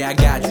bezel. Yeah, I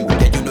got you.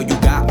 Yeah, you know you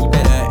got me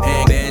better.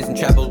 And Benz and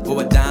travel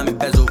for a diamond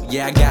bezel.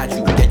 Yeah, I got you.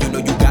 Yeah, you know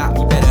you got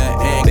me better.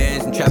 And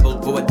Benz and travel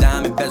for a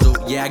diamond bezel.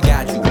 Yeah, I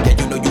got you. Yeah,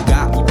 you know you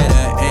got me better.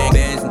 And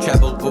Benz and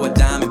travel for a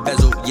diamond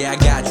bezel. Yeah, I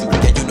got you.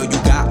 Yeah, you know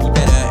you got me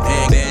better.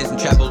 And Benz and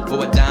travel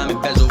for a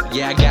diamond bezel.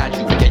 Yeah, I got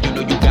you. Yeah, you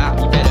know you got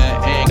me better.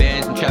 And Benz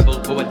and travel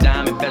for a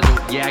diamond bezel.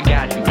 Yeah, I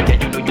got you. Yeah,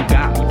 you know you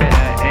got me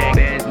better. And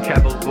Benz and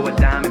travel for a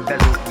diamond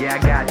bezel. Yeah, I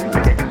got you.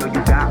 Yeah, you know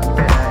you got me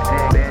better. And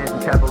Benz and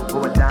travel for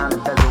a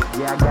diamond bezel.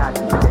 Yeah, I got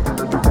you. Yeah, you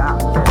know you got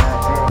me better.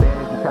 And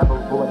Benz and travel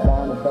for a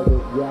diamond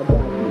bezel. Yeah, I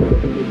got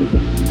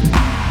you.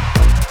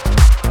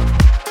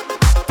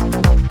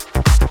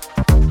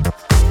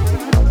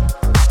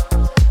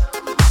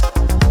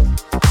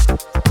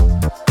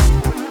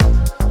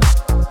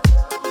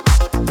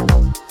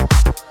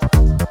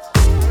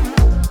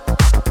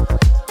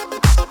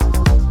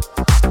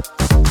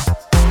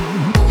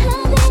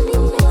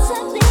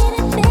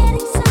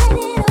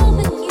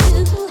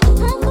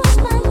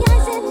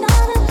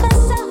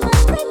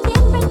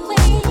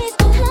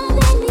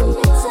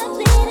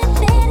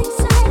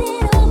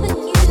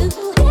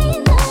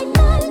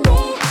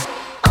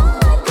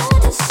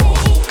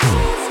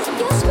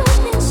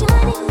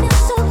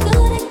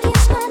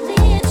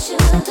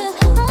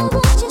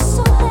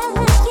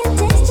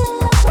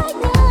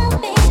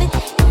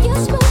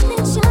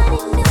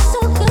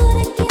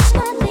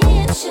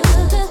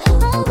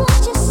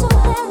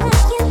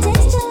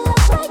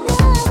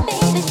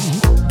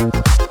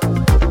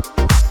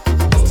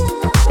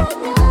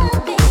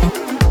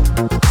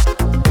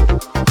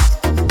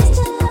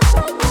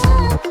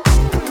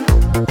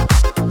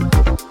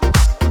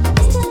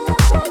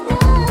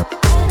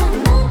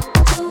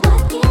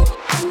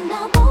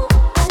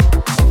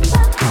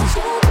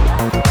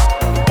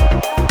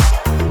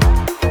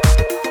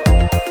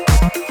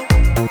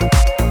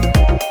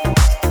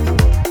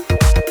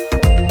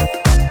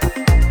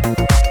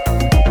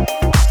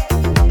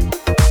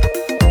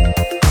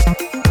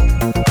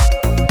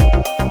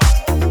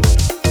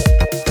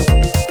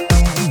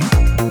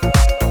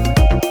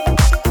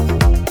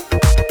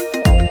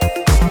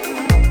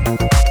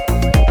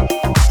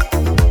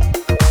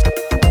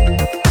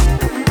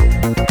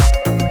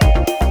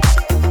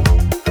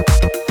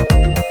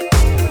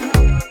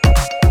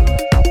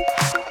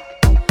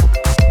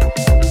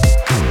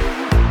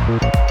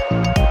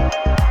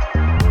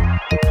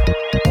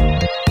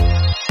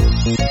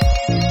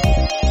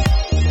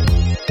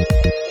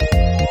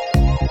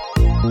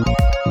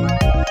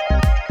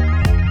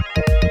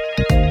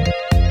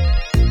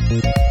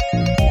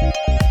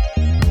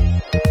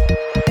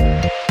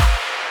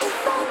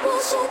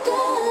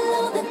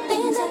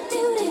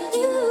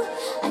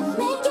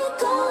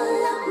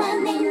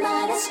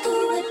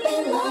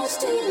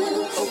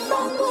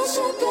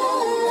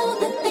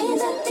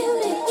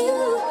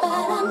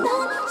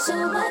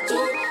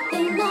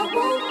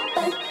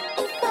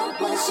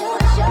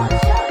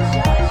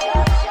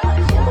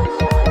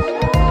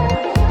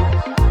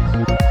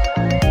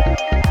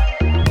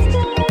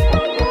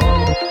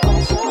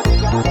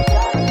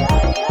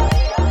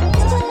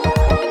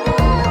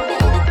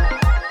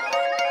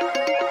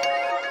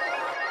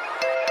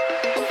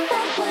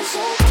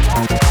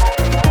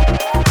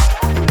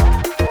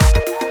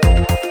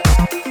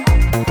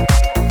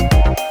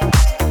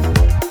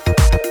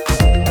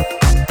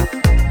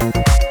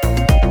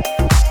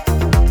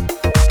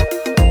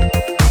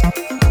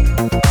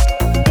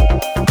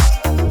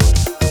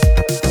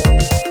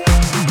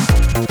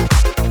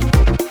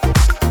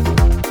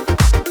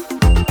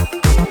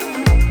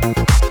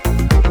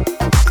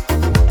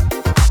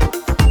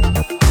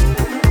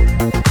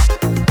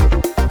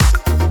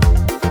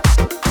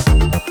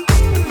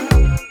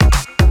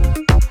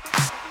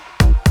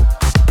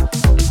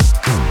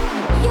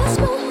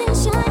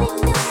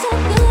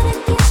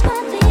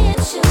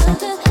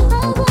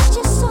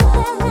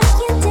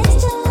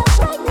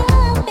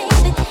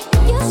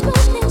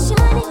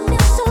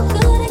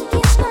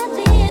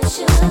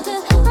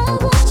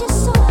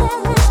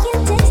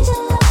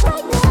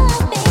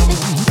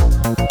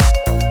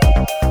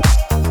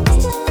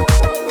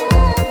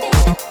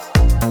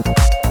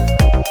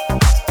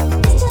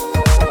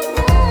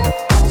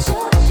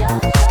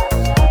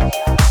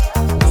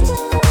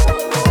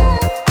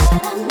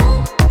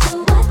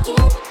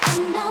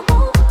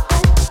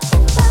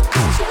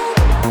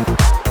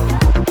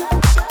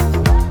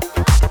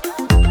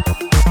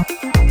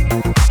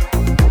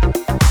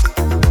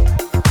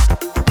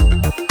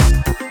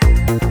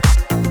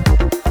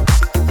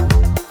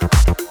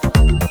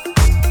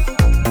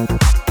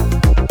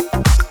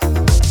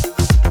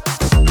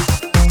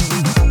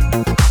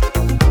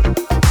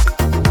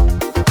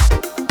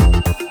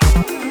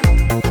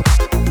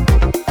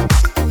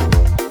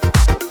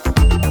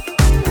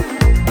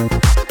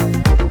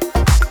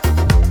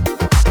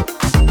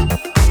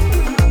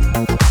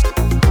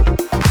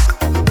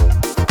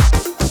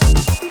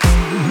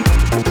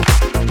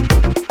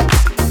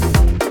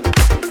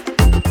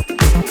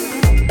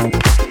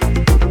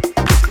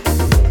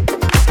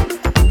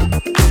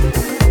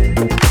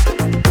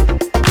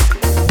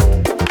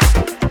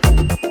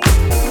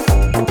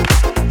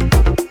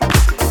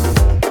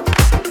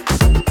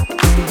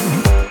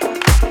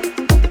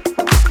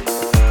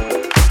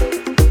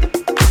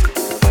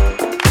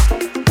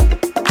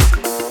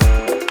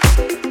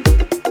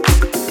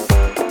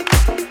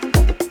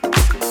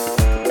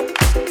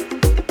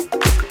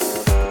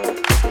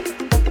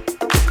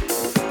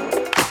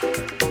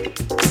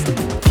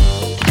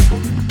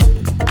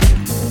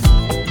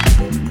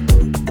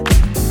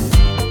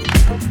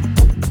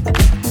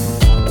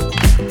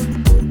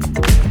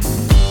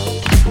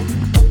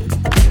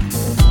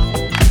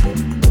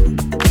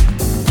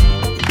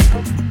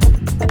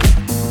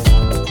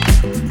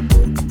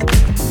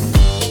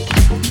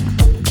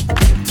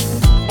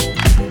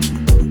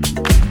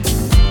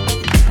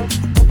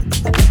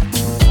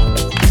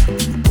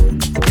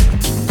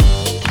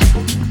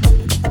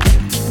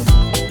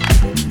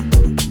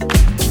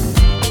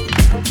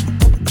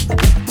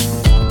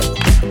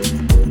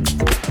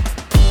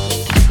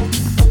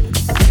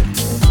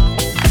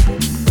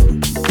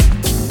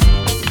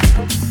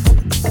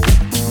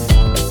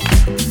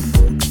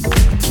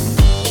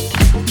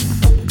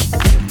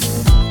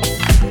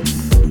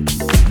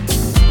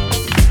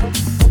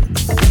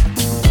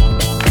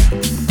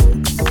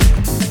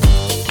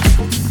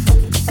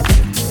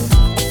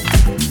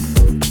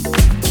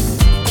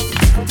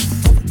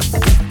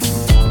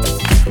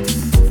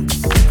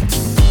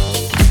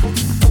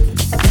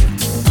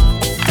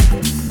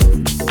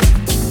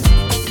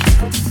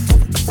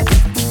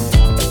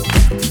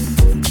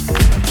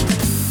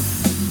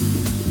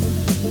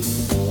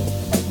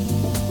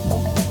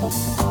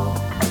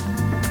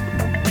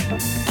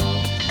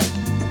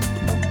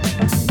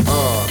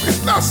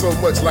 not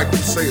so much like you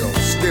say a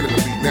stealing the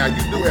beat. Now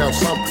you do have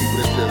some people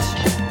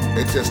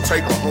that just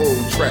take a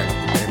whole track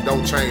and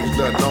don't change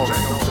nothing on it.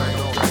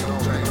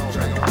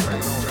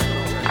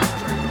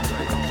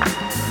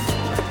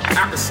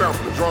 I can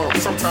sample the drum.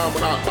 Sometimes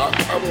when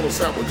I want to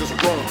sample just a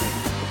drum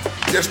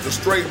beat. Just the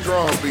straight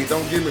drum beat.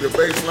 Don't give me the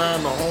bass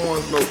line, no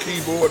horns, no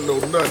keyboard, no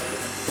nothing.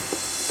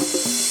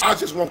 I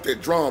just want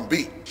that drum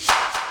beat.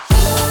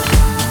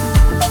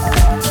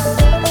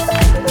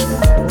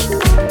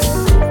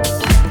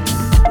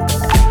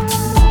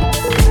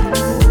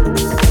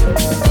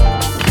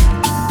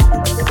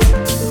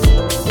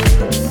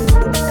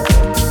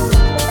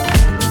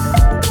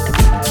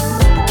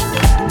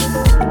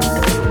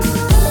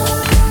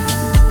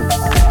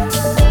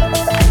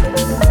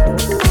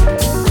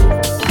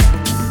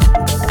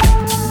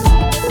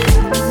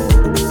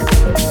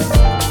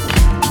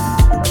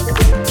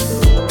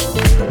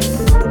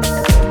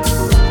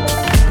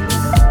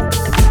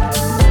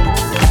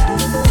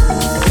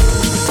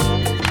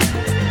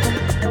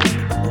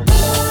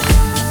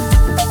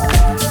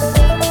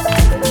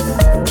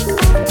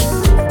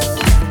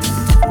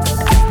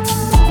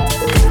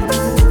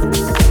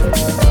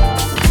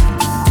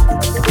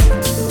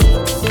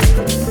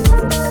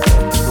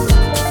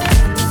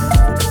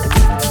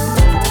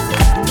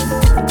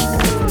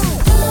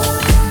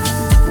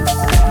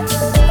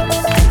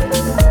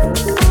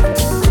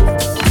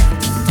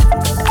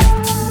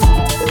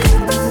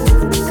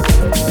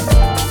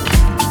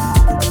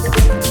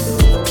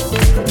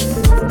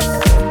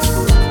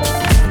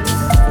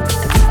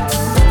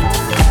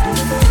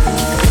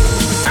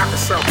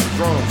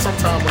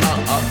 Sometimes when I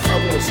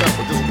want to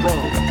sample just a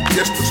drum,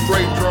 just the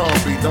straight drum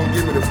beat. Don't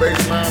give me the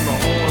bass line, no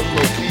horns,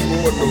 no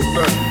keyboard, no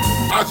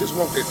nothing. I just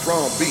want that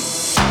drum beat.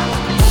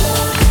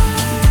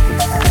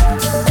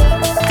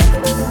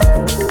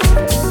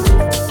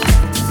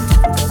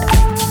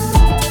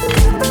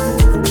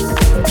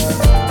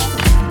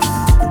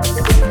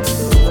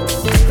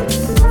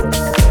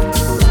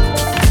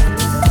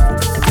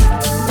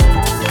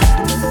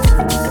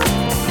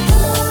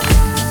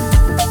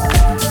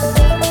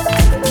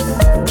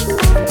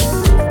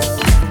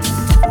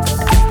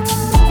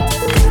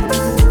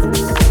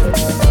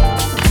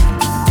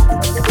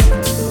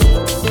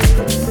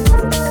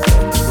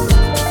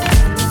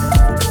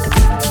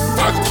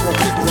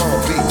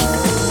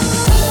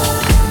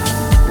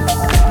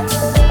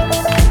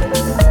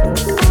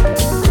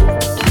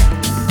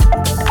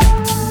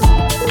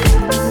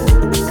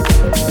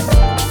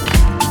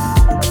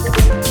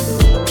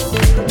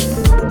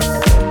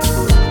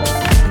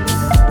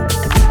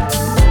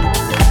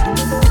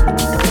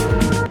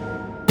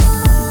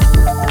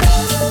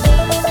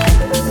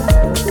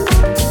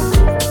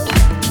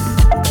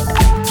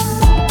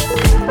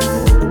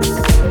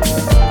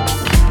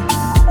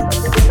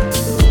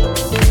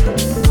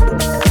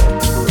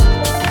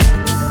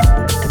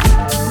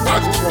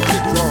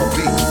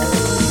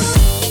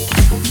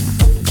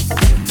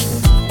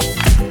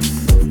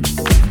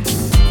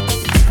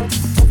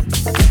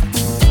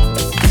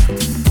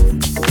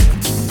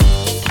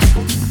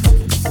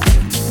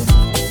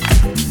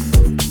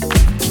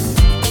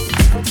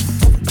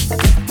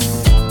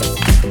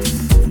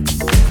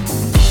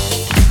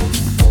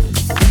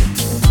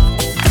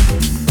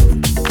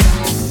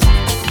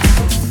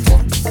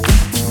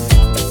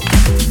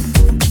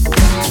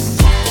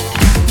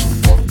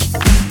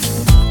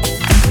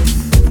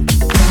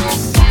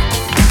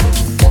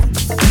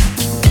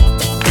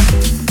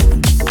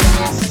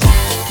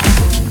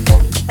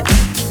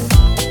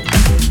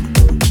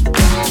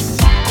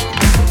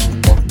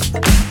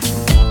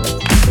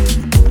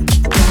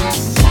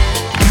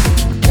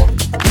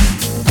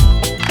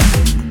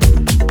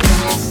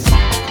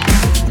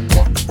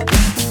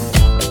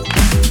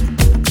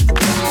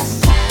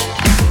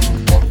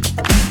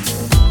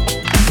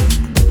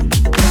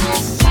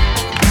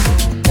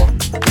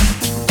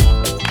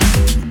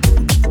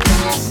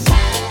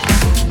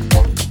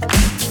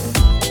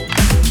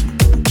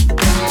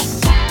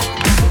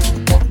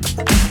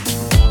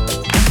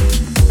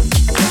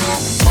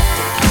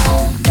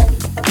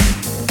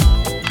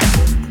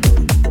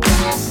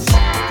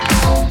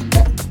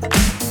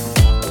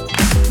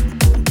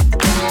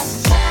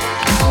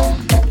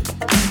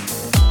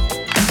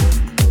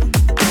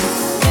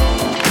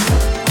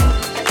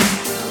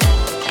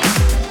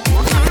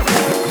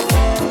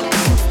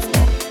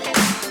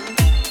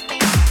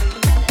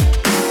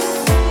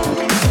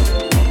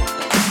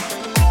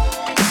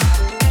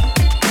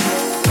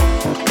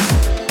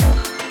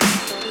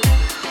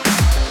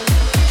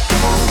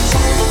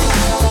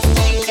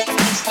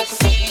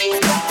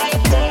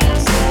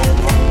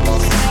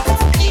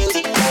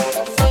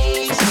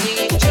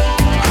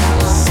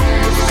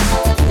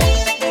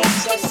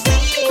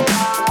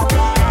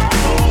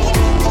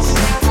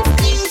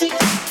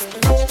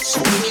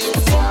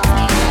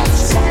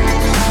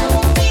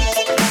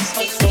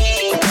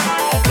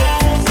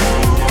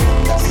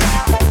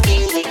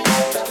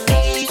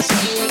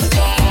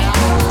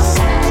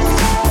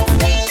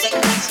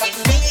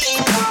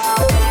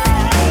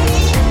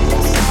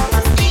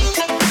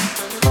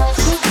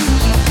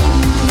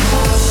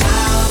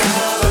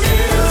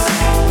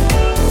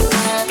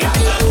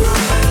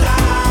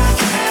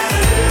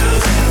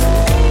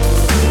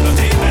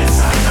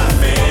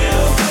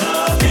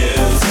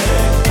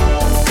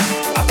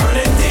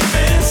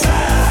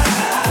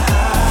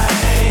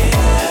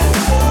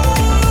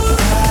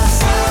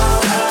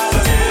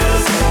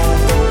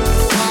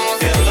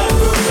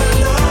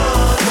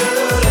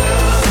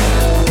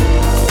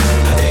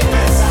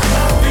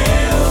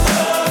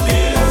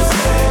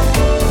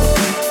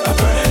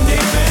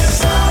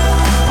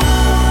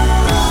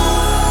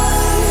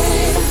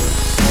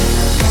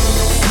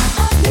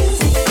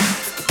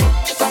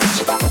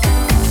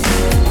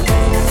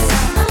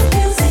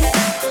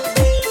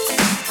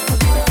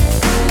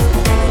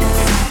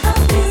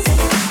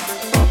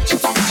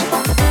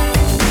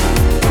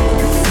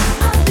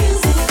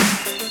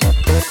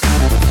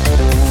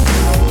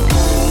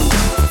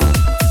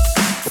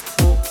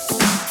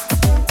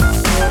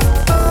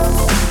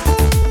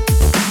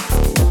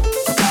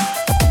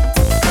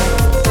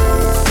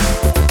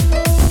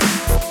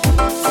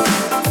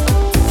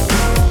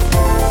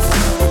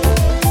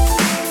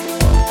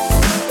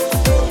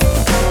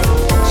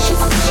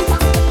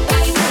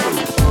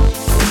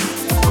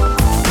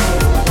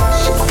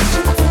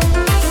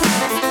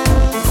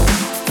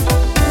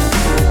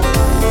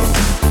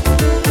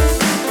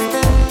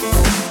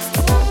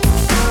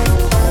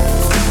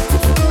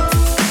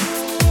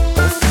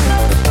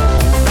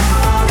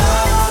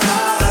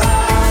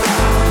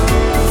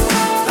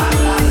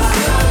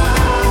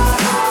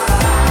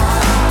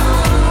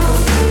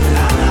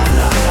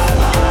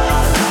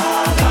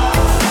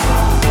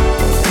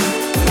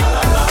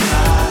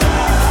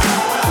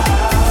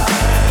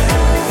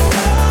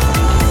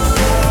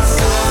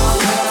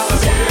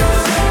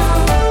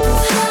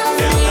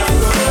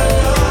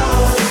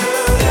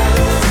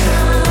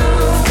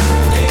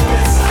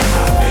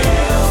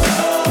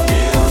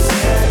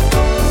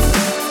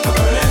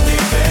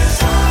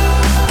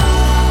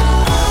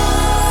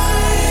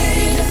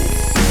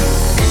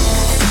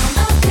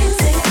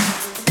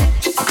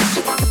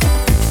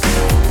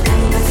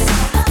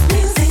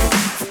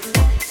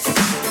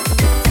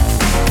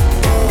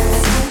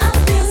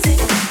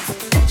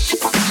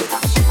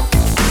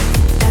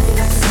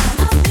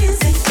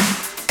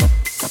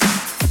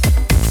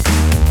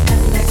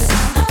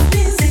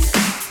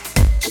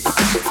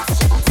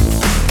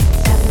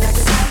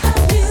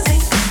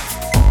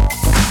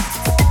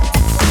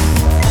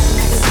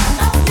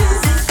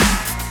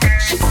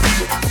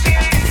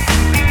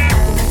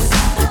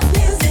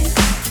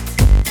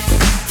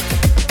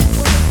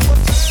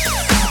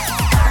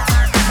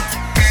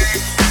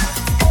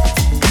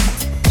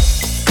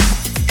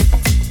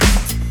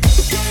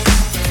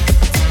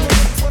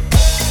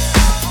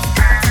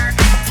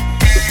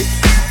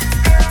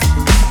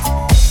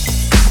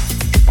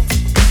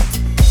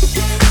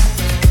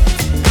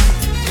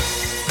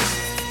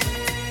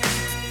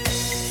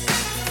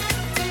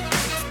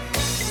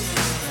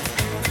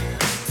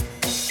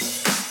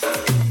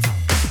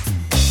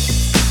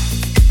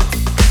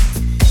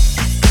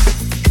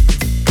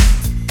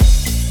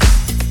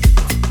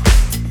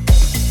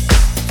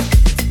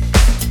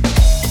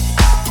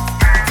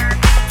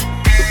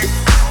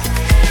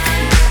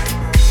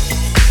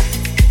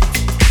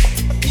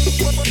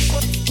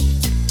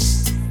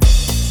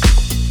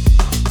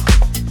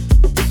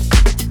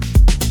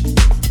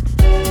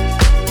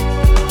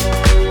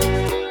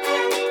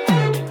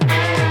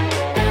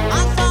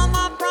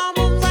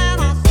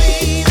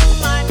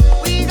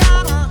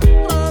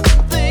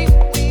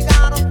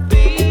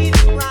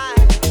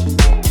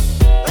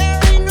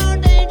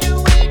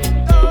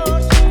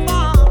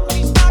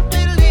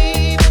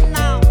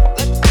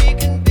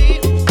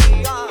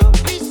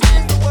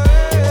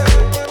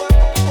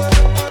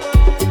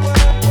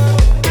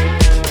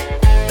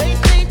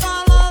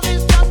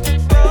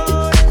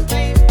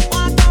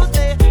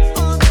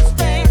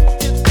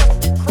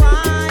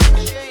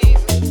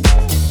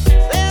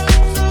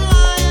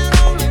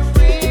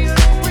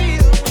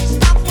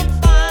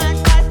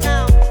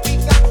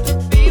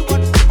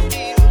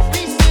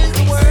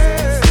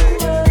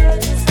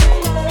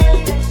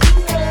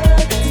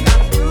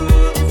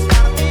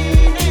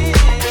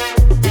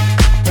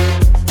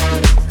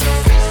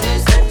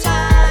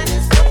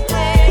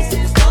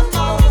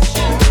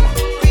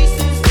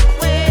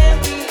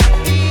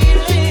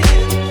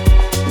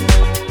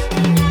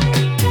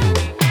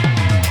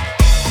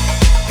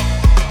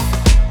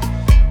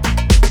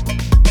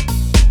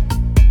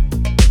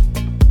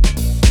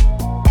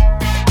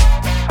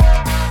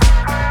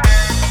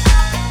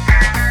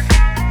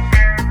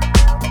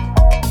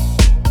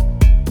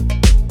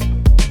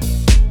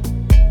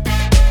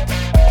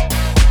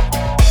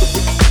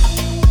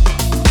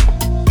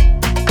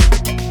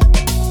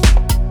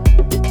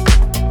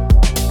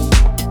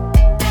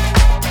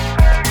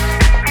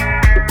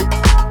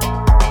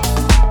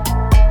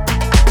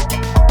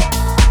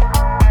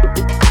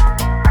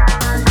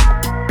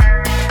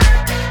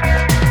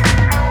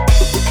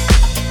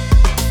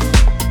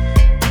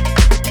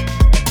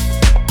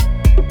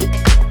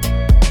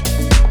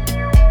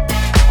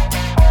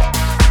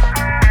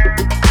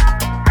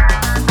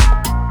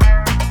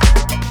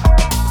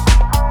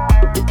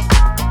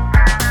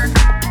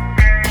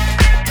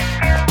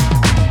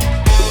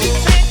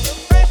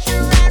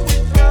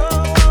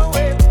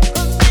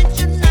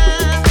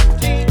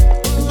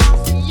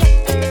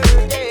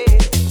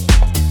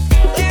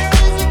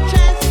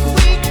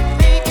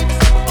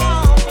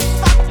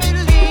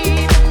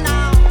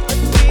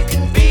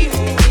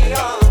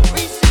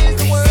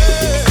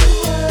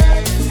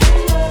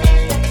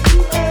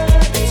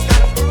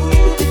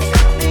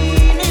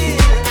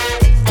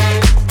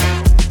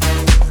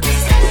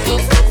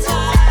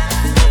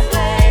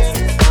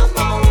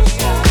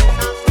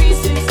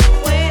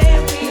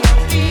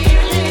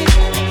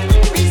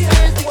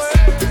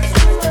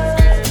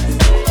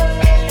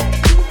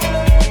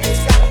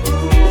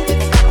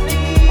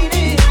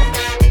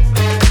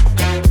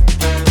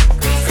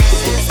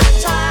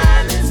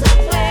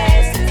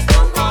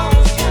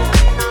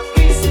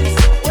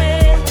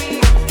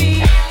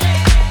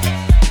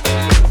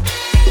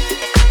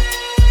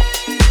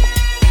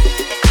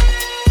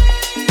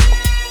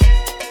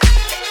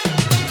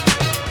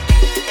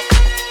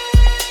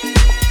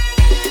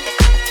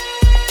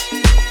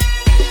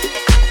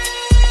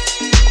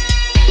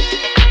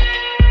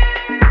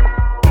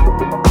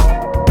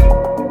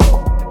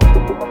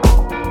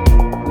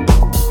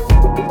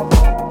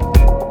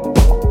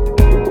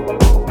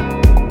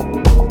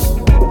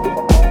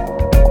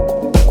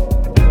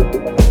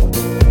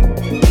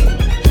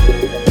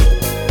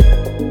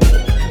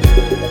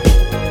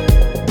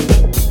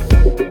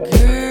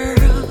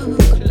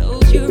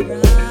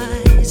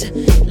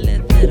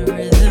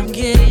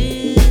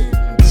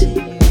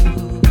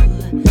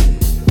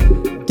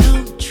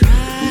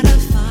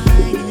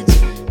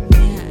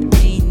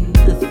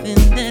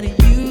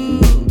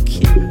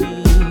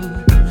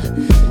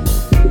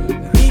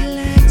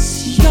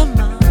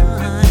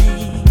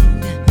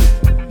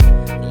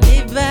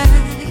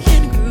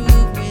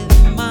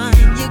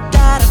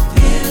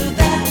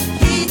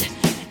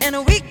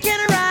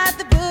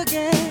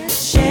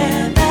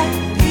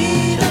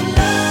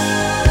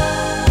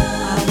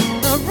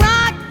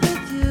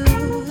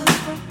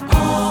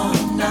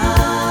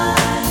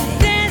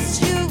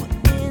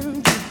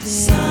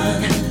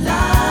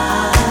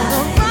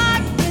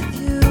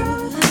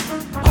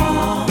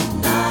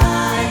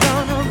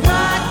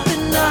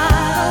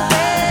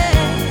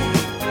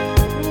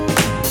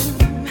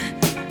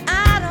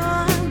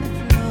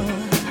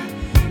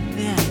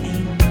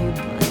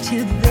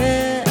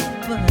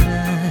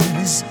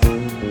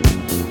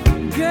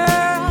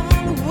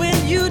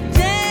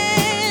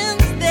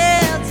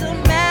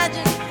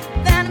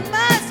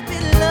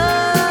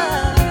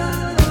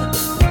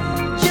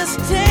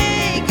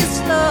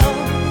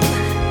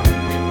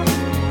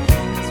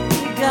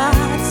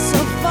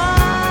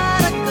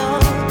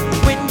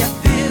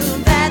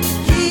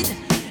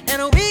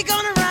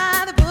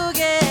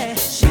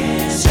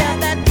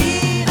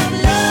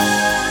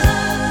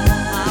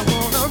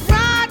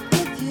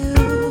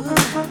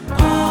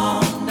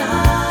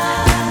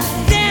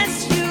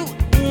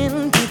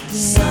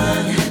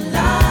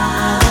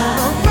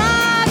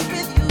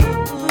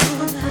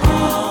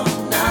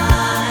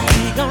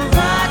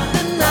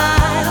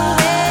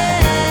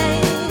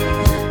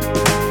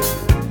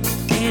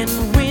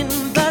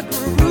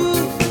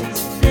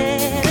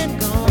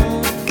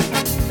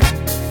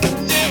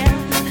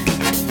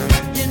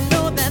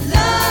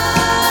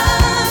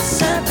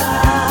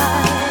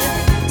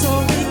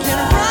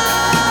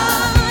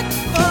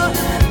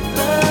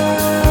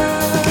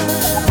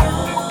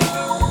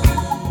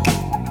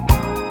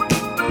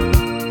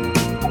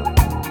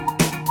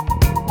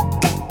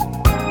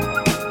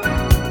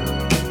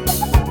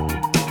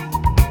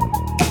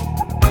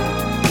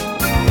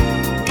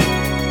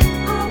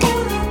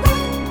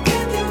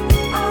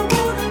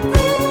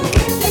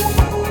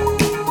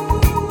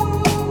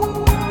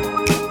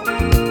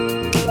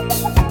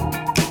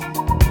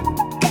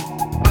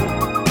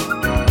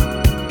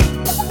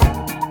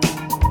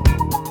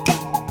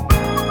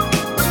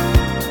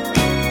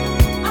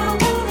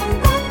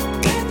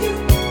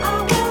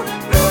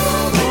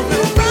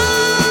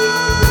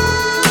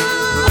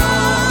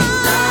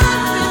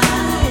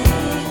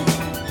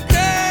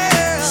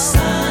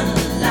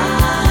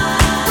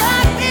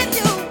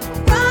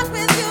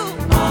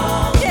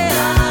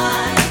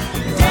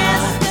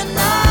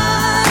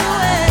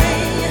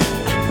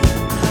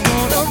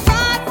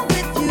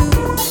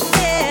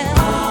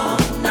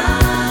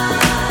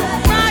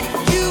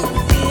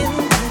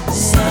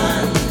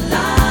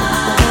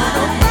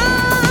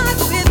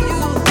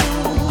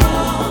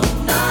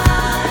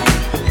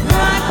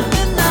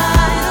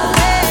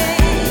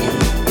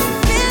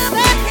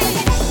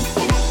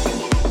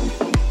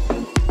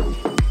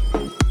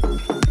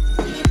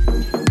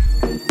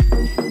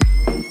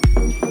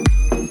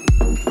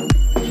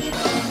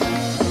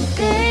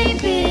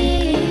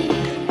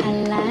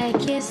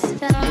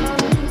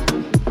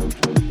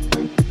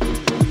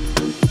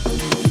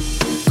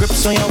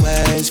 Ice on your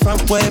ways,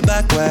 front way,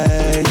 back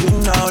way. You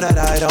know that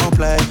I don't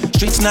play.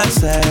 Streets not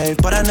safe,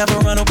 but I never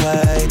run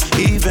away,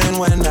 even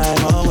when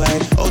I'm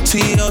away.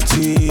 OT,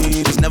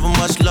 OT, there's never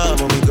much love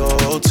when we go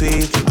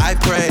OT. I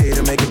pray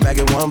to make it back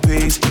in one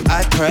piece.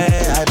 I pray,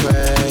 I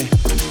pray.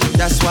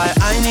 That's why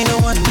I need a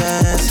one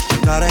dance.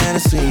 Got a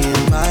Hennessy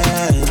in my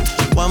hand.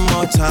 One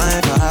more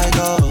time before I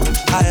go.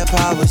 Higher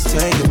powers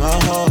taking a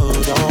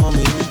hold on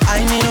me.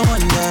 I need a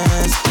one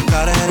dance.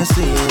 Got a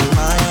Hennessy in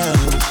my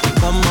hand.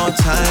 One more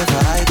time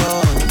before I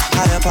go.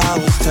 Higher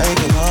powers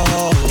taking a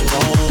hold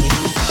on me.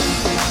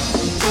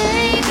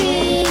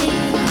 Baby,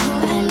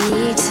 I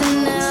need to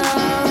know,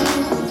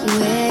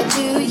 where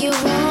do you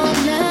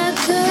wanna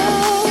go?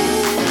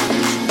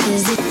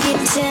 'Cause if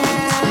you're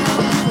down,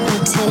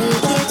 we'll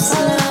take it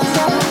slow.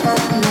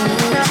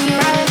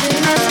 Make you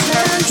lose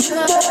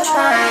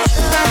control.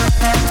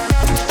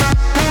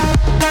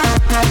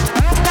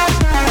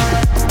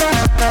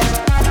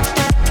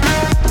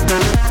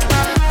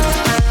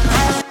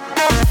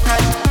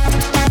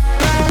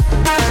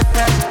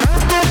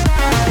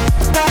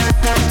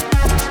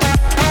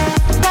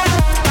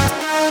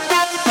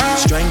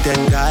 Strength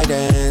and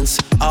guidance,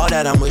 all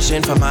that I'm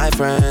wishing for my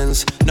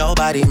friends.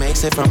 Nobody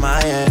makes it from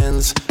my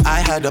ends.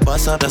 I had to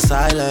bust up the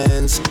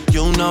silence.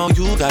 You know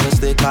you gotta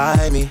stick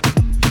by me.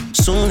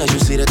 Soon as you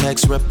see the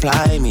text,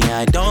 reply me.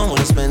 I don't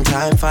wanna spend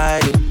time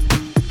fighting.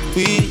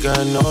 We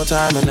got no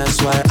time and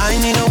that's why I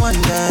need a one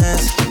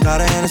dance.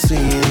 Got a Hennessy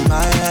in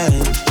my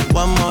hand.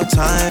 One more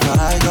time before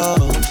I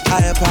go.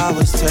 Higher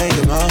powers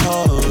taking a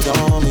hold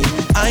on me.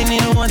 I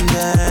need a one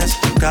dance.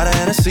 Got a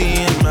Hennessy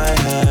in my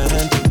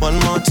hand. One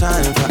more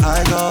time before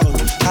I go.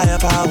 Higher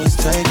powers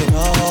taking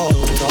a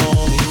hold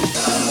on me.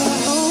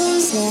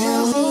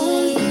 Tell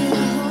me,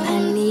 I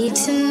need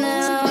to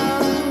know,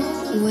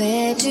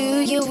 where do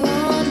you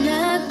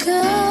wanna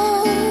go?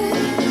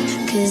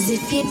 'Cause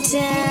if you're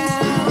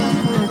down,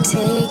 I'll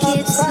take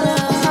it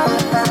slow.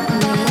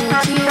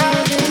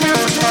 Make you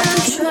lose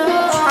control.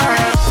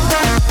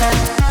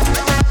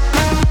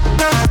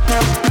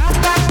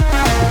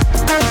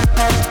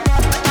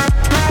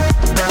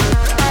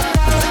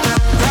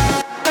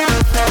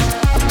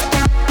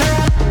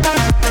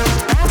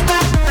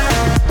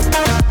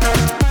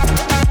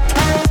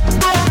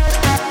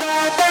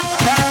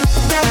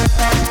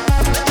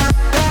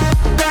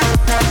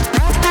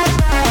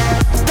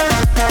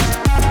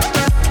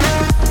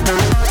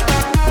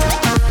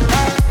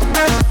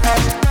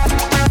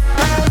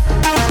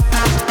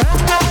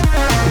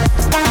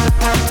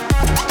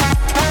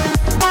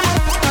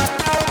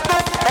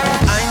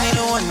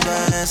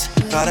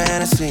 Got a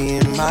Hennessy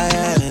in my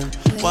hand.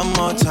 One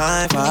more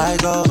time before I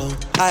go.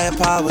 Higher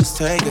powers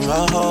taking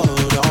a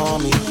hold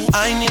on me.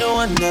 I need a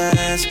one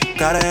dance.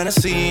 Got a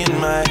Hennessy in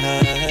my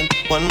hand.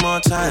 One more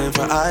time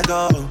before I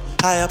go.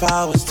 Higher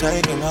powers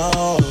taking a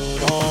hold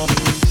on me.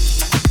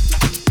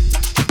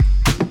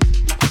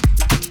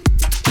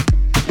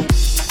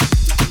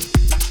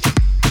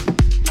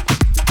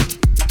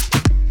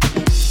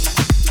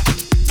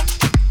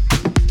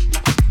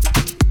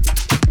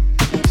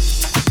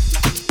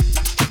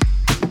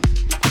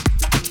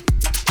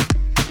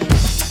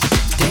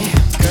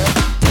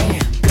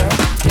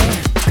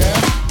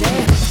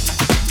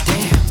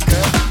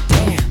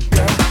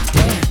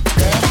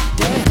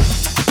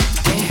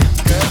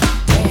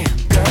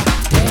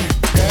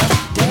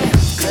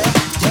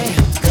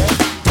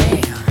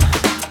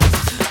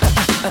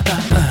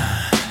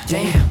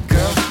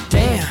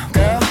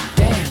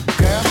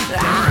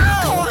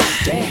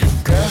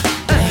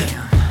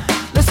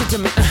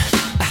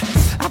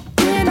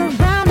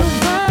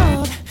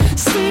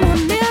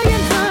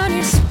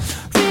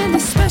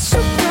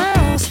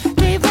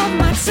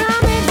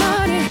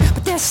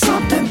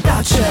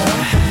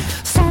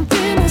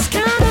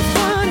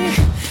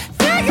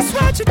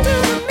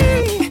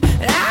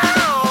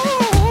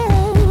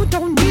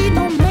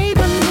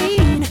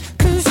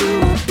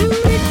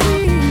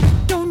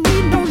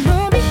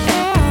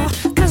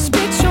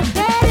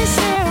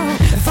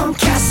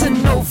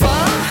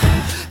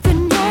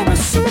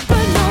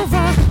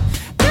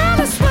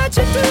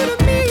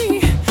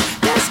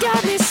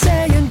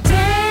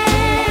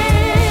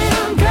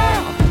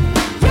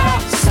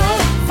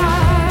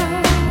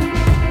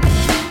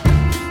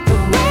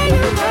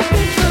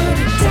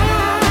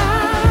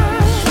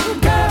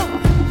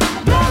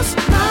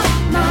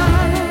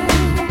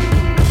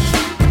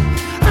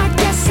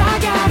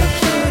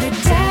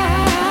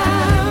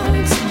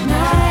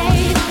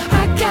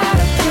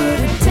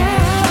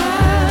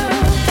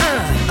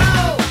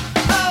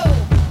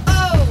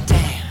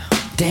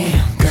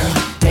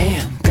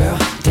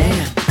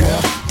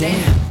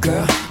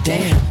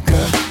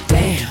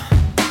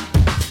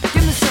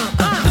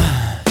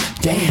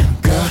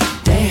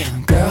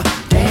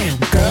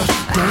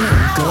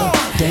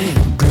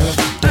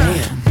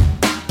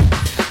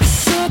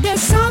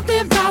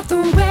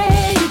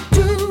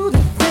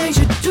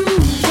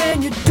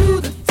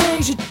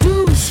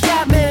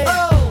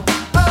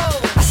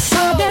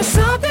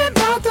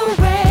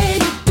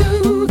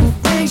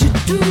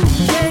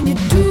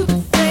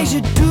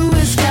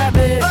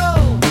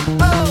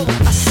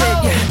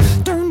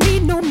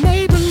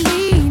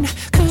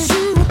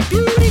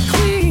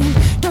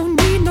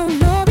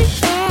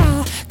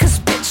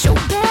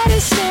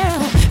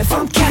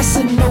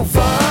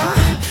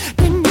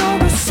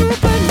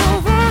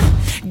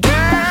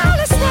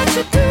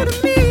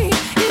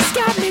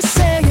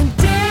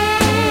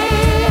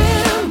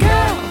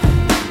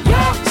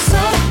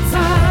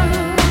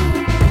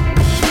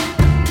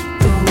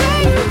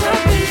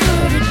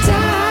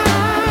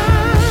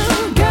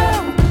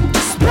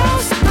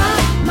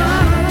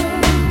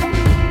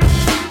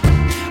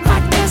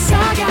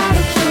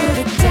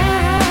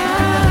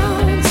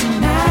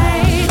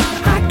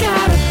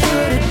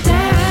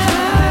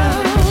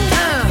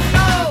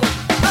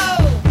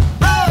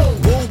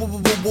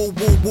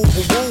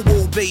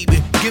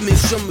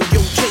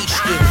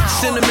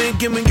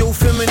 give me your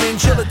feminine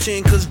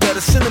gelatin, cause got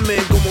a cinnamon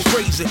going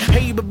crazy.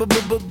 Hey, baby,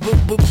 you're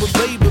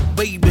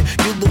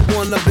the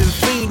one I've been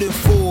fiending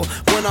for.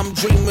 When I'm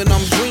dreaming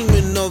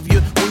of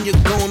you. When you're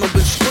gone, I've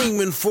been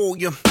screaming for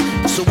you.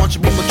 So why don't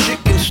you be my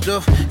chick and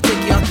stuff?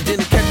 Take you out to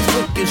dinner, catch a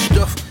flick and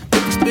stuff.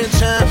 Make me spend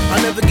time,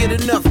 I never get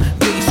enough.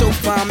 Get you so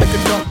fine, make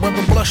a dark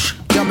rubber blush.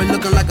 Got me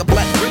looking like a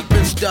black grape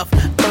and stuff.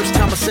 First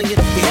time I sing it,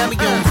 you had me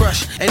on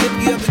crush. And if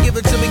you ever give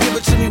it to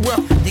me rough.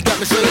 You got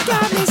me saying,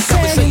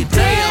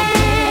 damn.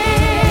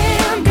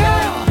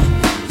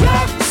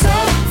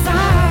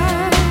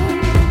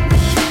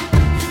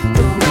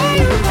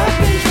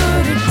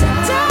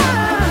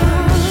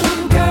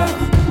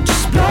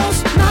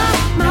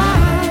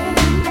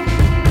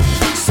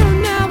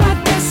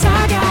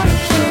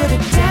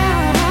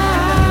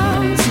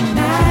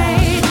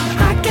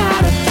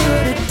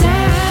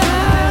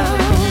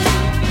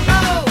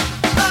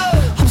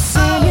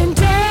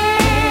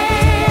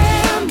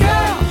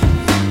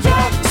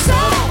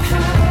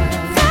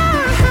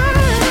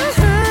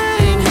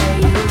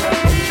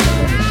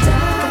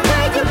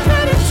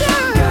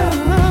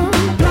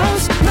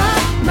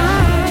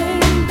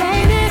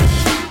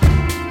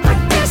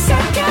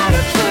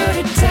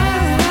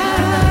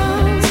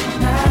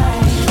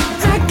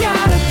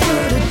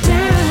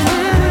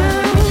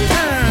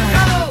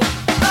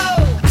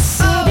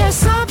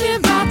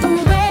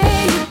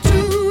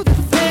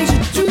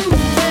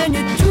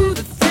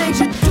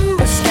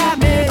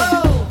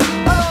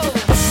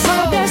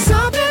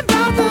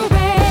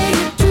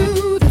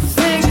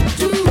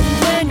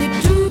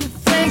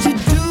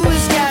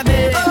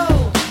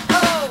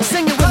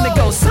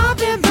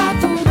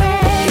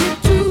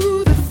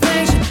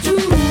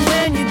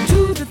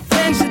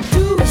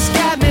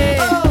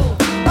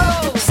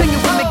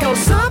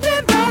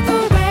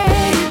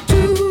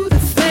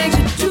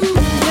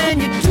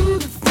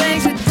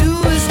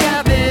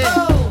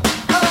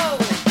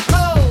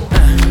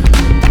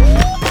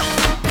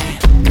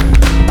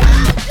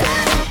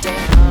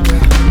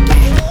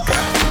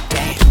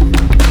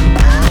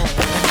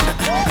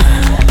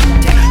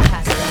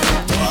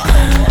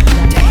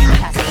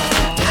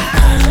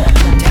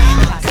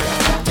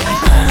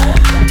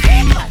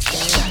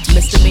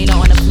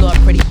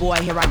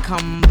 Here I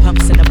come,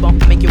 pumps in the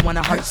bump, make you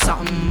wanna hurt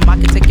something. I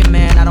can take your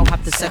man, I don't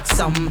have to sex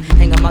some.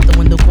 Hang him out the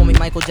window, call me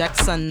Michael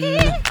Jackson.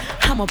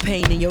 I'm a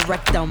pain in your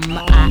rectum.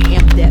 I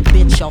am that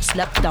bitch y'all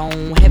slept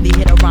on. Heavy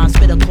hitter rhyme,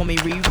 spitter, call me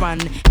rerun.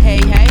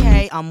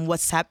 Hey, I'm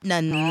what's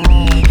happening.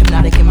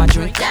 Hypnotic in my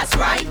drink, that's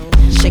right.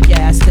 Shake your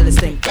ass till it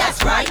stink,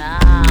 that's right.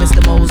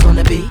 Mr. Mo's on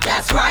the beat,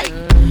 that's right.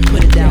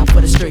 Put it down for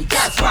the street,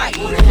 that's right.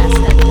 Pass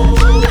that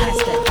Dutch, pass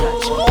that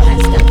Dutch,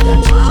 pass that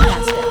Dutch, pass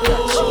that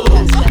Dutch.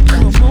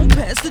 Come on,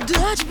 pass the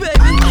Dutch, baby.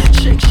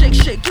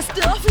 Shake your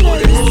stuff,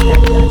 ladies. Pass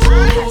that Dutch,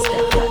 pass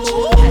that Dutch,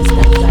 pass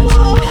that Dutch,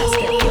 pass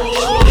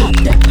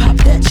that Dutch. Pop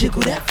that,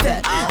 jiggle that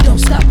fat. Don't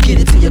stop, get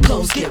it till your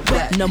clothes get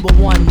wet. Number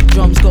one,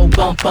 drums go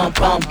bump, bump,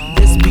 bump.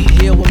 This beat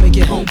here will make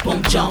it boom,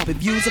 boom, jump.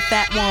 If you's a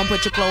fat one,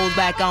 put your clothes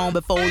back on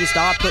before you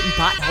start putting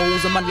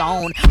potholes in my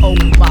lawn. Oh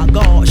my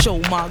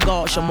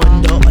gosh, I'm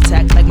under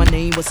attack like my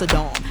name was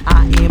Saddam.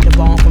 I am the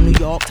bomb from New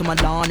York to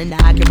Milan, and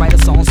I can write a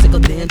song sicker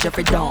than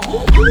Jeffrey Dawn.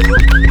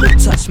 Who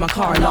touched my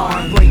car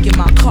alarm? Breaking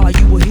my car,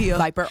 you will hear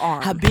Viper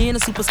arm. I've been a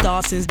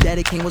superstar since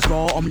Daddy King was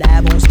raw. I'm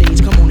live on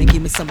stage, come on and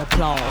give me some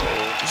applause.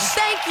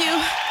 Thank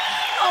you.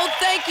 Oh,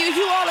 thank you.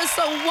 You all are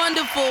so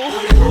wonderful.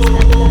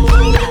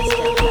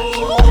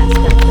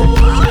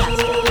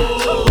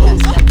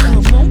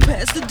 Come on,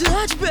 pass the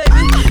Dutch,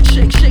 baby.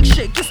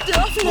 Shake your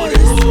stuff,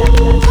 ladies.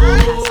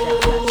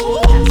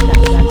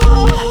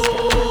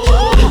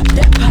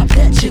 Pop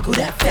that, jiggle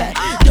that fat.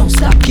 Don't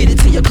stop, get it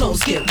till your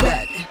clothes get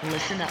wet.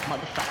 Listen up,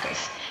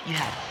 motherfuckers. You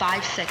have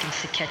 5 seconds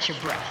to catch your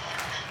breath.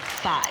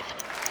 5,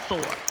 4,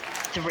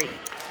 3,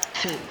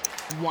 2,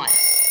 1.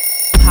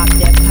 Pop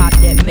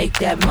that, make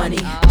that money.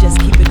 Just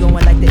keep it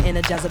going like the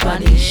Energizer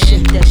Bunny.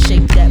 Shake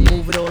that,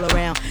 move it all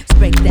around.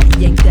 Spank that,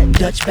 yank that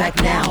Dutch back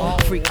now.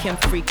 Freak him,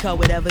 freak her,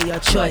 whatever your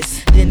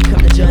choice. Didn't come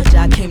to judge,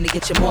 I came to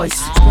get you moist.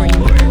 Scream,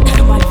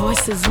 my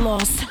voice is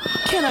lost.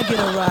 Can I get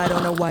a ride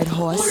on a white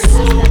horse?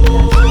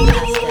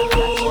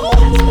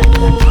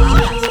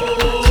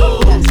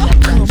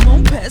 Come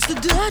on, pass the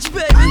Dutch,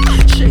 baby.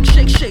 Shake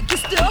your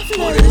stuff,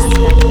 ladies.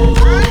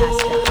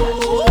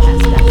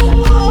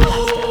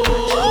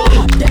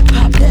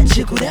 Pop that,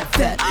 jiggle that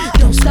fat.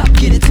 Don't stop,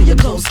 get it till your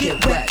clothes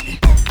get wet.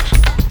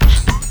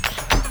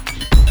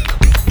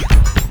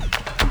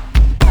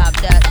 Pop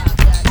that.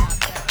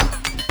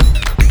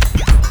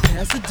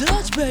 Pass the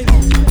Dutch, baby.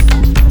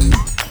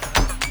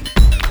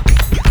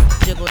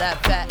 Jiggle that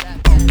fat.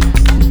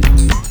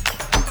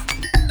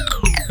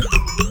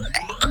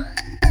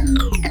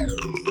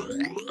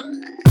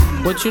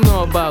 What you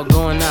know about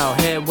going out,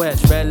 head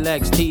west, red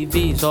legs,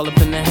 TVs, all up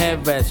in the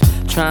headrest.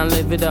 Try and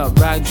live it up,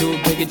 rock jewel,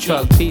 bigger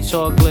truck, piece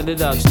all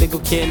glittered up, stick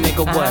up kid,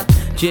 nigga what?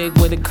 Jig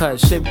with a cut,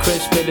 sip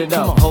crisp, spit it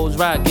up, hoes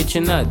rock, get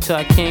your nut till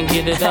I can't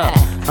get it up.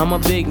 I'm a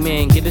big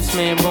man, get this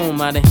man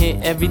room. I done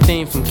hit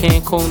everything from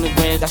Cancun to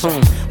Grand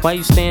Tune. Why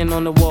you stand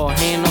on the wall,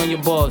 hand on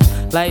your balls,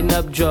 lighting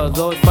up drugs,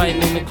 always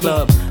fighting in the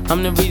club.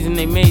 I'm the reason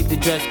they made the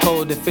dress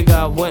code. They figure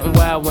I went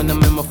wild when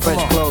I'm in my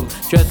fresh clothes.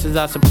 Dresses,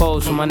 I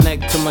suppose, from my neck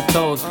to my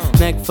toes.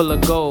 Neck full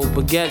of gold,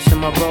 baguettes in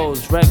my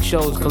rolls. Rec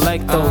shows,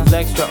 collect those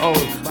extra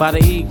O's. By the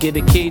E, get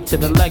a key to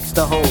the Lex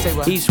to hold.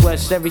 East,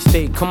 west, every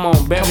state, come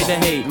on, bury the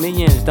hate.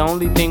 Millions, the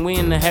only thing we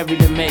in the hurry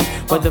to make.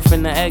 Whether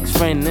from the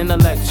ex-friend,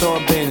 intellect, or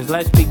bins.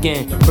 Let's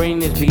begin, bring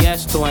this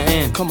BS to an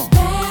end. Come on.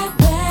 Bad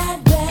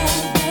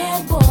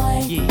boy.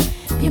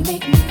 You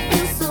make me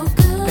feel so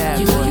good.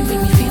 You know you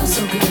make me feel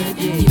so good.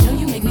 You know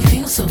you make me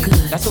feel so good.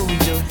 That's what we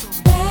do.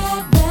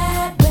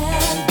 Bad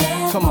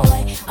Come on.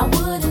 boy. I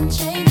wouldn't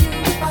change you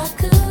if I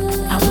could.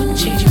 I wouldn't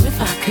change you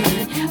if I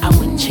could. I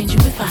wouldn't change you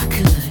if I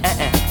could.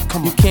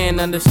 You can't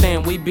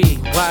understand, we be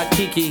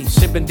Waikiki,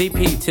 sipping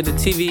DP to the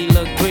TV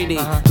look greedy.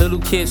 Little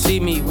kids see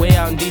me way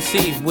out in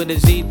DC with a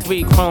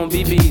Z3 chrome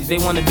BBs. They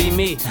wanna be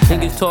me.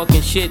 Niggas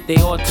talking shit, they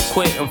ought to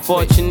quit.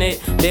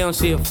 Unfortunate, they don't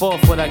see a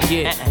fourth what I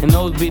get. And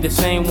those be the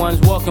same ones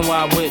walking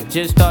while I whip.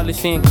 Just started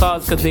seeing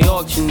cars cause they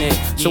auction it.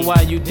 So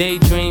while you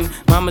daydream,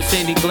 mama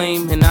say they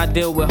gleam. And I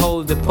deal with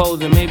hoes that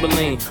pose in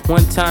Maybelline.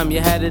 One time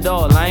you had it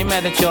all. I ain't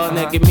mad at y'all,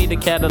 now give me the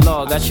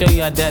catalog. I show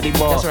you how daddy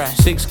ball.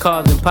 6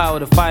 cars and power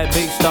to 5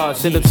 big stars.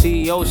 Sit up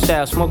CEO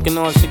style, smoking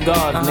on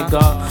cigars,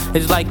 nigga.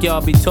 It's like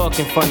y'all be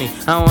talking funny.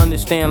 I don't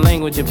understand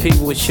language of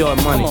people with short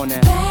money. Come on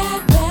now.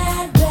 Bad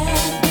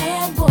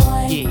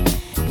boy.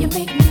 You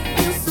make me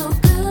feel so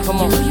good. Come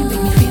on. You know you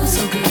make me feel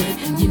so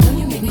good. You know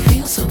you make me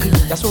feel so good.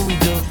 That's what we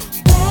do.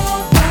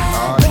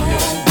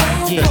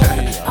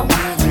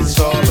 It's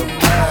all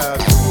about.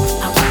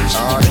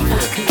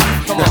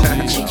 Come on.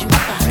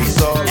 It's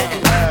all about.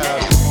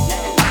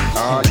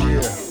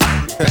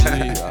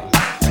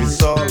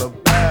 It's all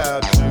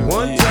about you.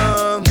 One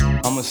time.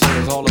 I'ma say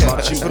it's all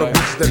about you. For the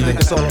bitches that think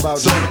it's all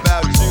about you. It's all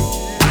about you.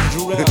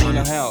 Drew down in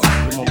the house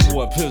with my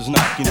boy Piz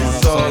Knock, you know what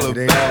I'm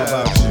saying? It's all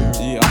about you.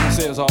 Yeah, I'ma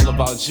say it's all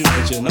about you,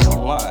 but you're not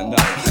lying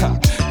now.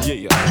 Yeah.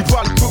 You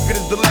probably took it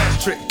as the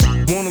last trick.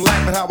 Wanna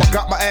laugh at how I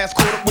got my ass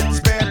caught up with this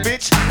bad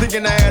bitch?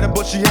 Thinking I had her,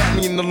 but she had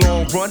me in the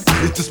long run.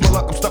 It's just my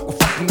luck, I'm stuck with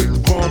fucking with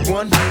the wrong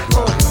one.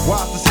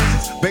 Wise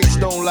decisions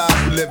based on lies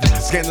we live in.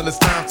 Scandalous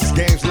times, it's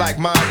games like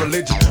my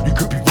religion. You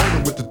could be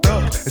rolling with the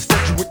thug.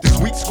 Instead you with this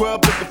sweet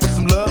scrub looking for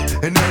some love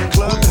in the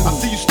club. I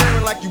see you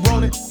staring like you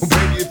want it. Well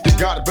baby, if you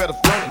got it, better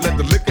flaunt it. Let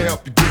the liquor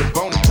help you get a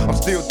bonus. I'm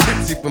still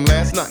tipsy from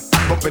last night.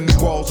 Bumping the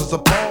walls as a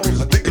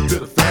pose, addicted to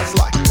the fast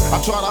life. I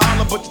try to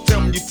holler, but you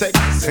tell me you take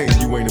it. Saying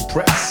you ain't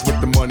impressed with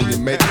the money you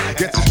make.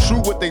 Guess it's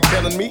true what they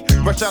telling me.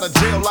 Fresh out of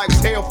jail like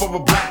hell for a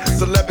black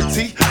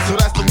celebrity. So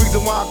that's the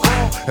reason why I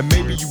call. And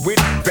maybe you with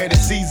it.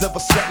 Fantasies of a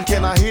sweating,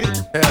 can I hit it?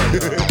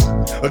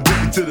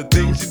 Addicted to the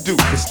things you do.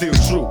 It's still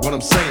true. What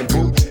I'm saying,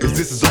 boo, is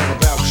this is all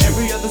about you.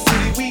 Every other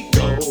city we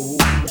go,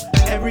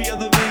 every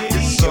other video,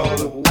 it's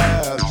all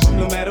about you.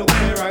 No matter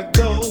where I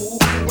go,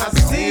 I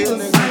see the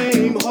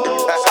same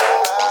hole.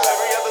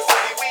 Every other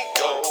city we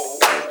go,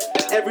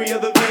 every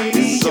other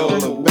video, it's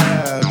all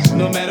about you.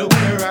 No matter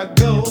where I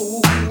go,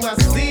 I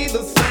see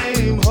the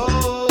same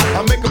hole.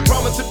 I make a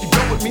promise if you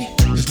go with me,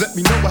 just let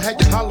me know I had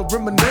you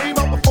hollering my name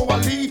out before I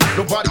leave.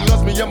 Nobody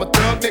loves me, I'm a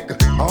thug nigga.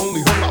 I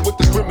only hung out with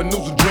the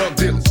criminals and drug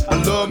dealers. I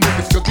love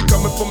niggas cause we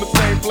coming from the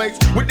same place.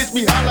 Witness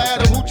me holler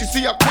at a hoochie,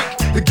 see how quick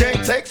the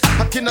game takes.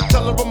 How can I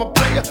tell her I'm a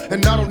player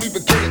and I don't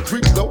even care?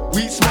 Creep though,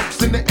 weed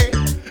smokes in the air.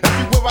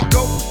 Everywhere I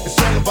go, it's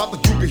all about the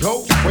droopy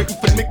hoes. Waiting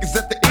for niggas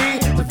at the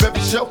end of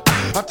every show.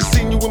 I just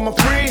seen you with my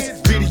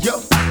friends, video.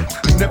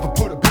 Never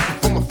put a picture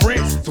for my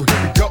friends, so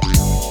here we go.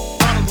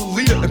 Follow the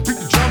leader and beat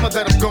the drama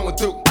that I'm going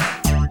through.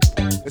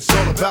 It's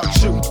all about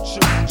you.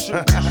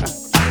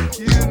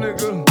 Yeah,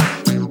 nigga.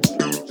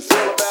 It's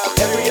all about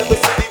every other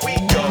city we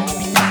go.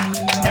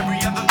 Every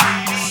other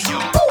video.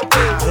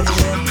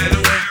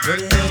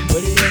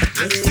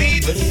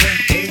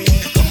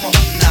 Come on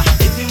now.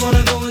 If you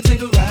wanna go and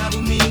take a ride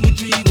with me, we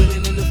 3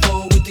 willing in the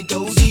 4 with the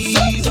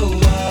goldies. Oh,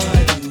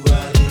 why do I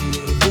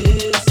live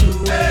this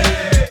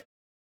way?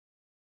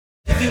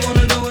 If you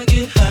wanna go and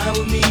get high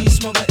with me,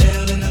 smoke a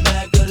L in the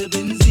back of the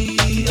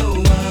Benzie. Oh,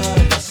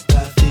 why must I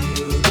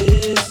feel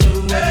this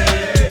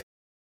way?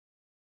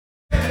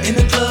 In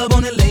the club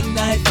on a late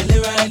night,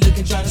 feeling right,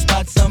 looking, trying to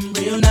spot something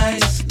real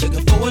nice.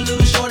 Looking for a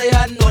little shorty,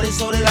 I know this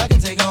so that I can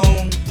take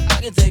home.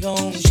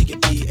 She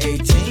could be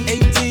 18,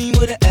 18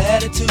 with an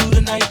attitude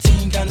of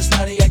 19, kinda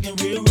snotty, acting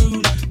real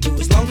rude. But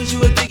as long as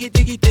you a thick,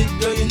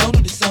 girl, you know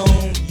that it's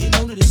on. You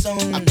know that it's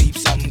on. I peep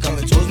something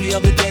coming towards me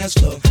up the dance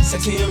floor.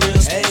 Sexy and real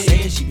slow.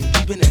 Saying she been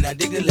peeping and I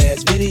dig the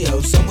last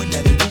video. Somewhere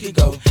that a week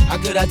ago. How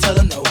could I tell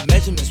her no?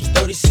 Measurements was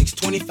 36,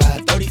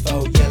 25,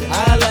 34. Yelling,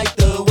 I like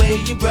the way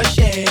you brush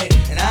your hair,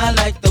 and I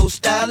like those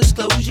stylish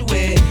clothes you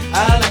wear.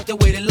 I like the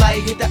way the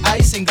light hit the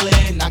ice and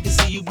glare, and I can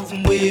see you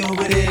moving way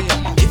over there.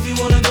 If you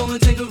wanna go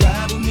and take a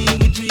ride with me,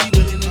 we 3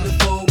 willing in the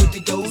 4 with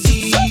the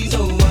goldies.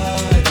 Oh,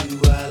 why do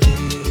I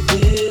live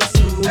this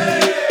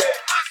way?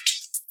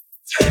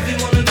 If you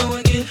wanna go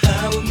and get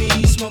high with me,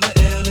 smoke a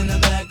L in the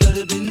back of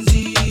the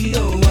Benzie.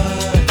 Oh,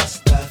 why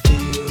must I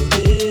feel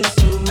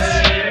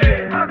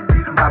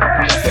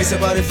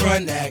about it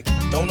front act.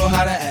 Don't know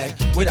how to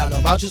act. Without no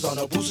vouchers or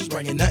no boosters,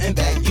 bringing nothing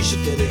back. You should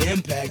feel the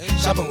impact.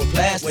 Shopping with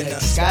plastic. When the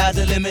sky's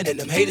the limit and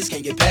them haters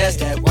can't get past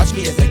that. Watch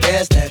me as I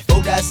gas that.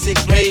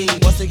 4.6 range.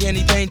 Once again,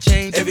 anything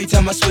change. Every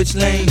time I switch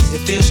lanes, it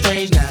feels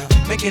strange now.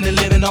 Making a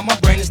living on my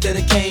brain instead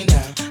of cane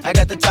now. I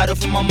got the title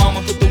from my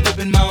mama, put the whip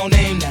in my own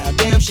name now.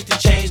 Damn, shit can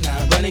change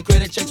now. Running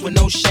credit checks with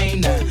no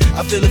shame now.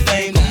 I feel the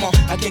fame, come on,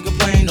 I can't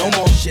complain no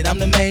more. Shit, I'm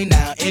the main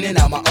now. In and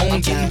out my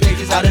own town.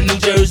 Pages out of New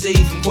Jersey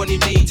from Courtney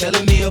B.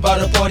 Telling me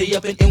about a party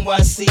up in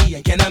NYC.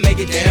 And can I make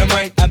it damn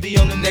right? I'll be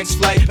on the next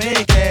flight,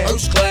 paying cash.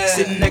 First class,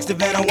 sitting next to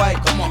Vanna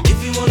White. Come on.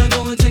 If you wanna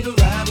go and take a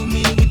ride with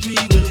me, we three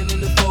willing in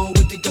the four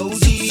with the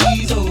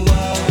goatees. Oh,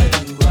 why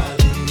do I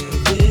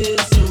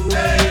live this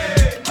way?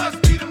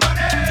 Must be the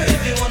money.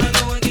 If you wanna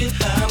go and get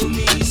high with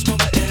me,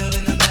 smoke a L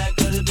in the back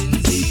of the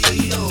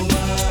Benz. Oh,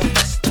 why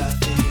must I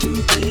feel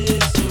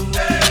this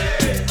way?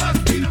 Must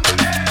be the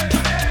money.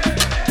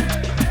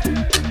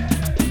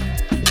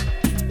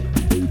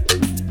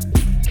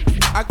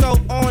 I go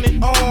on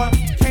and on,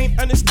 can't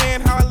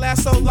understand how I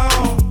last so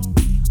long.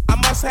 I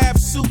must have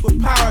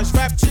superpowers,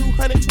 rap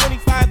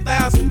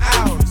 225,000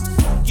 hours.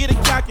 Get a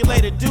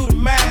calculator, do the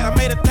math. I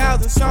made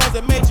 1,000 songs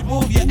that made you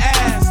move your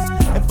ass.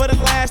 And for the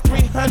last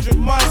 300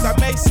 months, I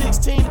made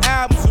 16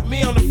 albums with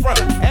me on the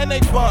front, and they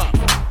bump.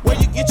 Where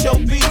you get your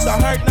beats? I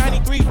heard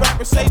 93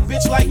 rappers say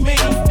bitch like me.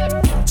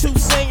 2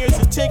 singers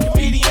and 10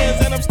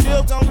 comedians, and I'm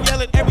still gonna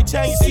yell it every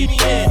time you see me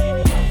in.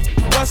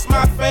 What's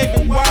my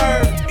favorite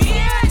word?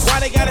 Why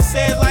they gotta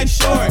say it like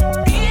short?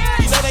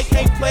 You know they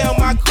can't play on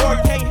my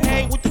court, can't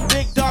hang with the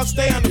big dogs,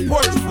 stay on the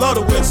porch. Blow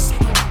the whistle.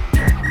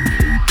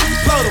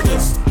 Blow the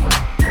whistle.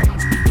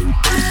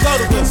 Blow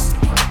the whistle.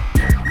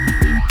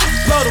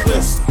 Blow the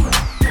whistle.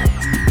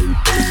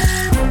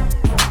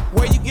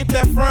 Where you get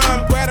that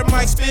from? Grab a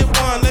mic, spit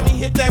one. Let me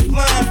hit that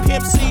blunt.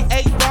 Pimp C,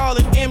 8 Ball,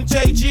 and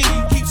MJG.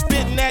 Keep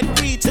spitting that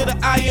B to the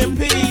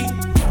IMP.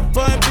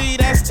 Bun B,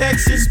 that's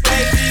Texas,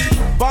 baby.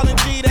 Ballin'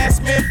 G,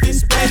 that's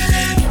Memphis,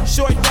 baby.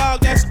 Short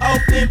Dog, that's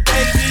Oakland,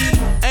 baby.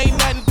 Ain't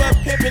nothing but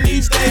pimpin'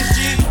 these days,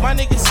 G. My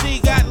nigga C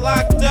got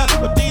locked up,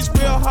 but these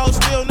real hoes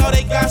still know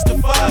they got to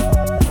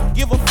fuck.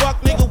 Give a fuck,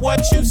 nigga,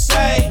 what you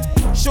say.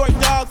 Short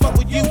Dog, fuck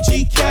with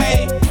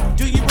UGK.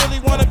 Do you really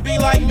wanna be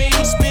like me?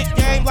 Spit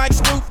game like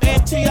Snoop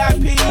and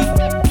T.I.P.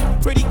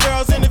 Pretty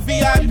girls in the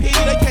VIP,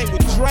 they came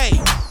with Dre.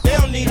 They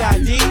don't need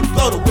ID.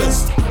 Blow the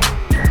whistle.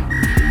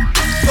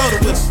 Blow the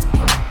whistle.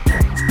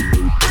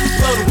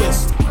 Blow the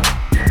whistle.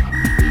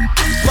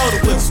 Blow the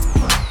whistle.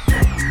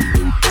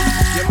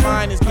 Your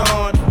mind is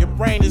gone, your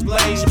brain is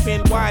glazed. You've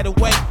been wide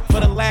awake for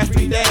the last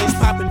 3 days,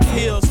 popping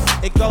pills.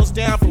 It goes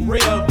down for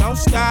real. Don't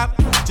stop,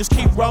 just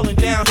keep rolling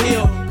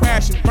downhill.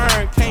 Crash and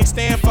burn, can't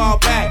stand, fall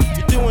back.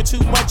 You're doing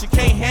too much, you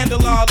can't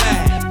handle all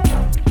that.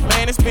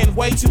 Man, it's been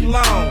way too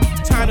long.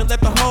 Time to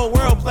let the whole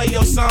world play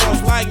your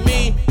songs. Like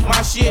me,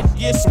 my shit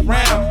gets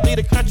around. Leave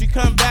the country,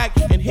 come back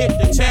and hit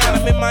the town.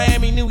 I'm in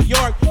Miami, New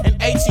York, and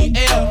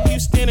ATL.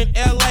 Houston and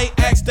LA,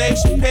 ask Dave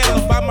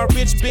Chappelle about my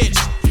rich bitch.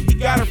 He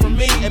got her from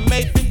me and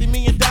made $50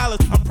 million.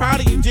 I'm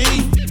proud of you, D.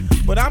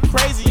 But I'm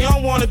crazy, you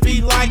don't wanna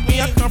be like me.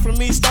 I come from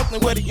East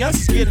Oakland where the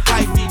youngsters get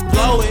hypey.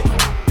 Blow it.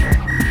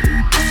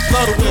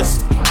 Blow the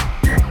whistle.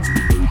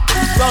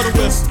 Blow the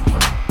whistle.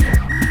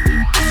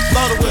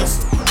 Blow the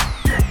whistle.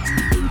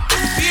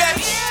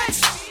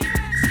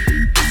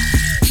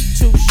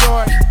 Too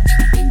short,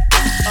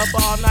 up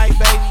all night,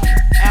 baby.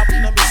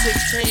 Album number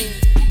 16.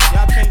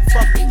 Y'all can't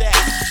fuck with that.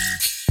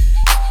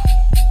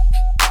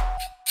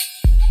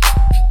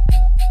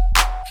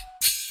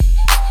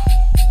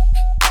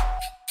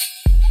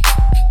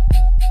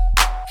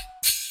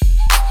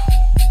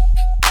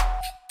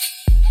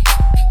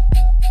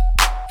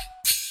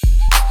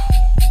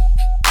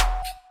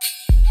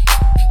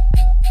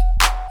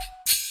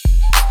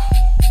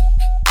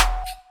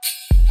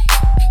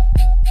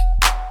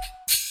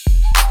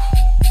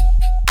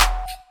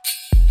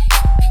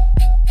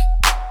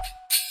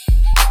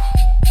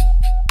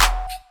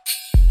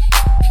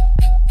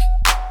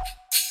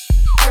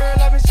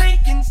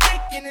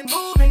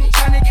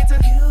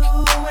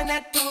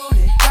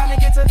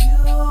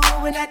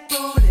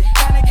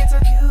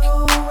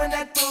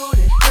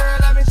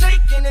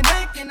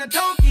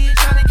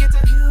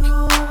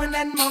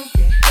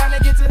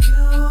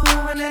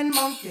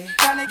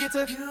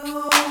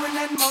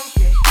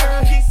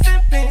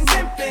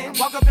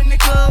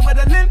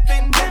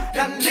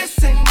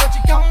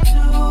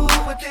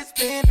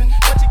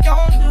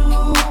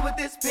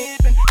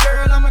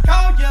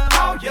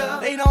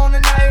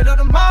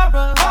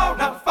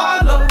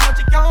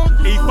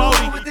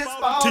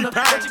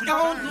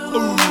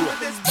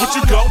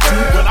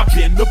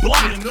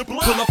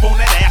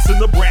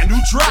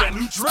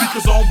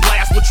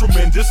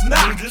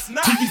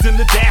 TVs in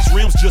the dash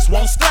rims just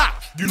won't stop.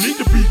 You need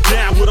to be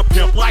down with a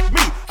pimp like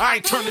me. I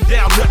ain't turning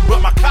down nothing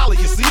but my collar,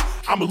 you see.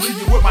 I'ma leave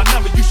you with my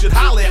number, you should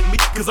holler at me.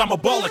 Cause I'm a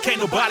baller, can't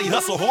nobody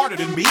hustle harder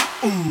than me.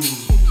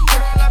 Ooh.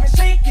 Girl, I've been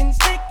shaking,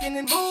 sticking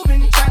and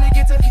moving, trying to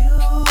get to you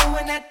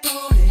and that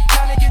booty.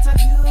 Trying to get to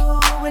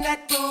you and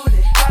that booty.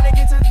 Trying to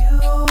get to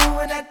you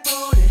and that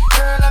booty.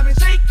 Girl, I've been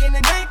shaking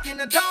and making hack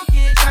and a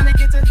donkey. Tryna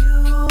get to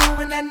you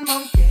and that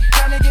monkey.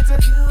 Tryna get to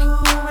you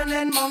and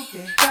that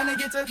monkey. Tryna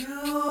get to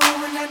you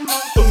and that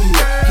monkey. Ooh,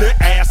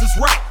 that ass is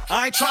right.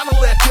 I ain't tryna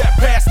let that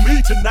pass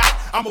me tonight.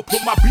 I'ma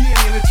put my being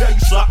in and tell you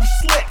something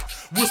slick.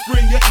 Whisper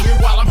in your ear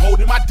while I'm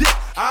holding my dick.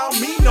 I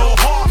don't mean no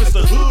harm, it's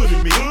the hood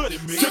in me.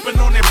 Sipping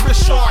on that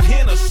Richard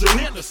Hennessy.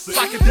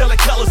 Psychedelic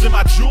colors in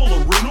my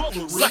jewelry.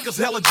 Suckers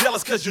hella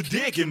jealous cause you're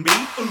digging me.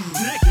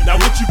 Now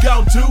what you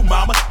gon' do,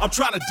 mama? I'm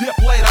trying to dip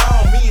later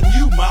on, me and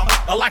you, mama.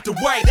 I like the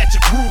way that you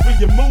groove and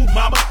you move,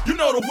 mama. You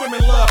know the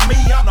women love me,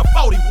 I'm the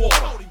 40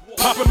 water.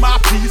 Popping my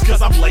peas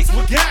cause I'm laced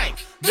with game.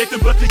 Nothing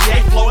but the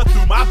yay flowing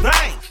through my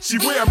veins. She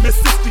wear Miss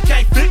 60,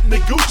 can't fit in the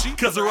Gucci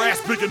cause her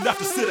ass big enough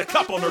to sit a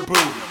cup on her booty.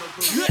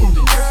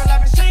 Girl,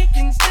 I've been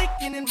shaking,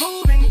 sticking and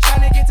moving.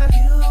 Tryna get to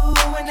you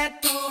and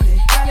that booty.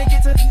 Tryna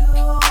get to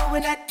you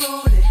and that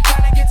booty.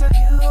 Tryna get to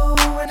you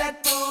and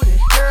that booty.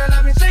 Girl,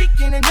 I've been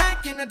shaking and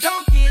hacking a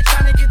donkey.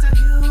 Tryna get to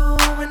you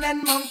and that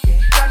monkey.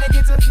 Tryna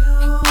get to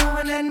you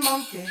and that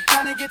monkey.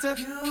 Tryna get to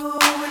you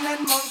and that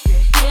monkey.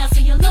 Yeah, I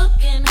see you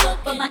looking good,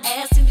 but my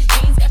ass in these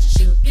jeans got you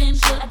shookin'.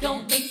 I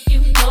don't think you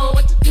know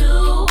what to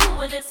do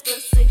with this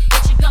pussy.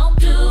 What you gon'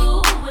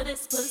 do with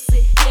this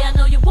pussy? Yeah, I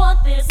know you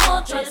want this.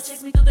 Won't try to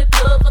chase me through the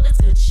club for this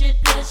good shit.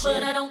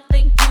 But I don't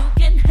think you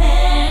can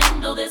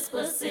handle this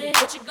pussy.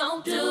 What you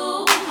gon'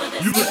 do with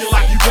this You pussy? looking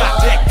like you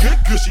got that good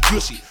gushy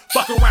gushy.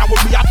 Fuck around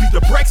with me, I beat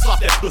the brakes off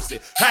that pussy.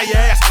 Have your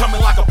ass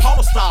coming like a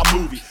porno style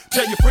movie.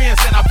 Tell your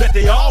friends and I bet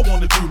they all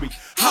wanna do me.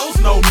 Hoes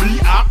know me,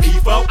 I'm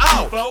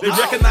E4O. They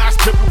recognize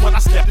pimpin' when I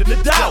stepped in the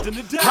dough.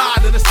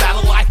 Hide in a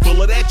satellite full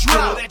of that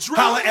drill.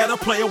 Holla at a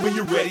player when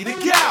you're ready to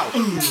go.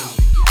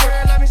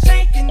 Girl, I've been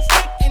shaking,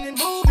 sticking and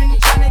moving.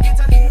 Tryna get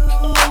to you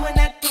and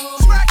that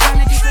booty.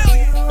 Tryna get to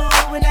you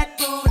and that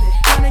booty.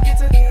 Tryna get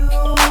to you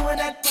and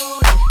that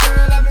booty.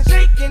 Girl, I've been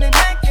shaking and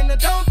hacking the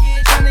donkey.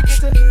 Tryna get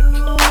to you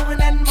and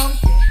that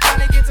monkey.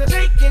 Tryna get to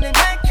shaking and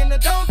hacking the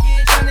donkey.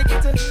 Tryna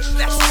get to you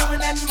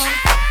and that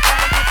monkey.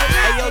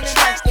 Hey, yo,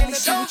 Tracks, let me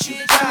see what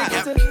you got.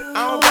 I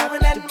don't rap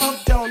with the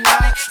beat, don't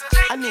knock.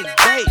 I need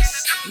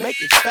bass,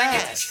 make it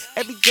fast.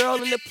 Every girl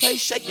in the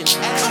place shaking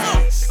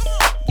ass.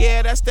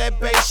 Yeah, that's that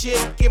bass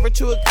shit. Give her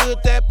to a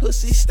good, that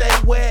pussy stay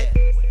wet.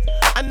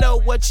 I know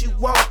what you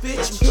want,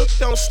 bitch. You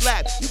hooked on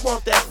slap. You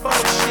want that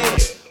funk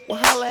shit. Well,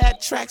 holla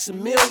at Tracks a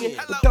million.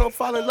 But don't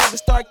fall in love and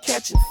start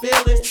catching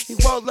feelings. He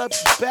won't love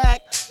you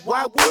back.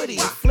 Why would he?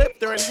 He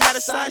flipped her and had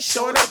a side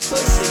showing her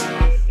pussy.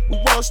 We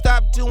won't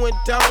stop doing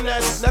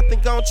donuts. Nothing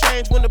gon'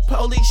 change when the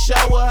police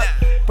show up.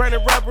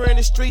 Burning rubber in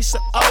the streets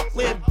of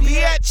Oakland,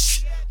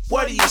 bitch.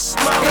 What are you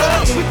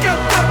smoking? We go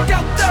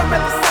dumb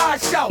at the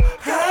sideshow.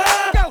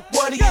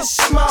 What are you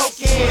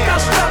smoking?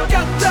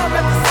 Go dumb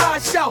at the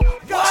sideshow.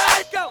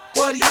 What?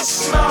 What are you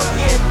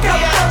smoking? Go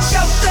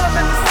dumb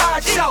at the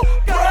sideshow.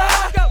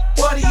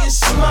 What are you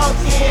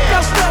smoking?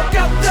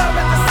 Go dumb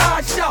at the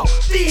sideshow.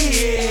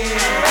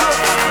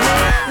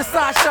 Yeah. The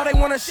sideshow, they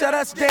wanna shut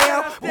us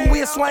down. When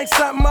we'll swing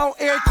something on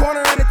every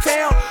corner of the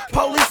town.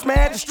 Police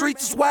mad, the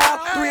streets is wild.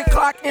 3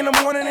 o'clock in the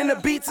morning and the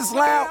beats is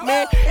loud,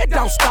 man. It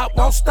don't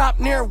stop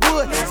near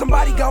wood.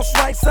 Somebody gon'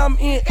 swing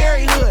something in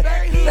every hood.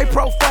 They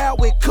profile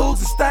with cools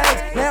and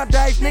stains.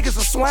 Nowadays niggas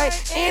will swing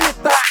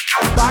anything.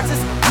 Boxes,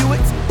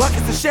 Buicks,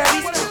 buckets and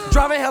Chevys.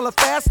 Driving hella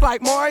fast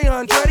like Mario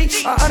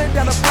Andretti. 100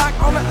 down the block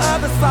on the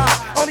other side.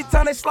 Only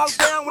time they slow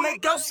down when they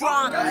go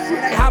slide.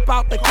 They hop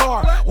out the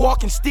car,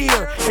 walk and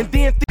steer. And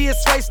then see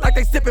his face like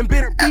they sipping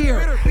bitter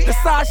beer. The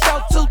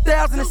sideshow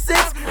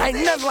 2006 ain't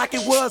nothing like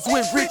it was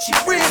with Richie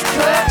Rich.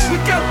 We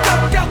go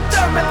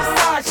dumb at the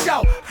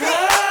sideshow.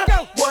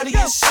 What are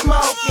you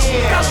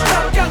smoking?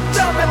 Go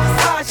dumb at the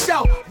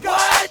sideshow.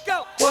 What?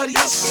 What are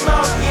you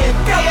smoking?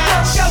 Go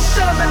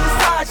dumb at the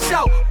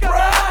sideshow.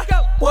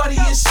 What are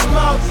you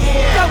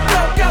smoking? Go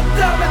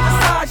dumb at the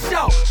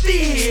sideshow.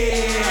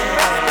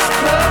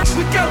 Yeah.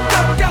 We go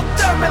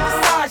dumb at the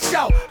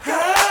sideshow.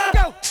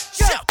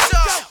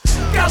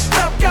 Go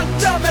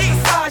dumb at the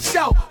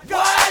sideshow.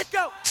 What?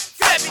 Go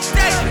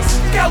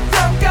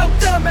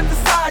dumb at the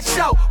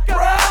sideshow.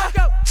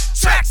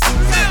 Tracks a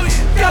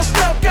million. Go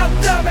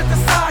dumb at the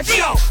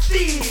sideshow.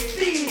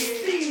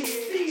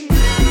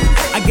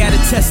 I gotta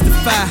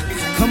testify.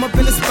 Come up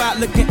in the spot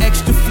looking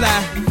extra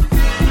fly.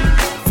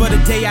 For the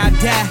day I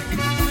die,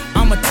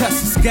 I'ma touch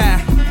the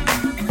sky.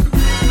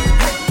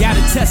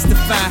 Gotta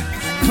testify.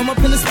 Come up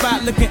in the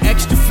spot looking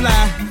extra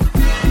fly.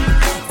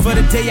 For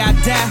the day I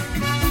die,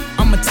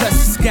 I'ma touch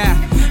the sky.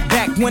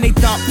 Back when they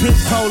thought pink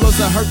polos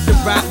would hurt the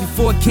rock.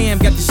 Before Cam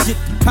got the shit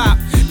to pop,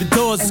 the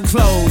doors is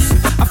closed.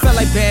 I felt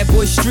like Bad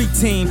Boy Street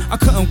Team. I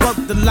couldn't work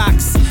the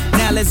locks.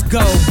 Now let's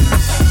go.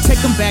 Take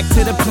them back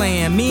to the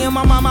plan. Me and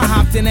my mama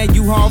hopped in that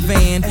U-Haul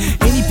van.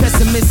 Any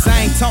pessimists,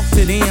 I ain't talk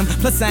to them.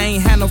 Plus I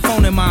ain't had no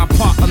phone in my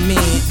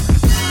apartment.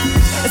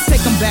 Let's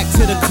take them back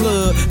to the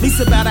club. At least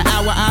about an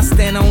hour I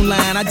stand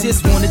online. I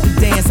just wanted to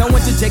dance. I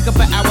went to Jacob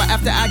an hour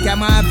after I got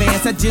my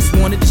advance. I just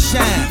wanted to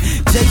shine.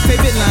 Jay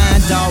favorite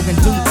line, dog, in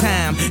due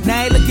time.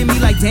 Now they look at me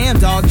like, damn,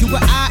 dog, you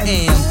what I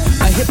am.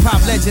 A hip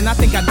hop legend. I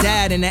think I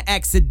died in an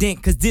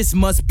accident, cause this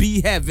must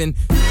be heaven.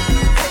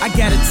 I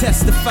gotta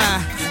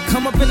testify.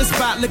 Come up in the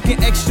spot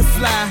looking extra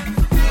fly.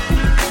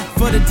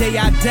 For the day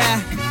I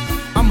die,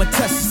 I'ma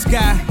touch the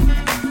sky.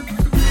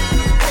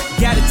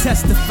 Gotta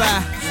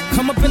testify.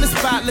 Come up in the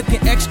spot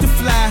looking extra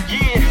fly.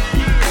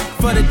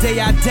 For the day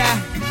I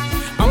die,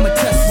 I'ma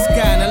touch the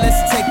sky. Now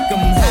let's take them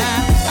high.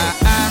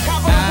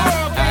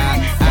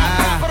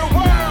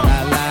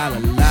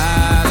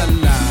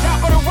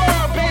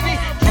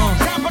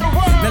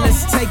 Now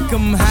let's take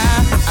them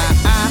high.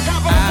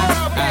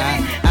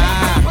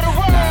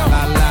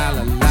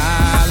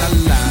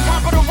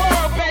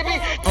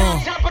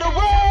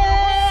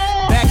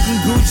 Back in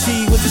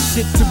Gucci with the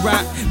shit to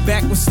rock.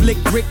 Back when Slick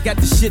Rick got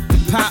the shit to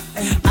pop.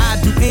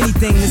 I'd do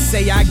anything to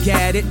say I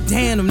got it.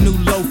 Damn, them new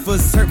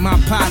loafers hurt my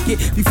pocket.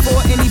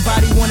 Before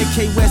anybody wanted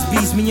K-West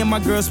beats, me and my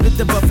girl split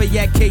the buffet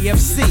at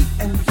KFC.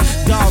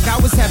 Dog, I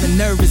was having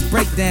nervous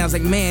breakdowns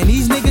like, man,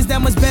 these niggas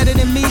that much better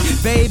than me.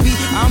 Baby,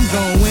 I'm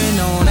going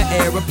on an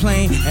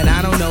aeroplane, and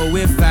I don't know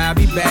if I'll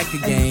be back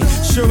again.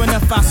 Sure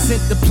enough, I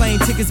sent the plane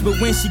tickets, but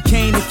when she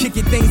came to kick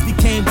it, things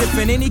became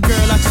different. Any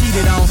girl I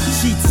cheated on,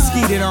 sheets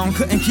skeeted on,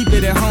 couldn't keep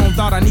it at home,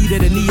 thought I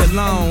needed a knee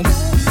alone.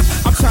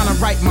 I'm trying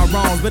to right my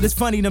wrongs, but it's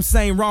funny them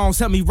same wrongs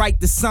help me write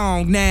the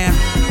song now.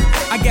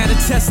 I gotta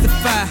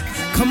testify,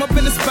 come up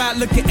in the spot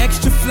looking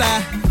extra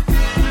fly.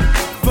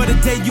 For the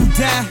day you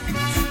die,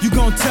 you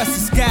gon' touch the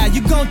sky,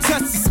 you gon'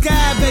 touch the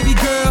sky, baby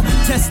girl,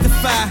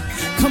 testify.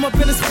 Come up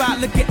in the spot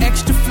looking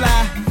extra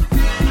fly.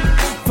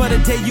 For the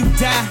day you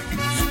die,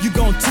 you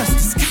gon' touch the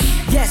sky.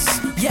 Yes,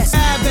 yes,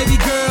 baby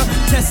girl,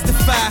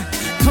 testify.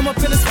 Come up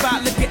in the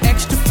spot looking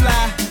extra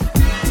fly.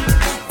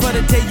 For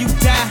the day you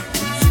die,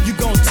 you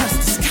gon' touch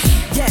the sky.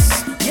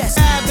 Yes, yes,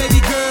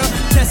 baby girl,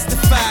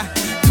 testify.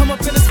 Come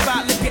up in the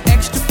spot looking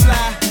extra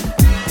fly.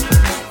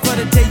 For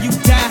the day you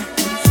die,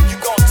 you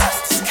gon' touch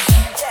the sky.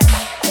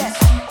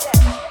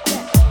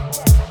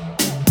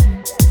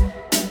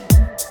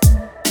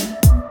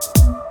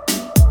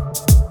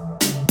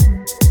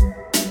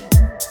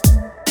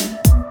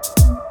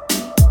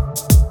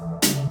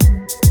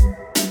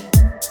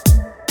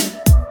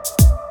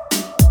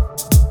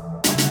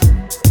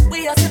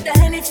 We are sip the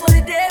Henny for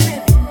the day,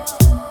 baby.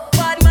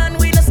 Bad man,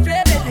 we no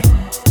stray, baby.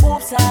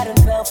 Oops, I done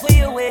fell for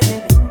your way,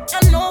 baby. I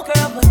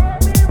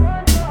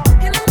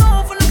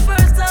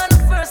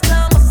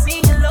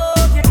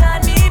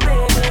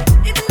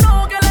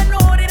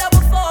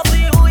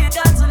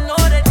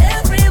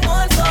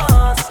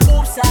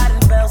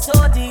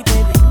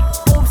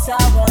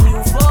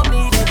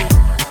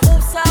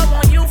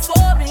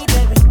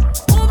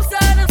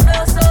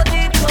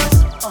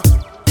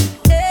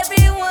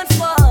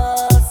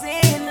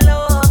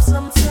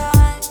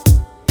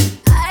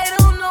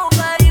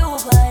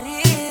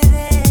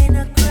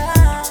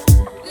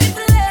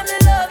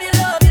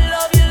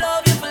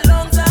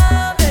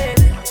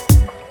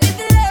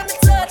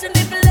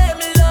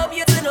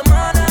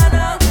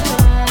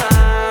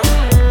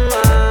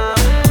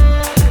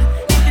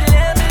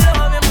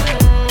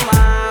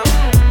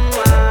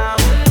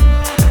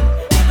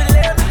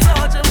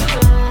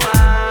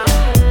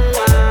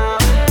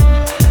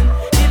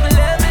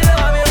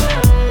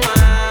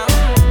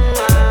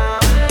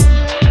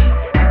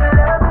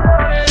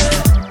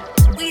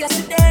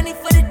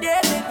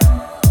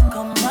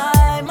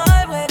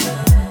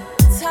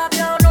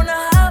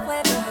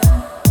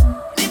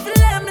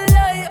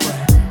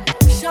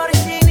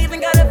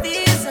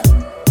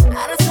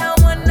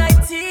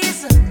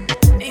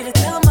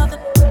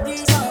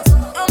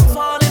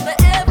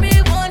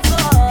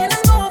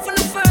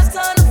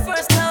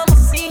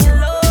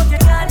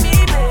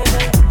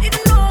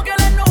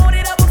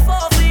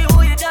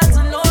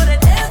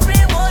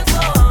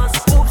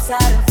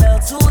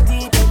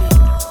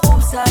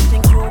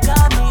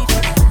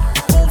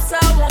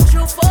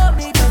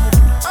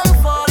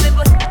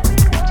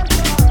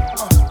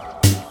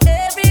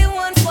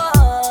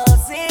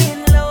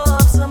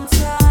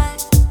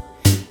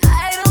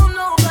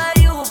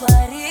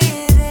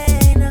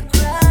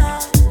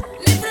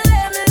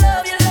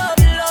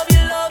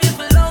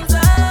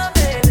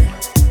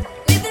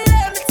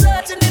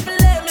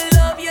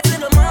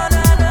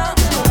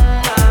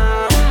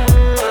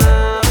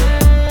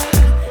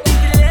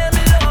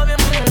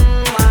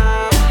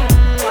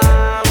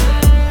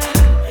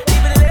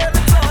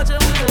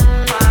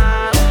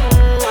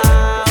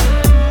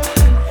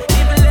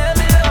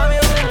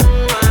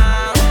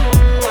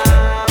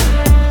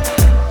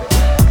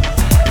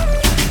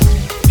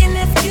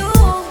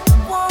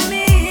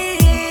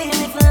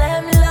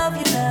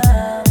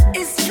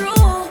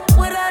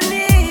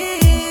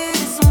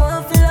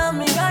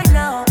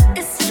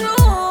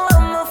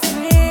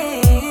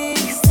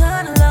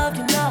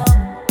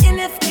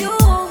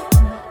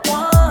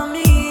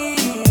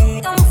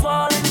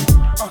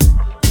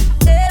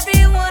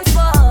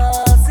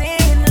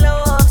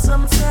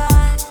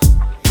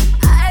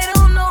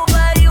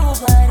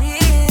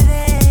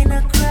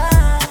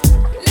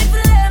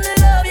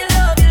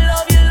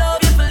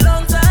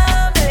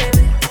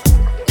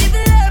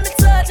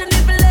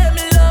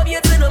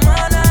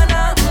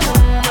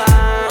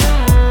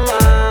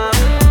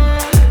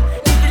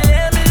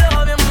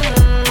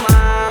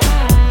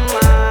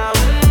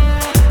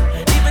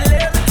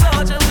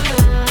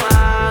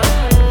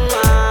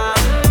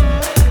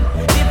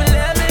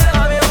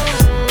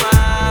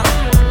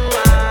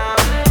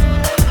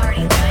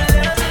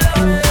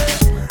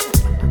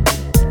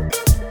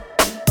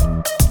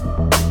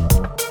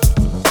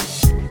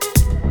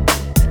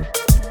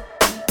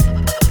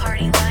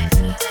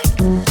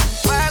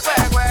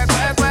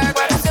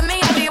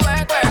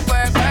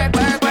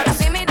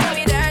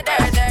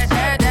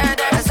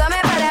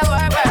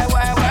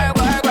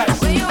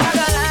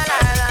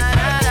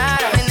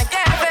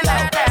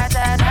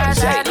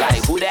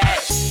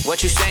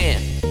What you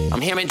saying? I'm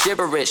hearing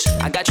gibberish.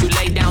 I got you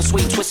laid down,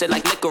 sweet, twisted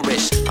like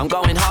licorice. I'm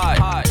going hard.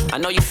 I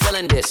know you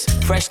feeling this.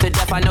 Fresh to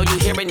death, I know you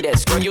hearing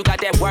this. Girl, you got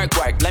that work.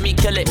 Let me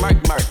kill it, murk.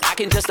 I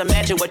can just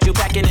imagine what you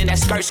packing in that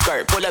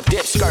skirt. Pull up,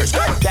 dip, skirt.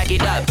 Back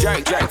it up,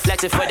 jerk.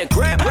 Flex it for the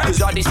grip.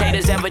 Cause all these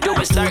haters ever do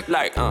is lurk.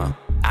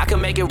 I can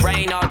make it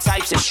rain, all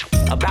types of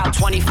About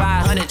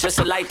 2,500 just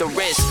to light the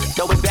wrist.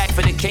 Throw it back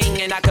for the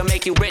king and I can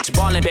make you rich.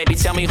 Ballin', baby,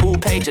 tell me who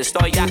paid you,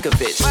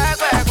 Stojakovic. Work.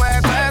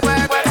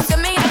 To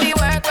me, I be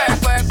work.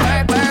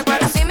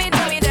 See me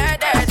do me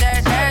dirt.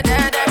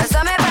 So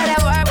me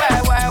better work.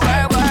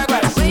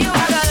 When you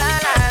walk a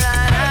line.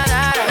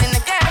 I'm in the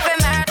cafe,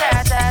 man,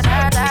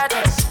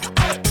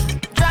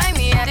 drive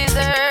me a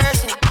dessert.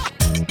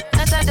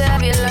 No time to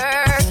have you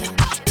lurking.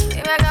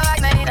 You make a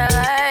like, now you don't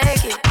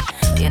like it.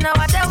 You know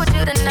I dealt with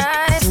you the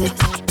nicest.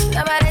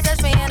 Nobody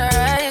touched me in a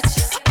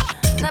righteous.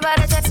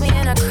 Nobody text me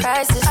in a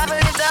crisis. I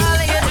believed all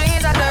of your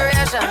dreams are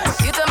duration.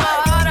 You took my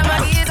heart and my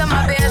keys and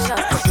my patience.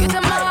 You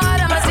took my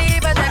heart and my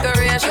sleeve a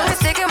decoration. You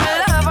sticking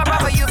with love, I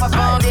brought for you for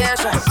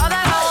foundation. All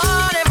that I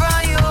wanted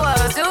from you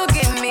was to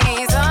give me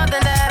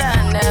something that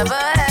I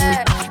never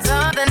had,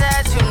 something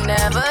that you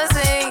never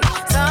seen,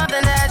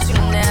 something that you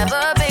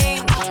never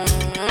been.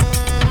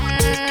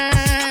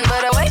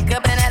 But I wake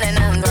up and that ain't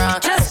nothing wrong.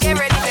 Just get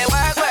ready to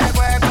work.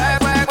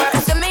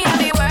 To me, I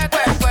be work.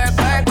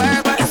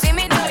 You see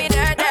me do me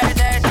dirt.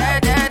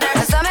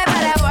 So me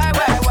better work.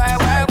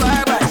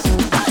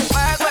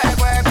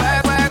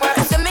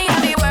 To me, I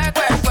be work.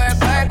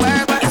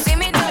 You see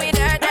me do me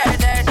dirt.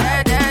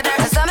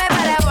 So me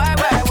better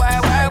work.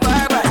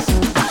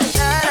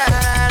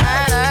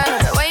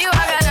 When you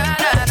walk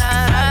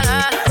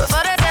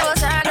before the table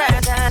turn.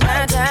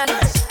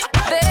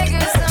 Beg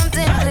you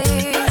something,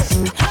 please.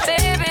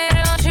 Baby,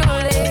 don't you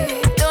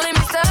leave. Don't leave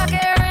me stuck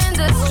here in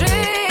the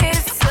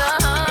streets.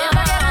 If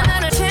I get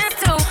another chance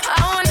to, I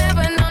won't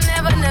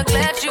never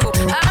neglect you.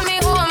 I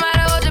mean, who am I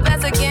to hold your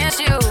best against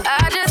you?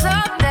 I just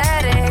hope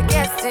that it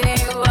gets to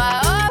you. I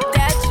hope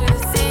that you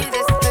see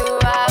this through.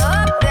 I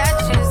hope that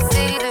you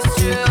see this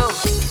true.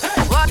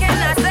 What can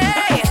I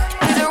say?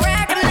 Cause you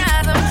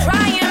recognize I'm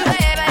trying,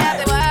 baby. I have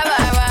to work.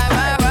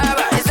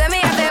 You see me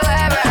have to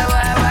work.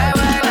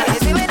 You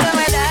see me do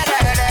my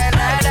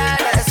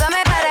so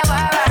me better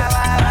work.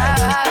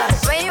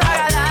 When you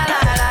walk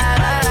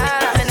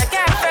I'm in the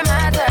cafe, my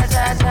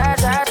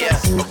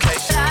Yeah, okay.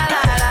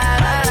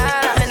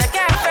 I'm in the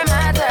cafe, my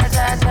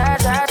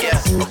Yeah,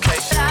 okay.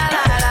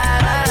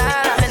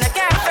 I'm in the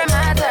cafe, my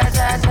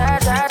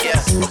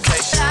Yeah,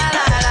 okay.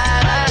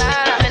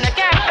 I'm in the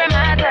cafe,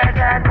 my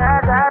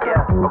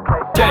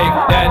Shake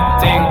that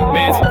thing,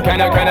 miss.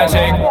 Kinda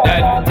shake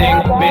that thing,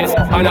 miss.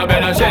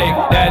 Annabella shake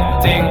that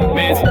thing,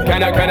 miss.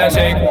 Kinda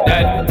shake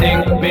that thing,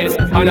 miss.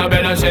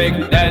 Annabella shake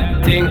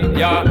that thing,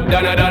 yeah.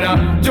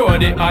 Donna,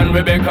 Jody and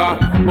Rebecca,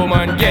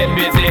 woman get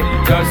busy.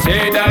 Just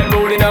shake that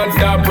booty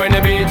non-stop when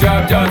the beat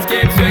drop. Just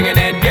keep swinging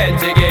it, get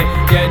jiggy.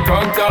 Get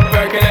crunked up,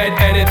 percolate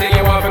anything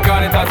you want.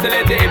 Because it's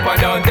oscillate if I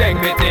don't take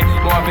pity.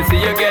 More to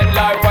see you get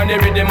life on the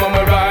rhythm of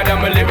my ride.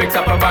 And my lyrics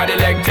up about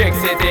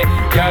electricity.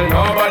 Girl,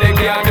 nobody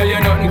can do you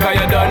nothing cause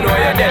you don't know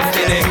your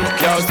destiny.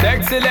 Yo,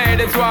 sexy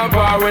ladies want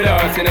war with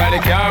us. In the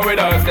car with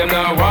us, them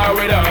not war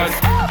with us.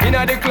 In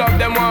the club,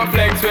 them want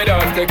flex with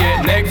us. To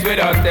get next with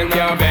us, them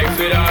can't vex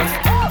with us.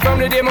 From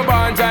the day my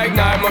bond, I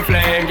ignite my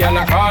flame. Girl,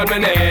 I call my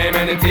name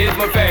and it is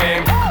my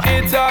fame.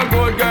 It's a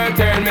good girl,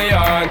 turn me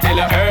on till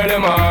I earn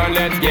them on.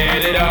 Let's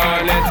get it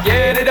on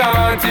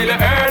till I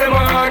earn them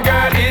on.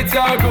 Girl, it's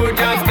all good,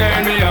 just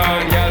turn me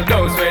on. Girl,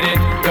 don't sweat it,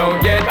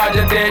 don't get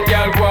agitated.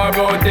 Girl, go and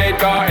rotate,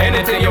 cause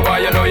anything you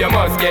want, you know you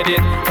must get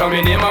it.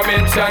 Coming in my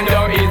mention,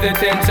 don't ease the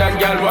tension.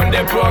 Girl, run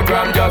the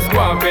program, just go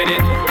and fit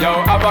it. Yo,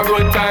 have a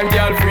good time,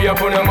 girl, free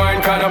up on your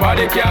mind. Cause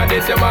nobody can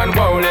this, your man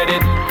won't let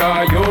it.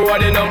 Cause you are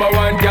the number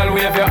one, girl,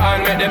 wave your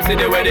hand, make them see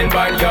the wedding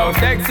band. Yo,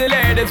 sexy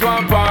ladies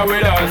want power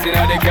with us. In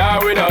the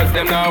car with us,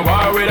 them not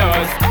war with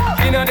us.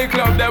 In the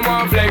club, them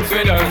want flex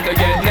with us. To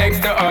get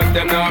next to us,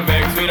 them not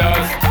vex with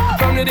us.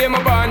 From the day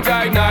my bond,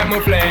 I ignite my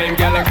flame.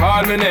 Girl, I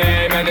call my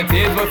name and it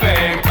is my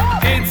fame.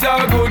 It's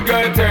all good,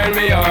 girl, turn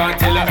me on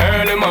till I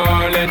earn them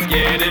on. Let's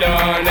get it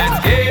on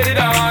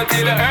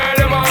till I earn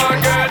them on.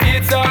 Girl,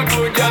 it's all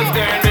good, just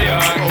turn me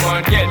on. Come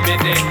on, get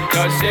busy,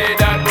 just shake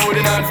that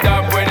booty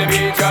non-stop. When the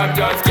beat drop,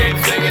 just keep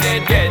swinging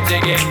it, get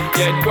jiggy.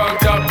 Get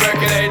crunked up,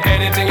 percolate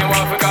anything you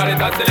want. Forgot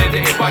it, oscillate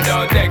if I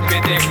don't take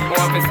pity.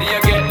 Want to see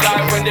you get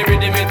live when the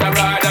rhythm is a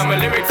ride. And my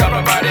lyrics are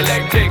about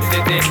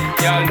electricity.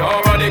 Y'all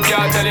nobody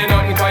can tell you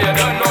nothing cause you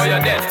don't know your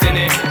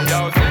destiny.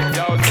 Yo, give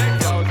me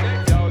that.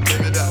 Give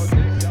me that.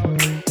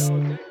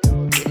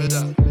 Give me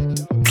that.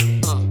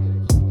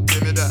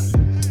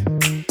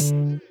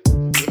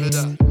 Give me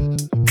that.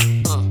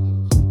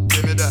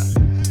 Give me that.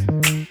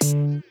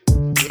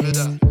 Give me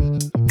that.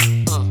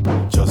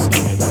 Just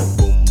give me that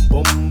boom,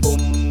 boom,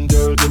 boom.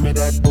 Girl, give me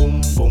that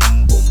boom, boom,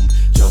 boom.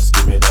 Just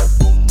give me that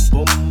boom,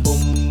 boom,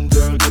 boom.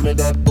 Girl, give me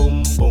that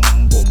boom, boom,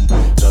 boom.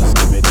 Just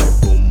give me that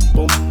boom,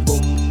 boom,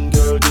 boom.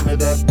 Girl, give me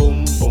that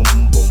boom, boom,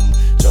 boom.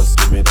 Just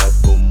give me that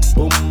boom,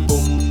 boom,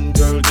 boom.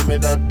 Girl, give me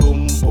that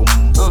boom, boom,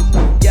 boom.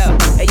 Yeah,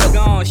 hey yo, go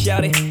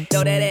shawty,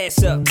 throw that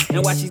ass up.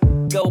 And watch these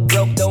go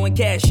broke, throwing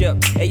cash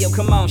up. Hey yo,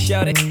 come on,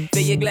 shawty,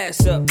 fill your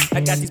glass up.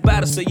 I got these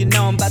bottles, so you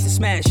know I'm about to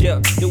smash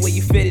up. The way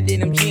you fit it in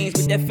them jeans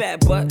with that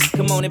fat butt.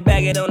 Come on and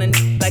bag it on a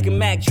like a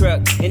Mack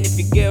truck. And if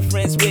your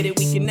girlfriend's with it,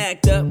 we can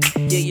act up.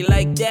 Yeah, you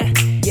like that?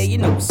 Yeah, you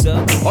know what's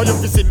up. Oh, you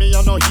see me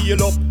and no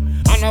heal up.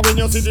 And when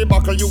you see the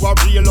buckle, you are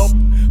real up.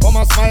 Come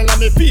and smile on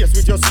me face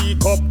with your C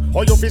cup.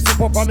 Or you sip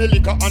up on me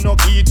liquor and no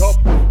heat up.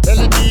 Tell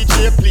the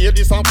DJ play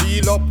this and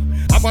feel up.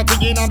 Have a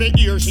thing in my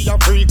ear, she a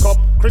freak up.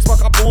 Chris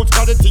Packer boots,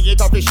 got the thing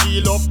it have a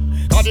shield up.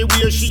 Got the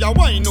way she a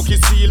wine, no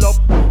kiss seal up.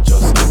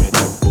 Just give me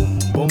that boom,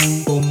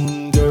 boom,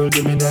 boom. Girl,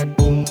 give me that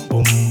boom,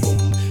 boom, boom.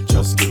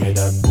 Just give me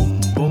that boom,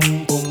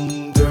 boom,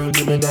 boom. Girl,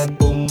 give me that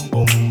boom,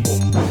 boom,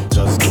 boom.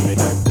 Just give me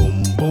that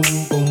boom, boom,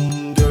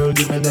 boom. Girl,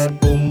 give me that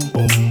boom,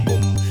 boom,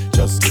 boom.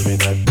 Just give me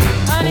that boom.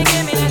 Honey,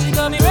 give me that, you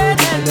got me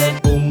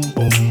red-handed. Boom,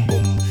 boom,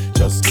 boom.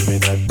 Just give me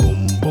that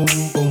boom, boom,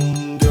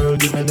 boom. Girl,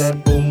 give me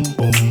that boom,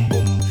 boom,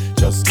 boom.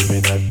 Just give me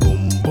that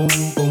boom, boom,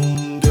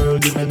 boom. Girl,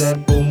 give me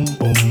that boom,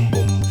 boom,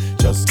 boom.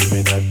 Just give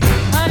me that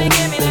boom. Honey,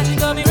 give me that, you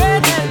got me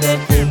red-handed.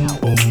 Boom,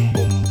 boom,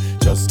 boom.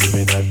 Just give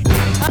me that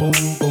boom, boom,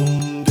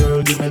 boom.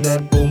 Girl, give me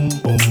that boom,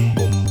 boom,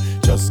 boom.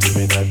 Just give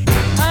me that boom.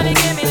 Honey,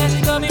 give me that,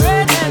 you got me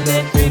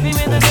red-handed. Creepy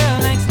with the girl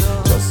next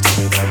door. Just give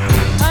me that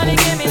boom. Honey,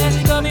 give me that,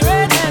 you got me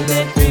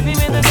red-handed. Creepy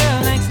with the girl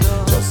next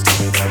door. Just give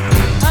me that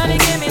boom. Honey,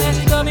 give me that,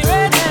 you got me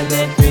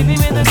red-handed. Creepy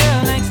with the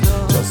girl next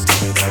door. Just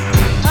give me that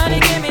boom. Honey,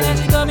 give me that,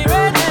 you got me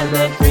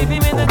red-handed. Creepy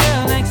with the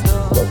girl next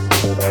door.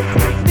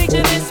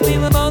 Picture this, we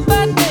were both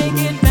butt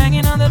naked,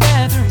 banging on the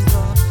bathroom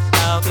floor.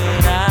 How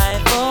could I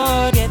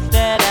forget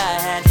that I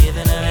had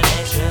given her an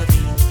extra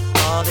key?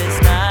 All this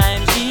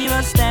time she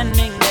was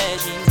standing there,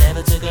 she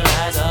never took her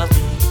eyes off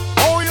me.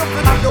 Oh, you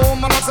finna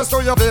do man access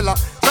to your villa.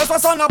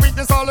 Just a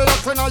witness all of your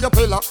clean on your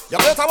pillar. You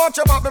better watch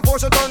your back before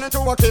she turn into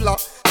a killer.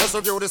 Just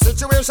review the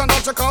situation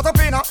that you caught up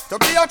in her. To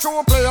be a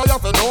true player, you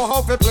have to know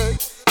how to play.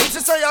 If she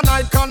say a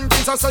night,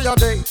 convince her say a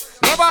day.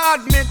 Never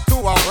admit to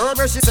a word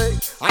where she say.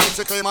 And if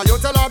she claim her, you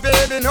tell her,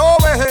 baby, no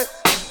way.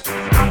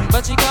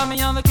 But she caught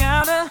me on the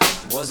counter.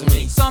 Wasn't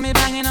me. Saw me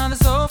banging on the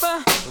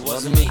sofa.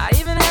 Wasn't me. I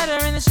even had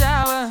her in the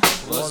shower.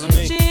 Wasn't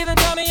me. She even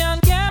caught me on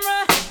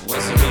camera.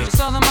 Wasn't me. She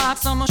saw the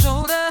marks on my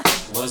shoulder.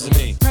 Wasn't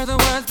me. Heard the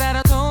words that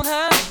I told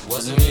her.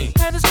 Wasn't me.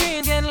 Heard the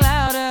screams getting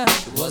louder.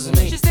 Wasn't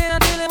me. She stayed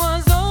until it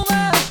was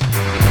over.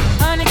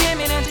 Honey came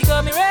in and she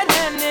caught me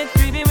red-handed,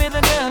 creepy with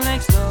the girl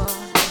next door.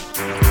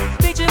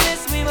 Picture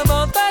this, we were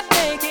both butt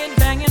naked,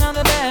 banging on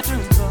the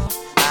bathroom floor.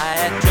 I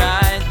had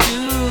tried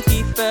to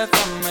keep her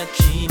from what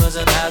she was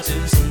about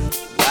to see.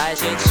 Why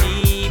should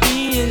she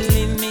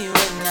believe me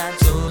when I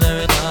told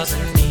her it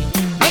wasn't me?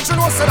 Make sure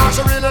no say that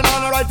she really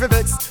not right for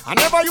vex. I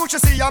never used to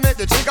see her make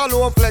the trigger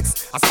low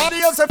flex. As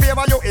somebody else in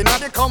favor you in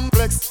the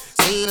complex.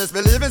 Seeing is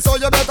believing, so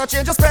you better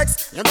change your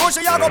specs. You know she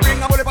a go bring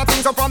a whole heap of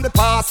things up from the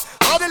past.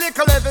 All the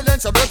little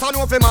evidence you better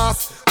know for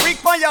mass.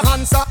 Quick by your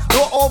answer,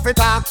 no off it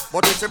up.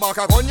 But if she back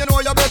a gun, you know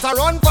you better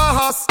run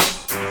fast.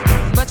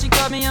 But she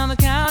caught me on the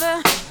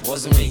counter.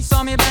 Wasn't me.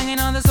 Saw me banging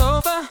on the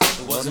sofa.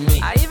 It wasn't me.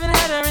 I even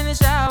had her in the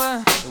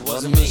shower. It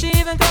wasn't me. She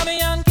even caught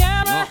me on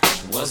camera.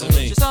 No, wasn't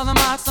me. She saw the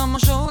marks on my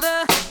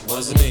shoulder.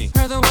 Wasn't me.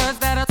 Heard the words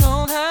that I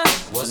told her.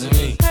 Wasn't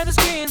me. Heard the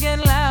screams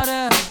getting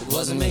louder. It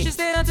wasn't me. She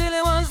stayed until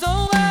it was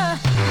over.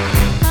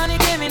 Honey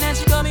came in and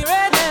she caught me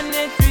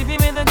red-handed, creepy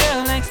with the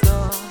girl next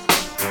door.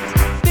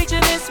 Picture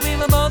this, we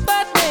were both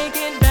butt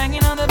naked,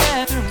 banging on the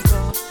bathroom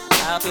floor.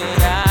 How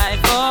could I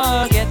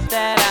forget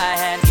that I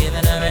had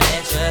given her an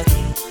extra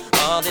key?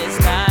 All this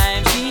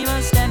time she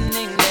was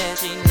standing there,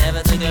 she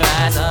never took her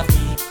eyes off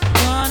me.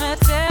 Wanna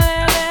tell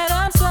her that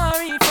I'm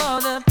sorry for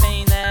the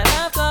pain that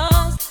I've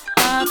caused.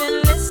 I've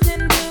been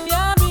listening to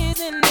your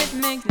reason, it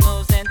makes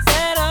no sense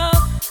at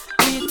all.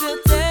 Need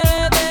to tell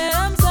her that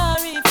I'm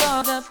sorry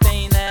for the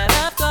pain that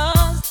I've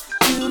caused.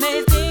 You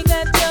may think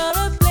that you're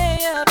a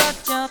player, but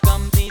you're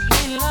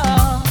completely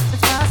lost.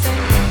 That's why I say,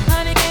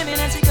 honey came in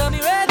and she got me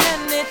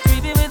red-handed,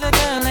 creepy with the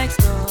girl next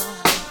door.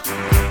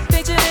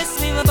 Picture this,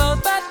 we were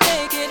both butt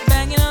naked,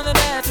 banging on the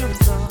bathroom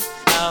floor.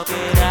 How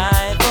could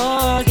I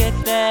forget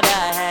that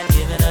I had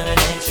given her an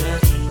extra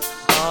key?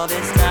 All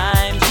this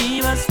time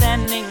she was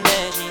standing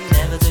there, she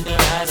never took her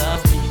eyes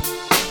off me.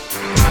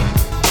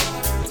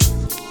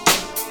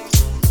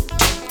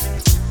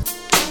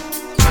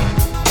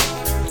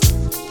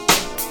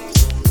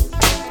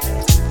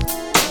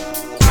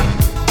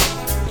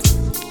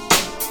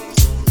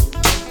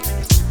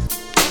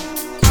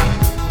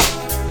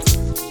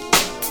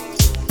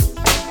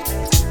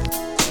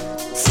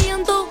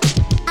 Siento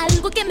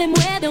algo que me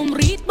mueve, un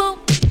ritmo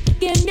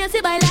que me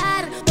hace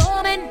bailar.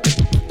 Tomen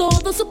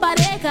todos su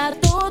pareja,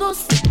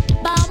 todos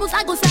vamos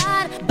a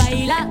gozar.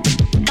 Baila,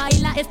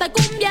 baila esta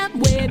cumbia,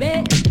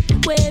 mueve,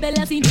 mueve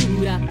la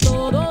cintura.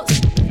 Todos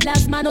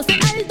las manos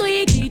en alto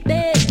y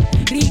griten,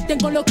 griten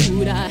con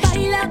locura.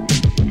 Baila,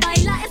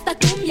 baila esta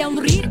cumbia,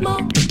 un ritmo,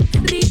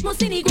 ritmo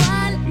sin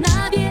igual.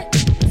 Nadie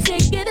se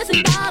quede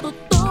sentado,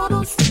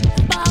 todos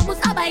vamos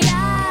a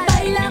bailar.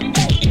 Baila,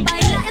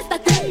 baila esta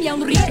cumbia,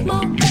 un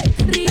ritmo,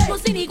 ritmo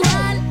sin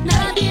igual.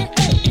 Nadie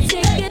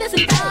se quede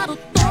sentado.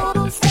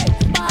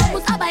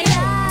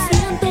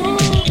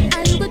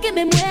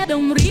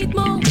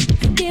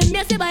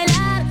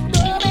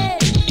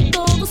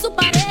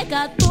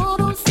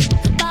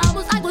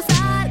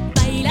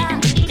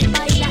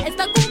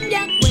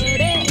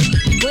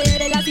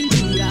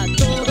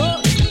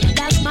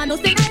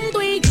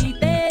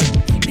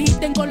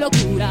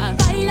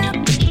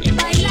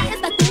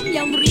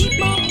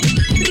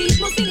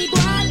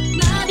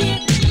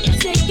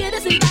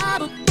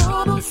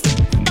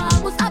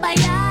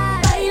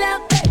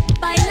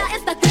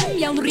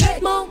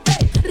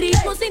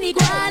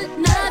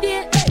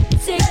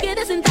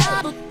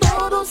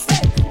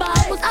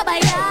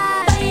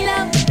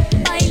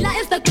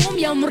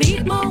 cumbia un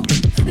ritmo,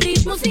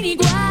 ritmo sin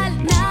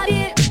igual.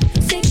 Nadie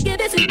se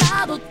quede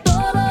sentado,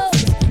 todos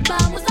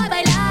vamos a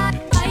bailar.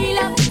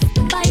 Baila,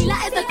 baila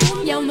esta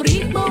cumbia un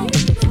ritmo,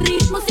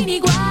 ritmo sin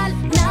igual.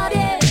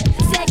 Nadie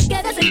se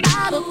quede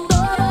sentado,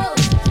 todos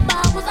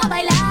vamos a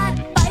bailar.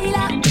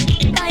 Baila,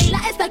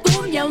 baila esta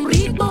cumbia un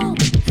ritmo,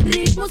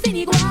 ritmo sin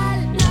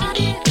igual.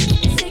 Nadie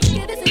se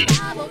quede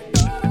sentado,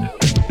 todos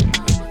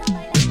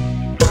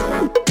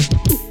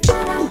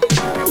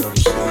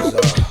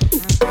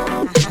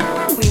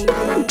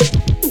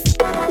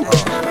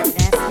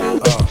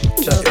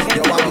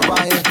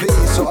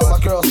So all my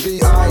girls be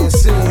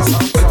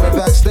INCs, coming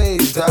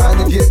backstage, dying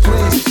to get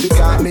pleased. You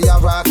got me, I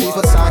rock me,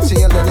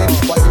 Versace and linen.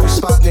 While you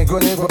spotting,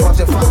 grinning with a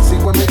bunch of foxy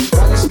women.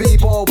 While you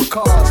speedball with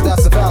cars,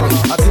 that's the valley.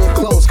 I get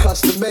clothes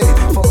custom made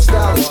from a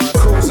stylist.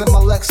 Cruising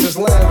my Lexus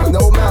land with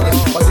no malice.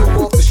 While you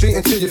walk the street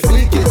until your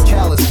feet get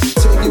callous.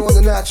 Take you on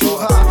the natural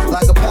high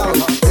like a pallet.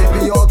 It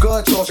be all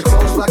good, toss your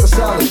clothes like a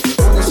salad.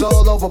 When it's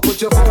all over, put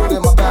your food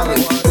in my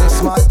ballot.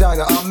 This my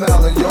diner, I'm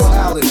Melon, you're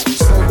Alice.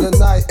 Spend the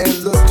night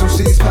and look to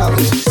C's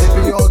palace.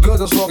 It be all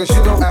good as long as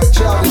you don't act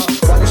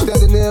childish. While you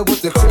standing there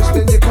with the crisp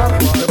in your cup,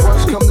 the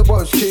worst come to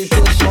worst, keep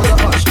this on the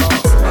hush.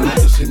 I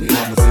know you see me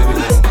on the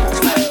video.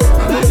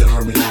 I know you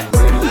heard me on the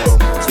radio.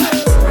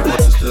 But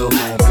you still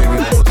don't pay me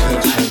no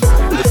attention.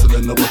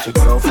 Listening to what your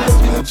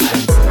girlfriends mention.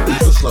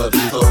 He's a slut,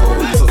 he's a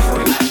hoe, he's a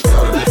freak.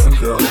 Got a different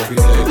girl every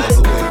day of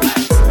the week.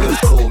 It's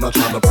cool, not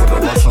trying to put a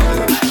rush on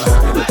you. I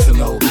have to let you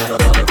know that I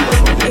got a crush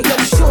on you. Hey, yo,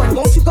 short,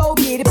 won't you go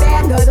get it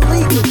bag of the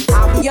legal?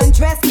 I'll be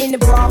undressed in the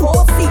bra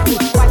or sequel.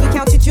 While you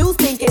count your jewels,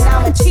 thinking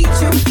I'ma cheat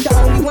you. The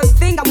only one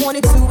thing I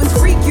wanna do is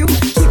freak you.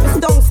 Keep a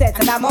stone set,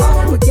 I got my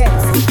own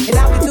baguettes. And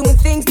I'll be doing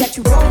things that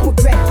you won't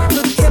regret.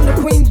 Look, Kim the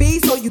queen bee,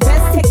 so you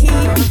best take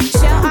heed.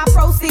 Shall I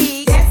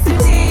proceed? Yes,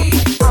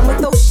 indeed. I'ma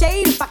throw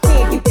shade if I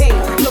can't get paid.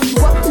 Blow you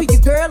up to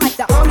your girl like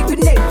the army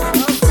grenade.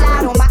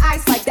 Slide on my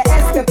ice like the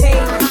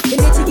escapade. And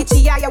then you get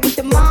Chiaya with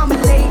the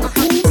marmalade.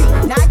 Who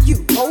me? Not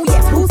you. Oh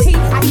yes, who's he?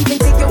 I even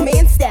think your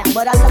man style,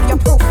 but I love your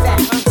profile.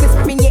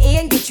 Whisper in your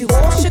ear and get you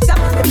all shook up.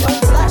 But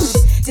don't blush,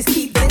 just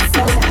keep this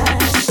on the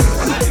hush.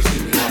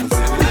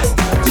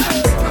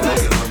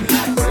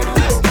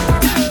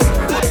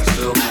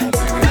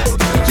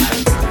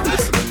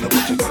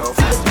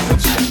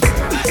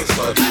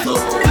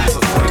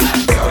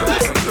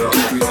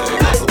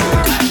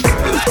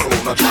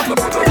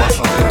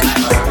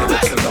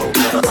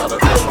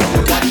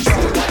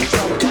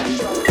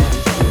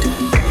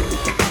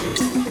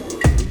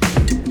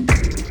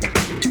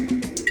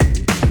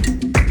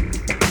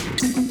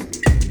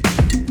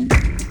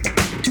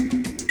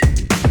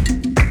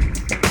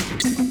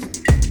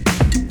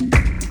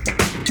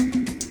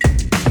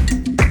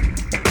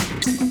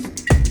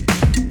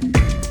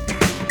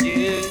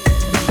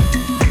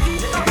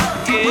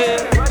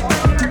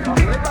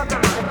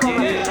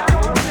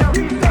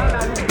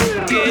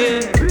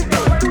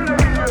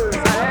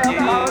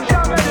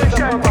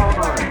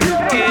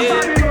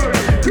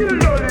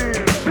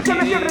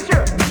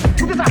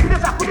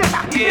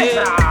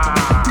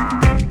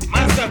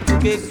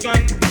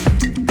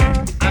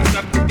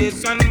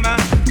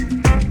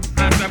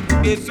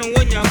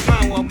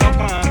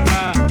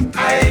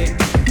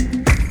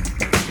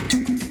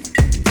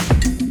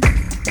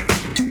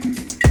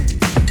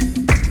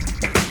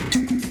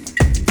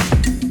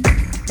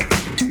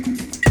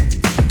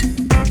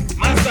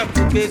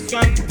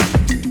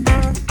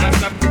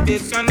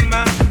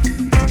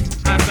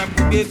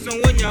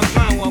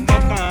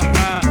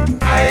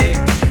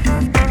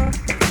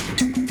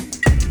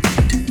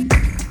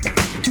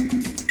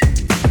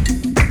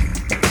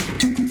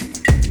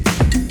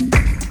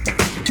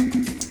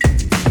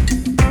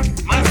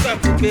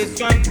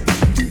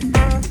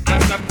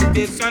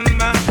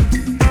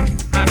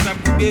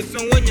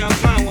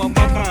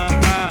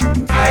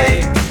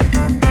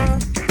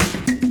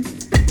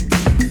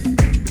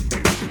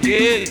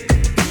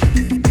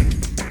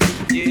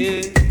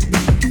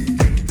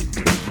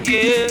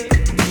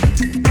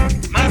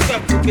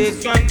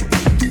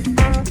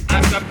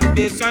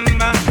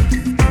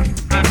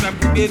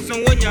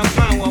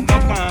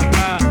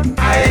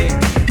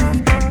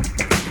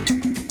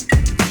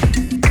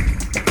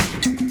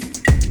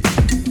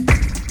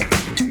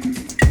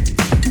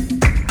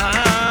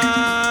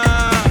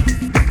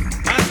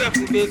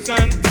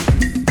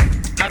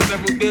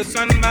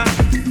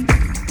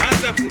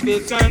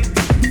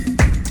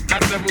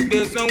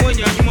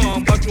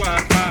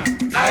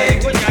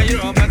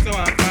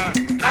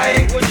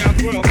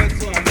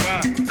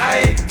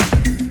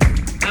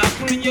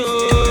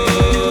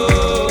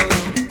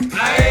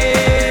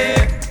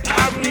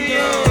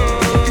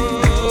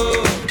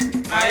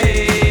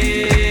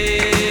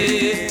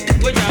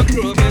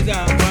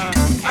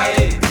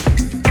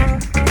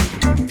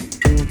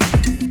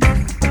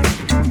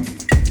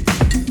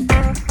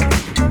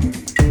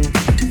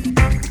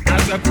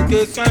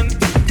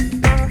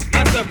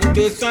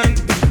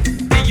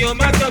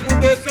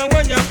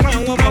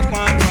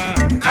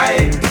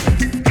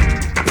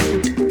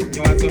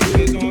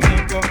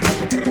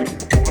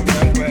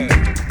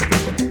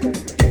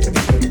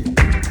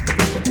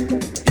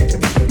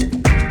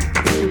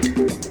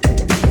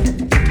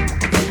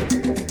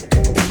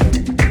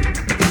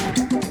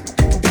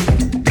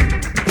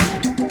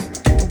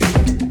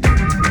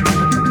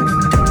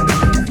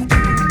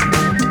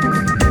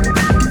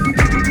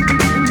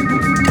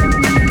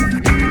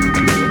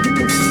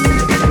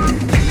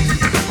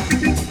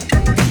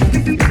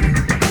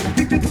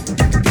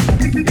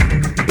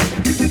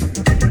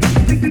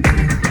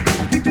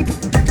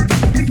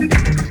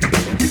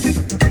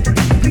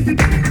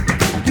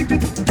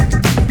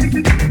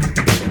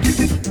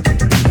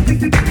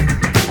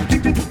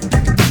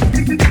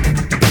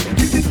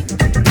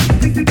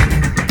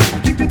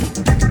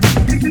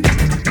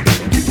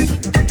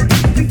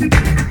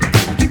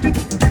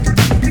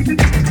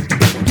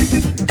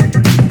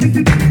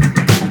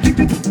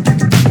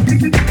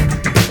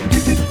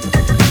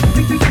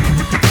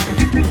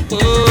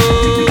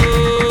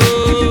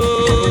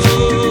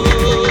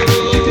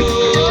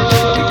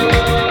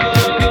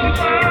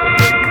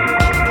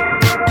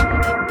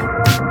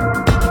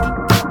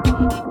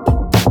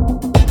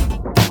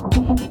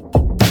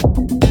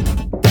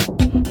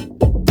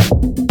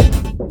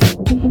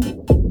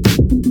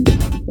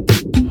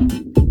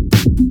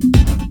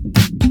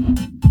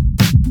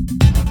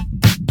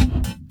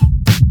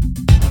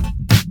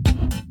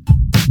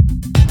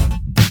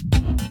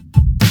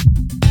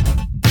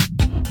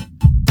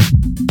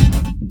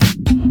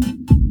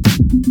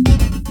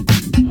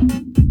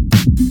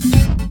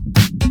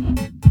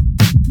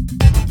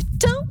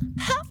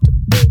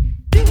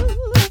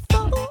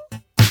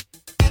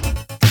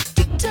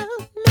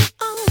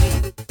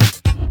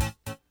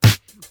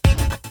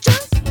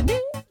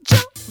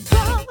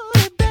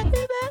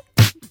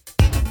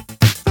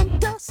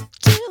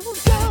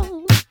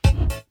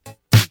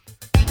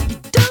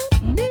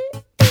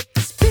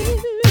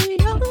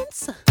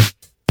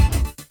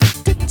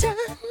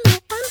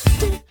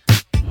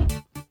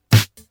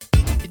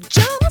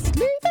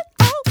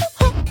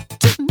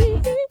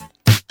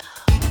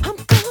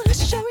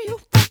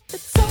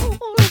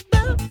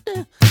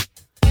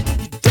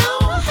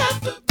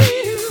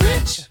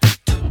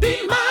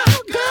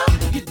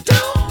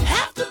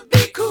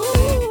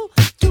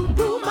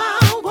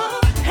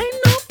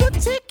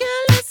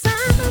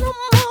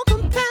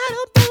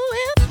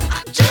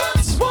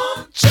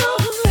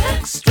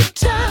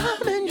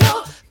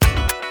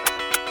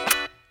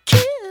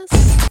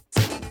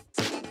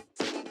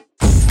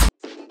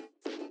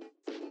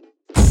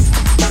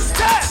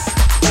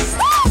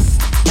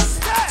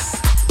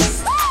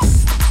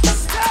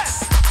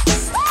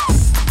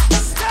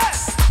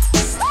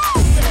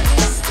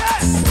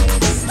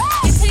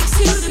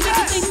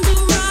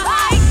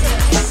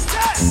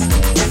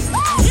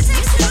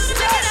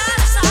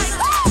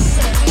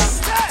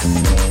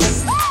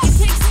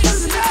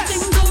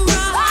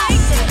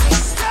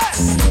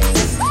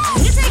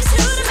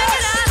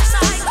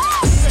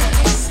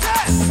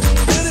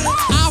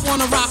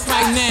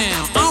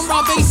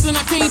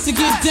 chance to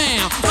get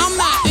down. I'm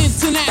not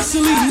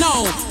internationally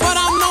known, but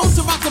I'm known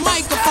to rock the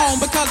microphone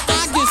because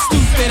I get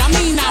stupid. I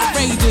mean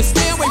outrageous.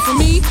 Stay away from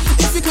me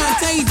if you're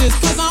contagious,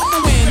 cause I'm a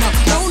winner,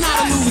 no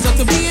not a loser.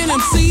 To be an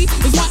MC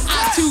is what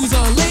I choose.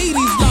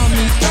 Ladies love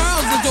me,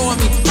 girls adore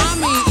me. I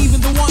mean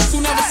even the ones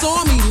who never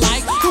saw me,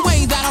 like the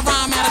way that I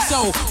rhyme at a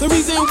show. The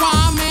reason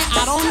why, man,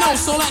 I don't know,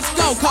 so let's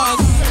go, cause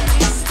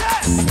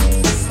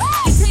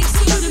it takes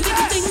two to make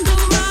a thing go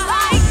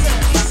right.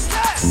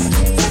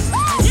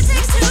 It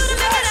takes two to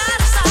make it out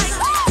of sight.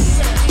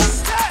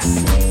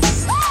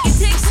 It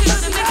takes two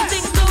to make a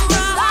thing go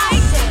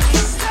right.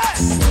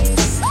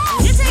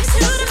 It takes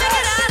two to make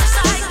it out of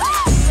sight.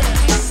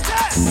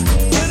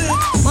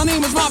 my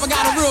name is Rob, I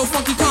got a real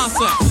funky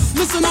concept.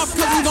 Listen up,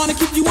 cause I'm gonna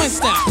keep you in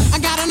step. I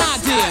got an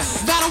idea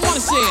that I wanna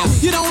share.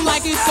 You don't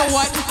like it, so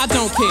what? I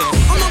don't care.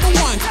 I'm number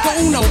one, the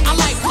uno, I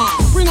like calm.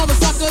 Bring all the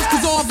suckers,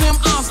 cause all of them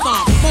I'll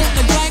stomp. Won't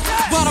neglect,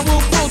 but I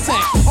will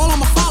protect all of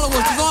my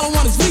followers, cause all I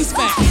want is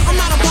respect. I'm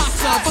not a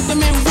boxer, but the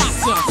man who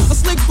rocks ya. A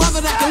slick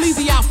brother that can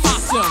easy out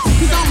fox ya.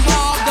 Cause I'm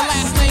Bob, the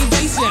last name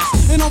base, yes.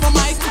 And over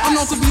mic, I'm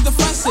known to be the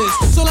freshest.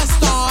 So let's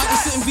start, it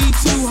shouldn't be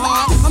too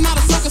hard. I'm not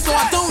a sucker, so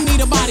I don't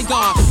need a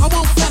bodyguard. I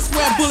won't fess,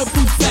 wear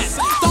bulletproof vests.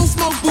 Don't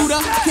smoke Buddha,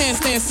 can't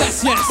stand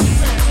sex, yes.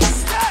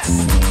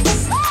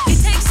 It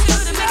takes two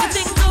to make a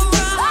thing go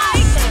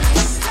right.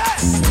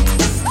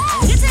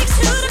 It takes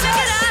two to make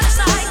it out of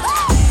sight.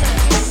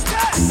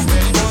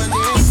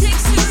 It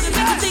takes two to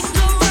make a thing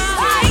go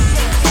right.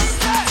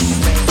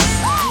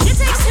 It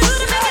takes two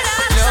to make it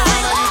out of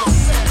sight.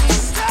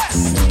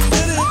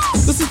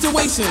 The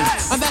situation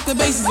that the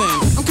bass is in,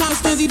 I'm kinda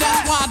stingy,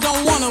 that's why I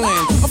don't wanna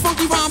win. A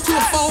funky rhyme to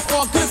a foe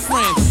or a good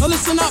friend. Now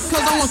listen up,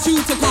 cause I want you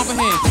to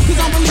comprehend. Cause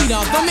I'm the leader,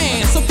 the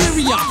man,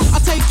 superior. I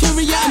take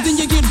curia and then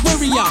you get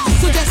wearier.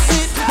 So that's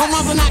it, my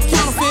rhymes are not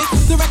counterfeit.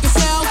 The record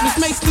sells, which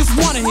makes this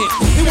one a hit.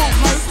 It won't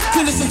hurt to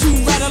listen to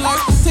Red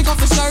Alert. Take off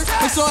the shirt,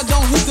 make sure it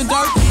don't hit the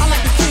dirt. I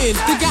like the kids,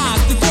 the guys,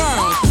 the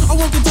girls. I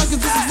want the judge,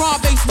 cause this is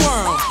raw-based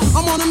world.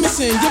 I'm on a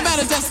mission, you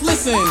better just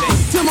listen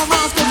to my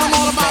rhymes, cause I'm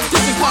all about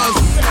dissing, cause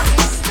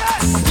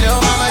Yo,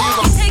 mama, you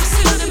gon' It takes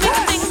two to make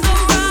a thing go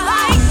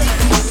right.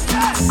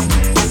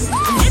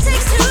 It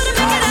takes two to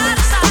make it out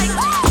of sight.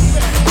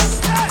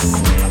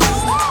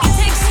 It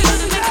takes two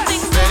to make a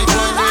thing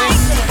go right.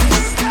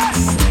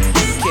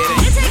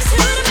 It takes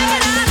two to make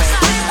it out of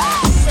sight.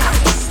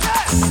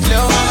 Yo,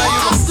 mama,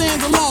 I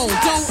stand alone,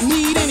 don't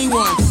need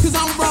anyone. Cause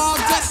I'm raw,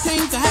 just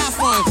came to have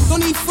fun.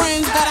 Don't need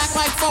friends that act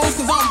like foes,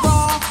 cause I'm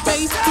raw,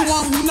 based, the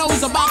one who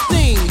knows about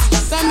things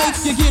that make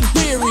you get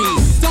weary.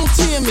 Don't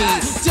cheer me,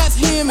 just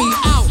hear me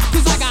out,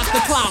 cause I got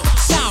the clout.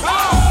 Shout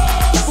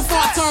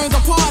before I turn the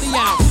party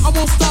out. I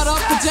won't stutter,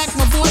 project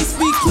my voice,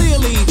 speak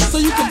clearly,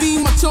 so you can be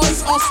my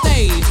choice on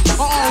stage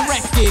or on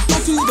record. Go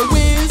to the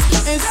whiz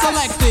and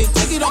select it.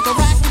 Take it off the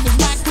rack, if it's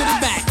whack, put it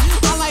back.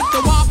 I like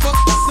the Whopper,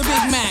 the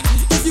Big Mac.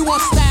 If you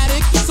want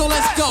static, so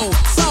let's go.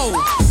 So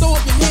throw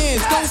up your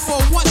hands, go for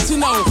what you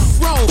know.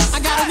 Bro, I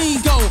got an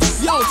ego.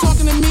 Yo,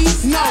 talking to me?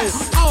 No.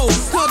 Oh,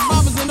 cause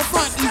robbers in the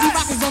front, easy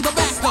rockers on the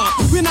back up.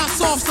 We're not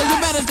soft, so you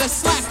better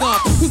just slack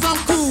up. Cause I'm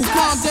cool,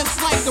 calm,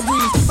 just like a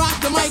breeze. Rock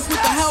the mic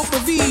with the help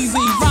of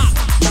Easy Rock.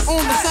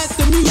 On the set,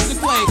 the music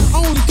play.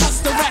 Only cuts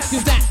the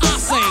records that I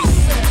say.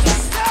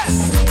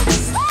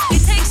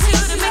 It takes two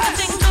to make a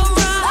thing go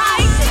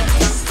right.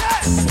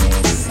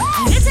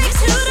 It takes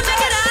two to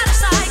make it out of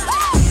sight.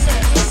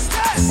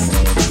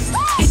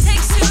 It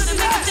takes two to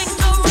make a thing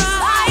go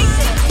right.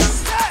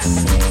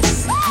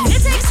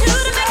 It takes two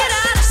to make it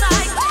out of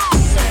sight.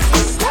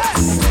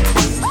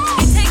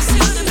 It takes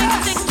two to make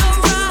a thing go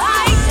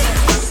right.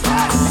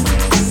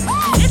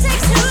 It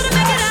takes two to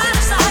make it out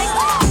of sight.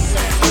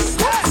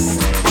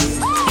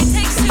 It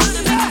takes two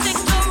to make a thing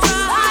go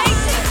right.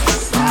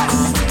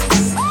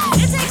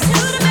 It takes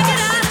two to make it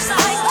out of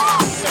sight.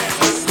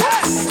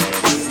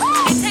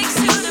 It takes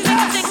two to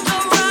make a thing go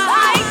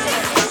right.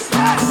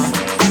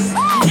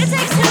 It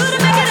takes two to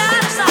make it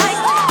out of sight.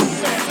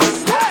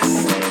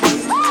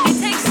 It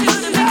takes two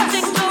to make a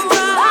thing go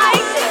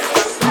right.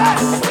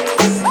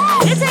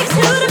 It takes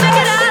two to make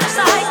it out of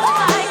sight.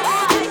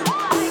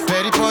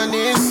 Ready for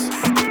this?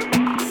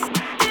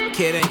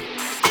 Kidding.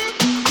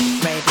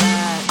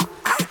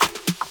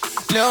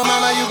 Little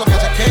mama, you gon'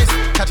 catch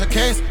a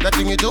case, that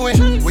thing you doing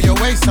with your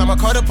waist. I'ma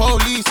call the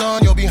police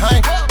on your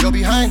behind,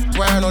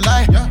 swear I no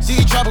lie.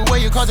 See trouble where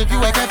you cause if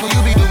you ain't careful,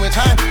 you be doing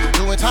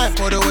time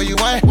for the way you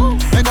whine.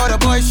 Make all the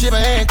boys shiver,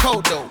 ain't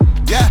cold though.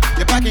 Yeah,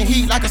 you're packing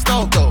heat like a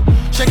stove though.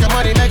 Shake your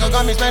money, make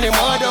got me spending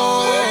more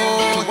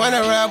though. Went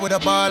around with a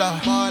baller,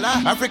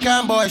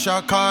 African boy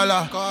shot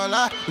caller.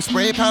 We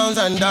spray pounds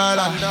and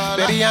dollar.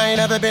 Baby, I ain't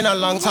never been a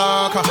long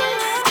talker.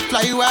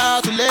 Fly you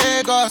out to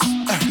Lagos,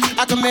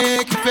 I can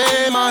make you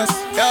famous.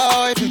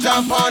 Yo, if you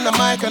jump on the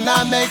mic and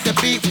I make the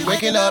beat, we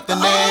waking up the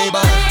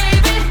neighbors.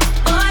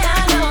 Boy,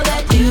 I know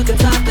that you can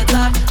talk the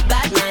talk,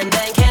 Batman,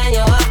 then can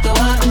you walk the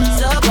walk?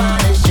 So come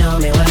on and show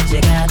me what you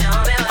got.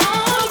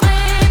 Oh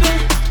baby,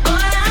 boy,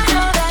 I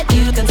know that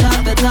you can talk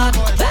the talk,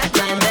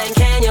 Batman, then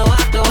can you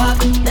walk the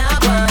walk?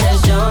 Now come on and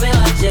show me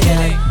what you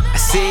got. I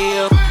see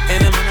you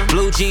in them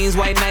blue jeans jeans,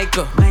 white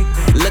Nike.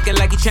 Looking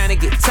like you tryna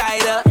get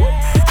tied up.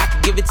 I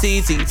can give it to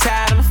you till you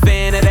tired. I'm a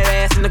fan of that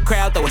ass in the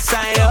crowd, throw a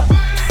sign up.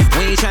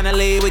 When you tryna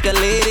leave, we can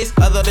leave this.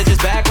 Other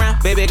bitches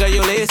background, baby girl,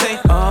 you listen.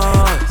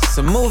 Oh, it's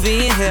a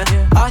movie in here.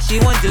 All she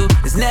wanna do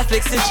is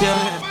Netflix and chill.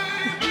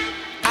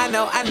 I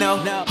know.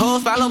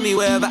 Hoes follow me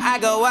wherever I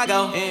go.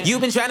 You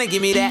been tryna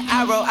give me that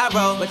I roll.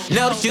 But you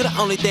know that you the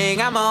only thing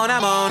I'm on,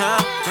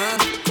 huh?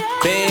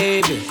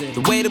 Baby,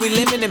 the way that we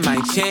living, it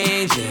might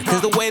change it.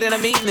 Cause the way that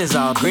I'm eating is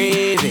all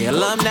gravy.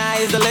 Alumni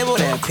is the label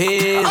that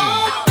pays me.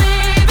 Oh,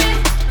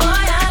 baby, boy,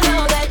 I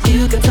know that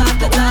you can talk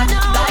the talk.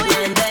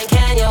 Batman, then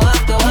can you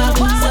walk the walk?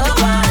 So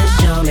why don't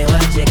show me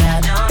what you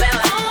got?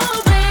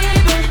 Oh,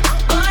 baby,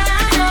 boy,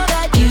 I know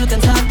that you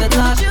can talk the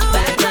talk.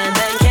 Batman,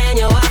 then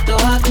can you walk the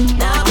walk?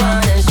 Now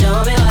wanna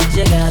show me what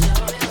you got?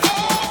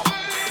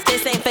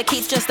 This ain't for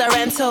keeps, just a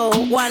rental.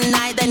 One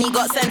night, then he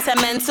got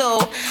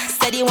sentimental.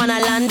 Said he want a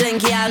London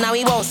gal, now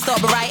he won't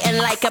stop writing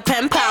like a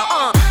pen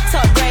pal.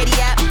 Top grade,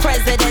 yeah,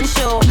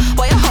 presidential.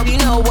 Boy, I hope you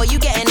know what you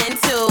getting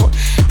into.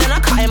 Then I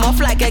cut him off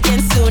like a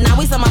Ginsu. Now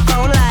he's on my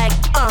phone like,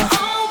 Oh,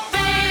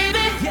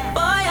 baby,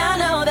 boy, I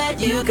know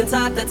that you can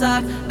talk the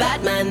talk.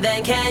 Batman,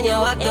 then can you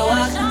walk the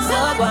walk? So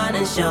go on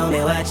and show me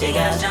what you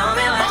got.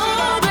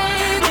 Oh,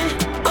 baby,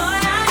 boy,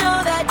 I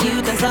know that you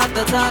can talk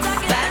the talk.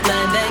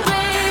 Batman, then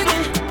baby,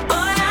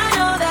 boy, I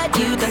know that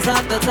you can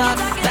talk the talk.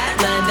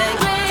 Batman, then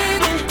talk the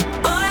talk, Batman, then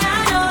boy,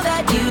 I know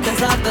that you can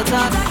talk the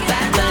talk,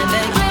 Batman,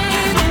 then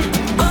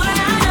boy,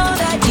 I know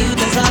that you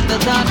can talk the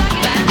talk,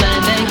 Batman,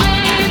 then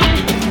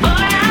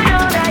boy, I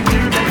know that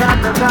you can talk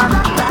the talk,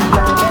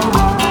 Batman,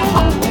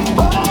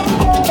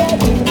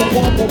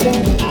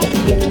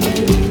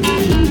 then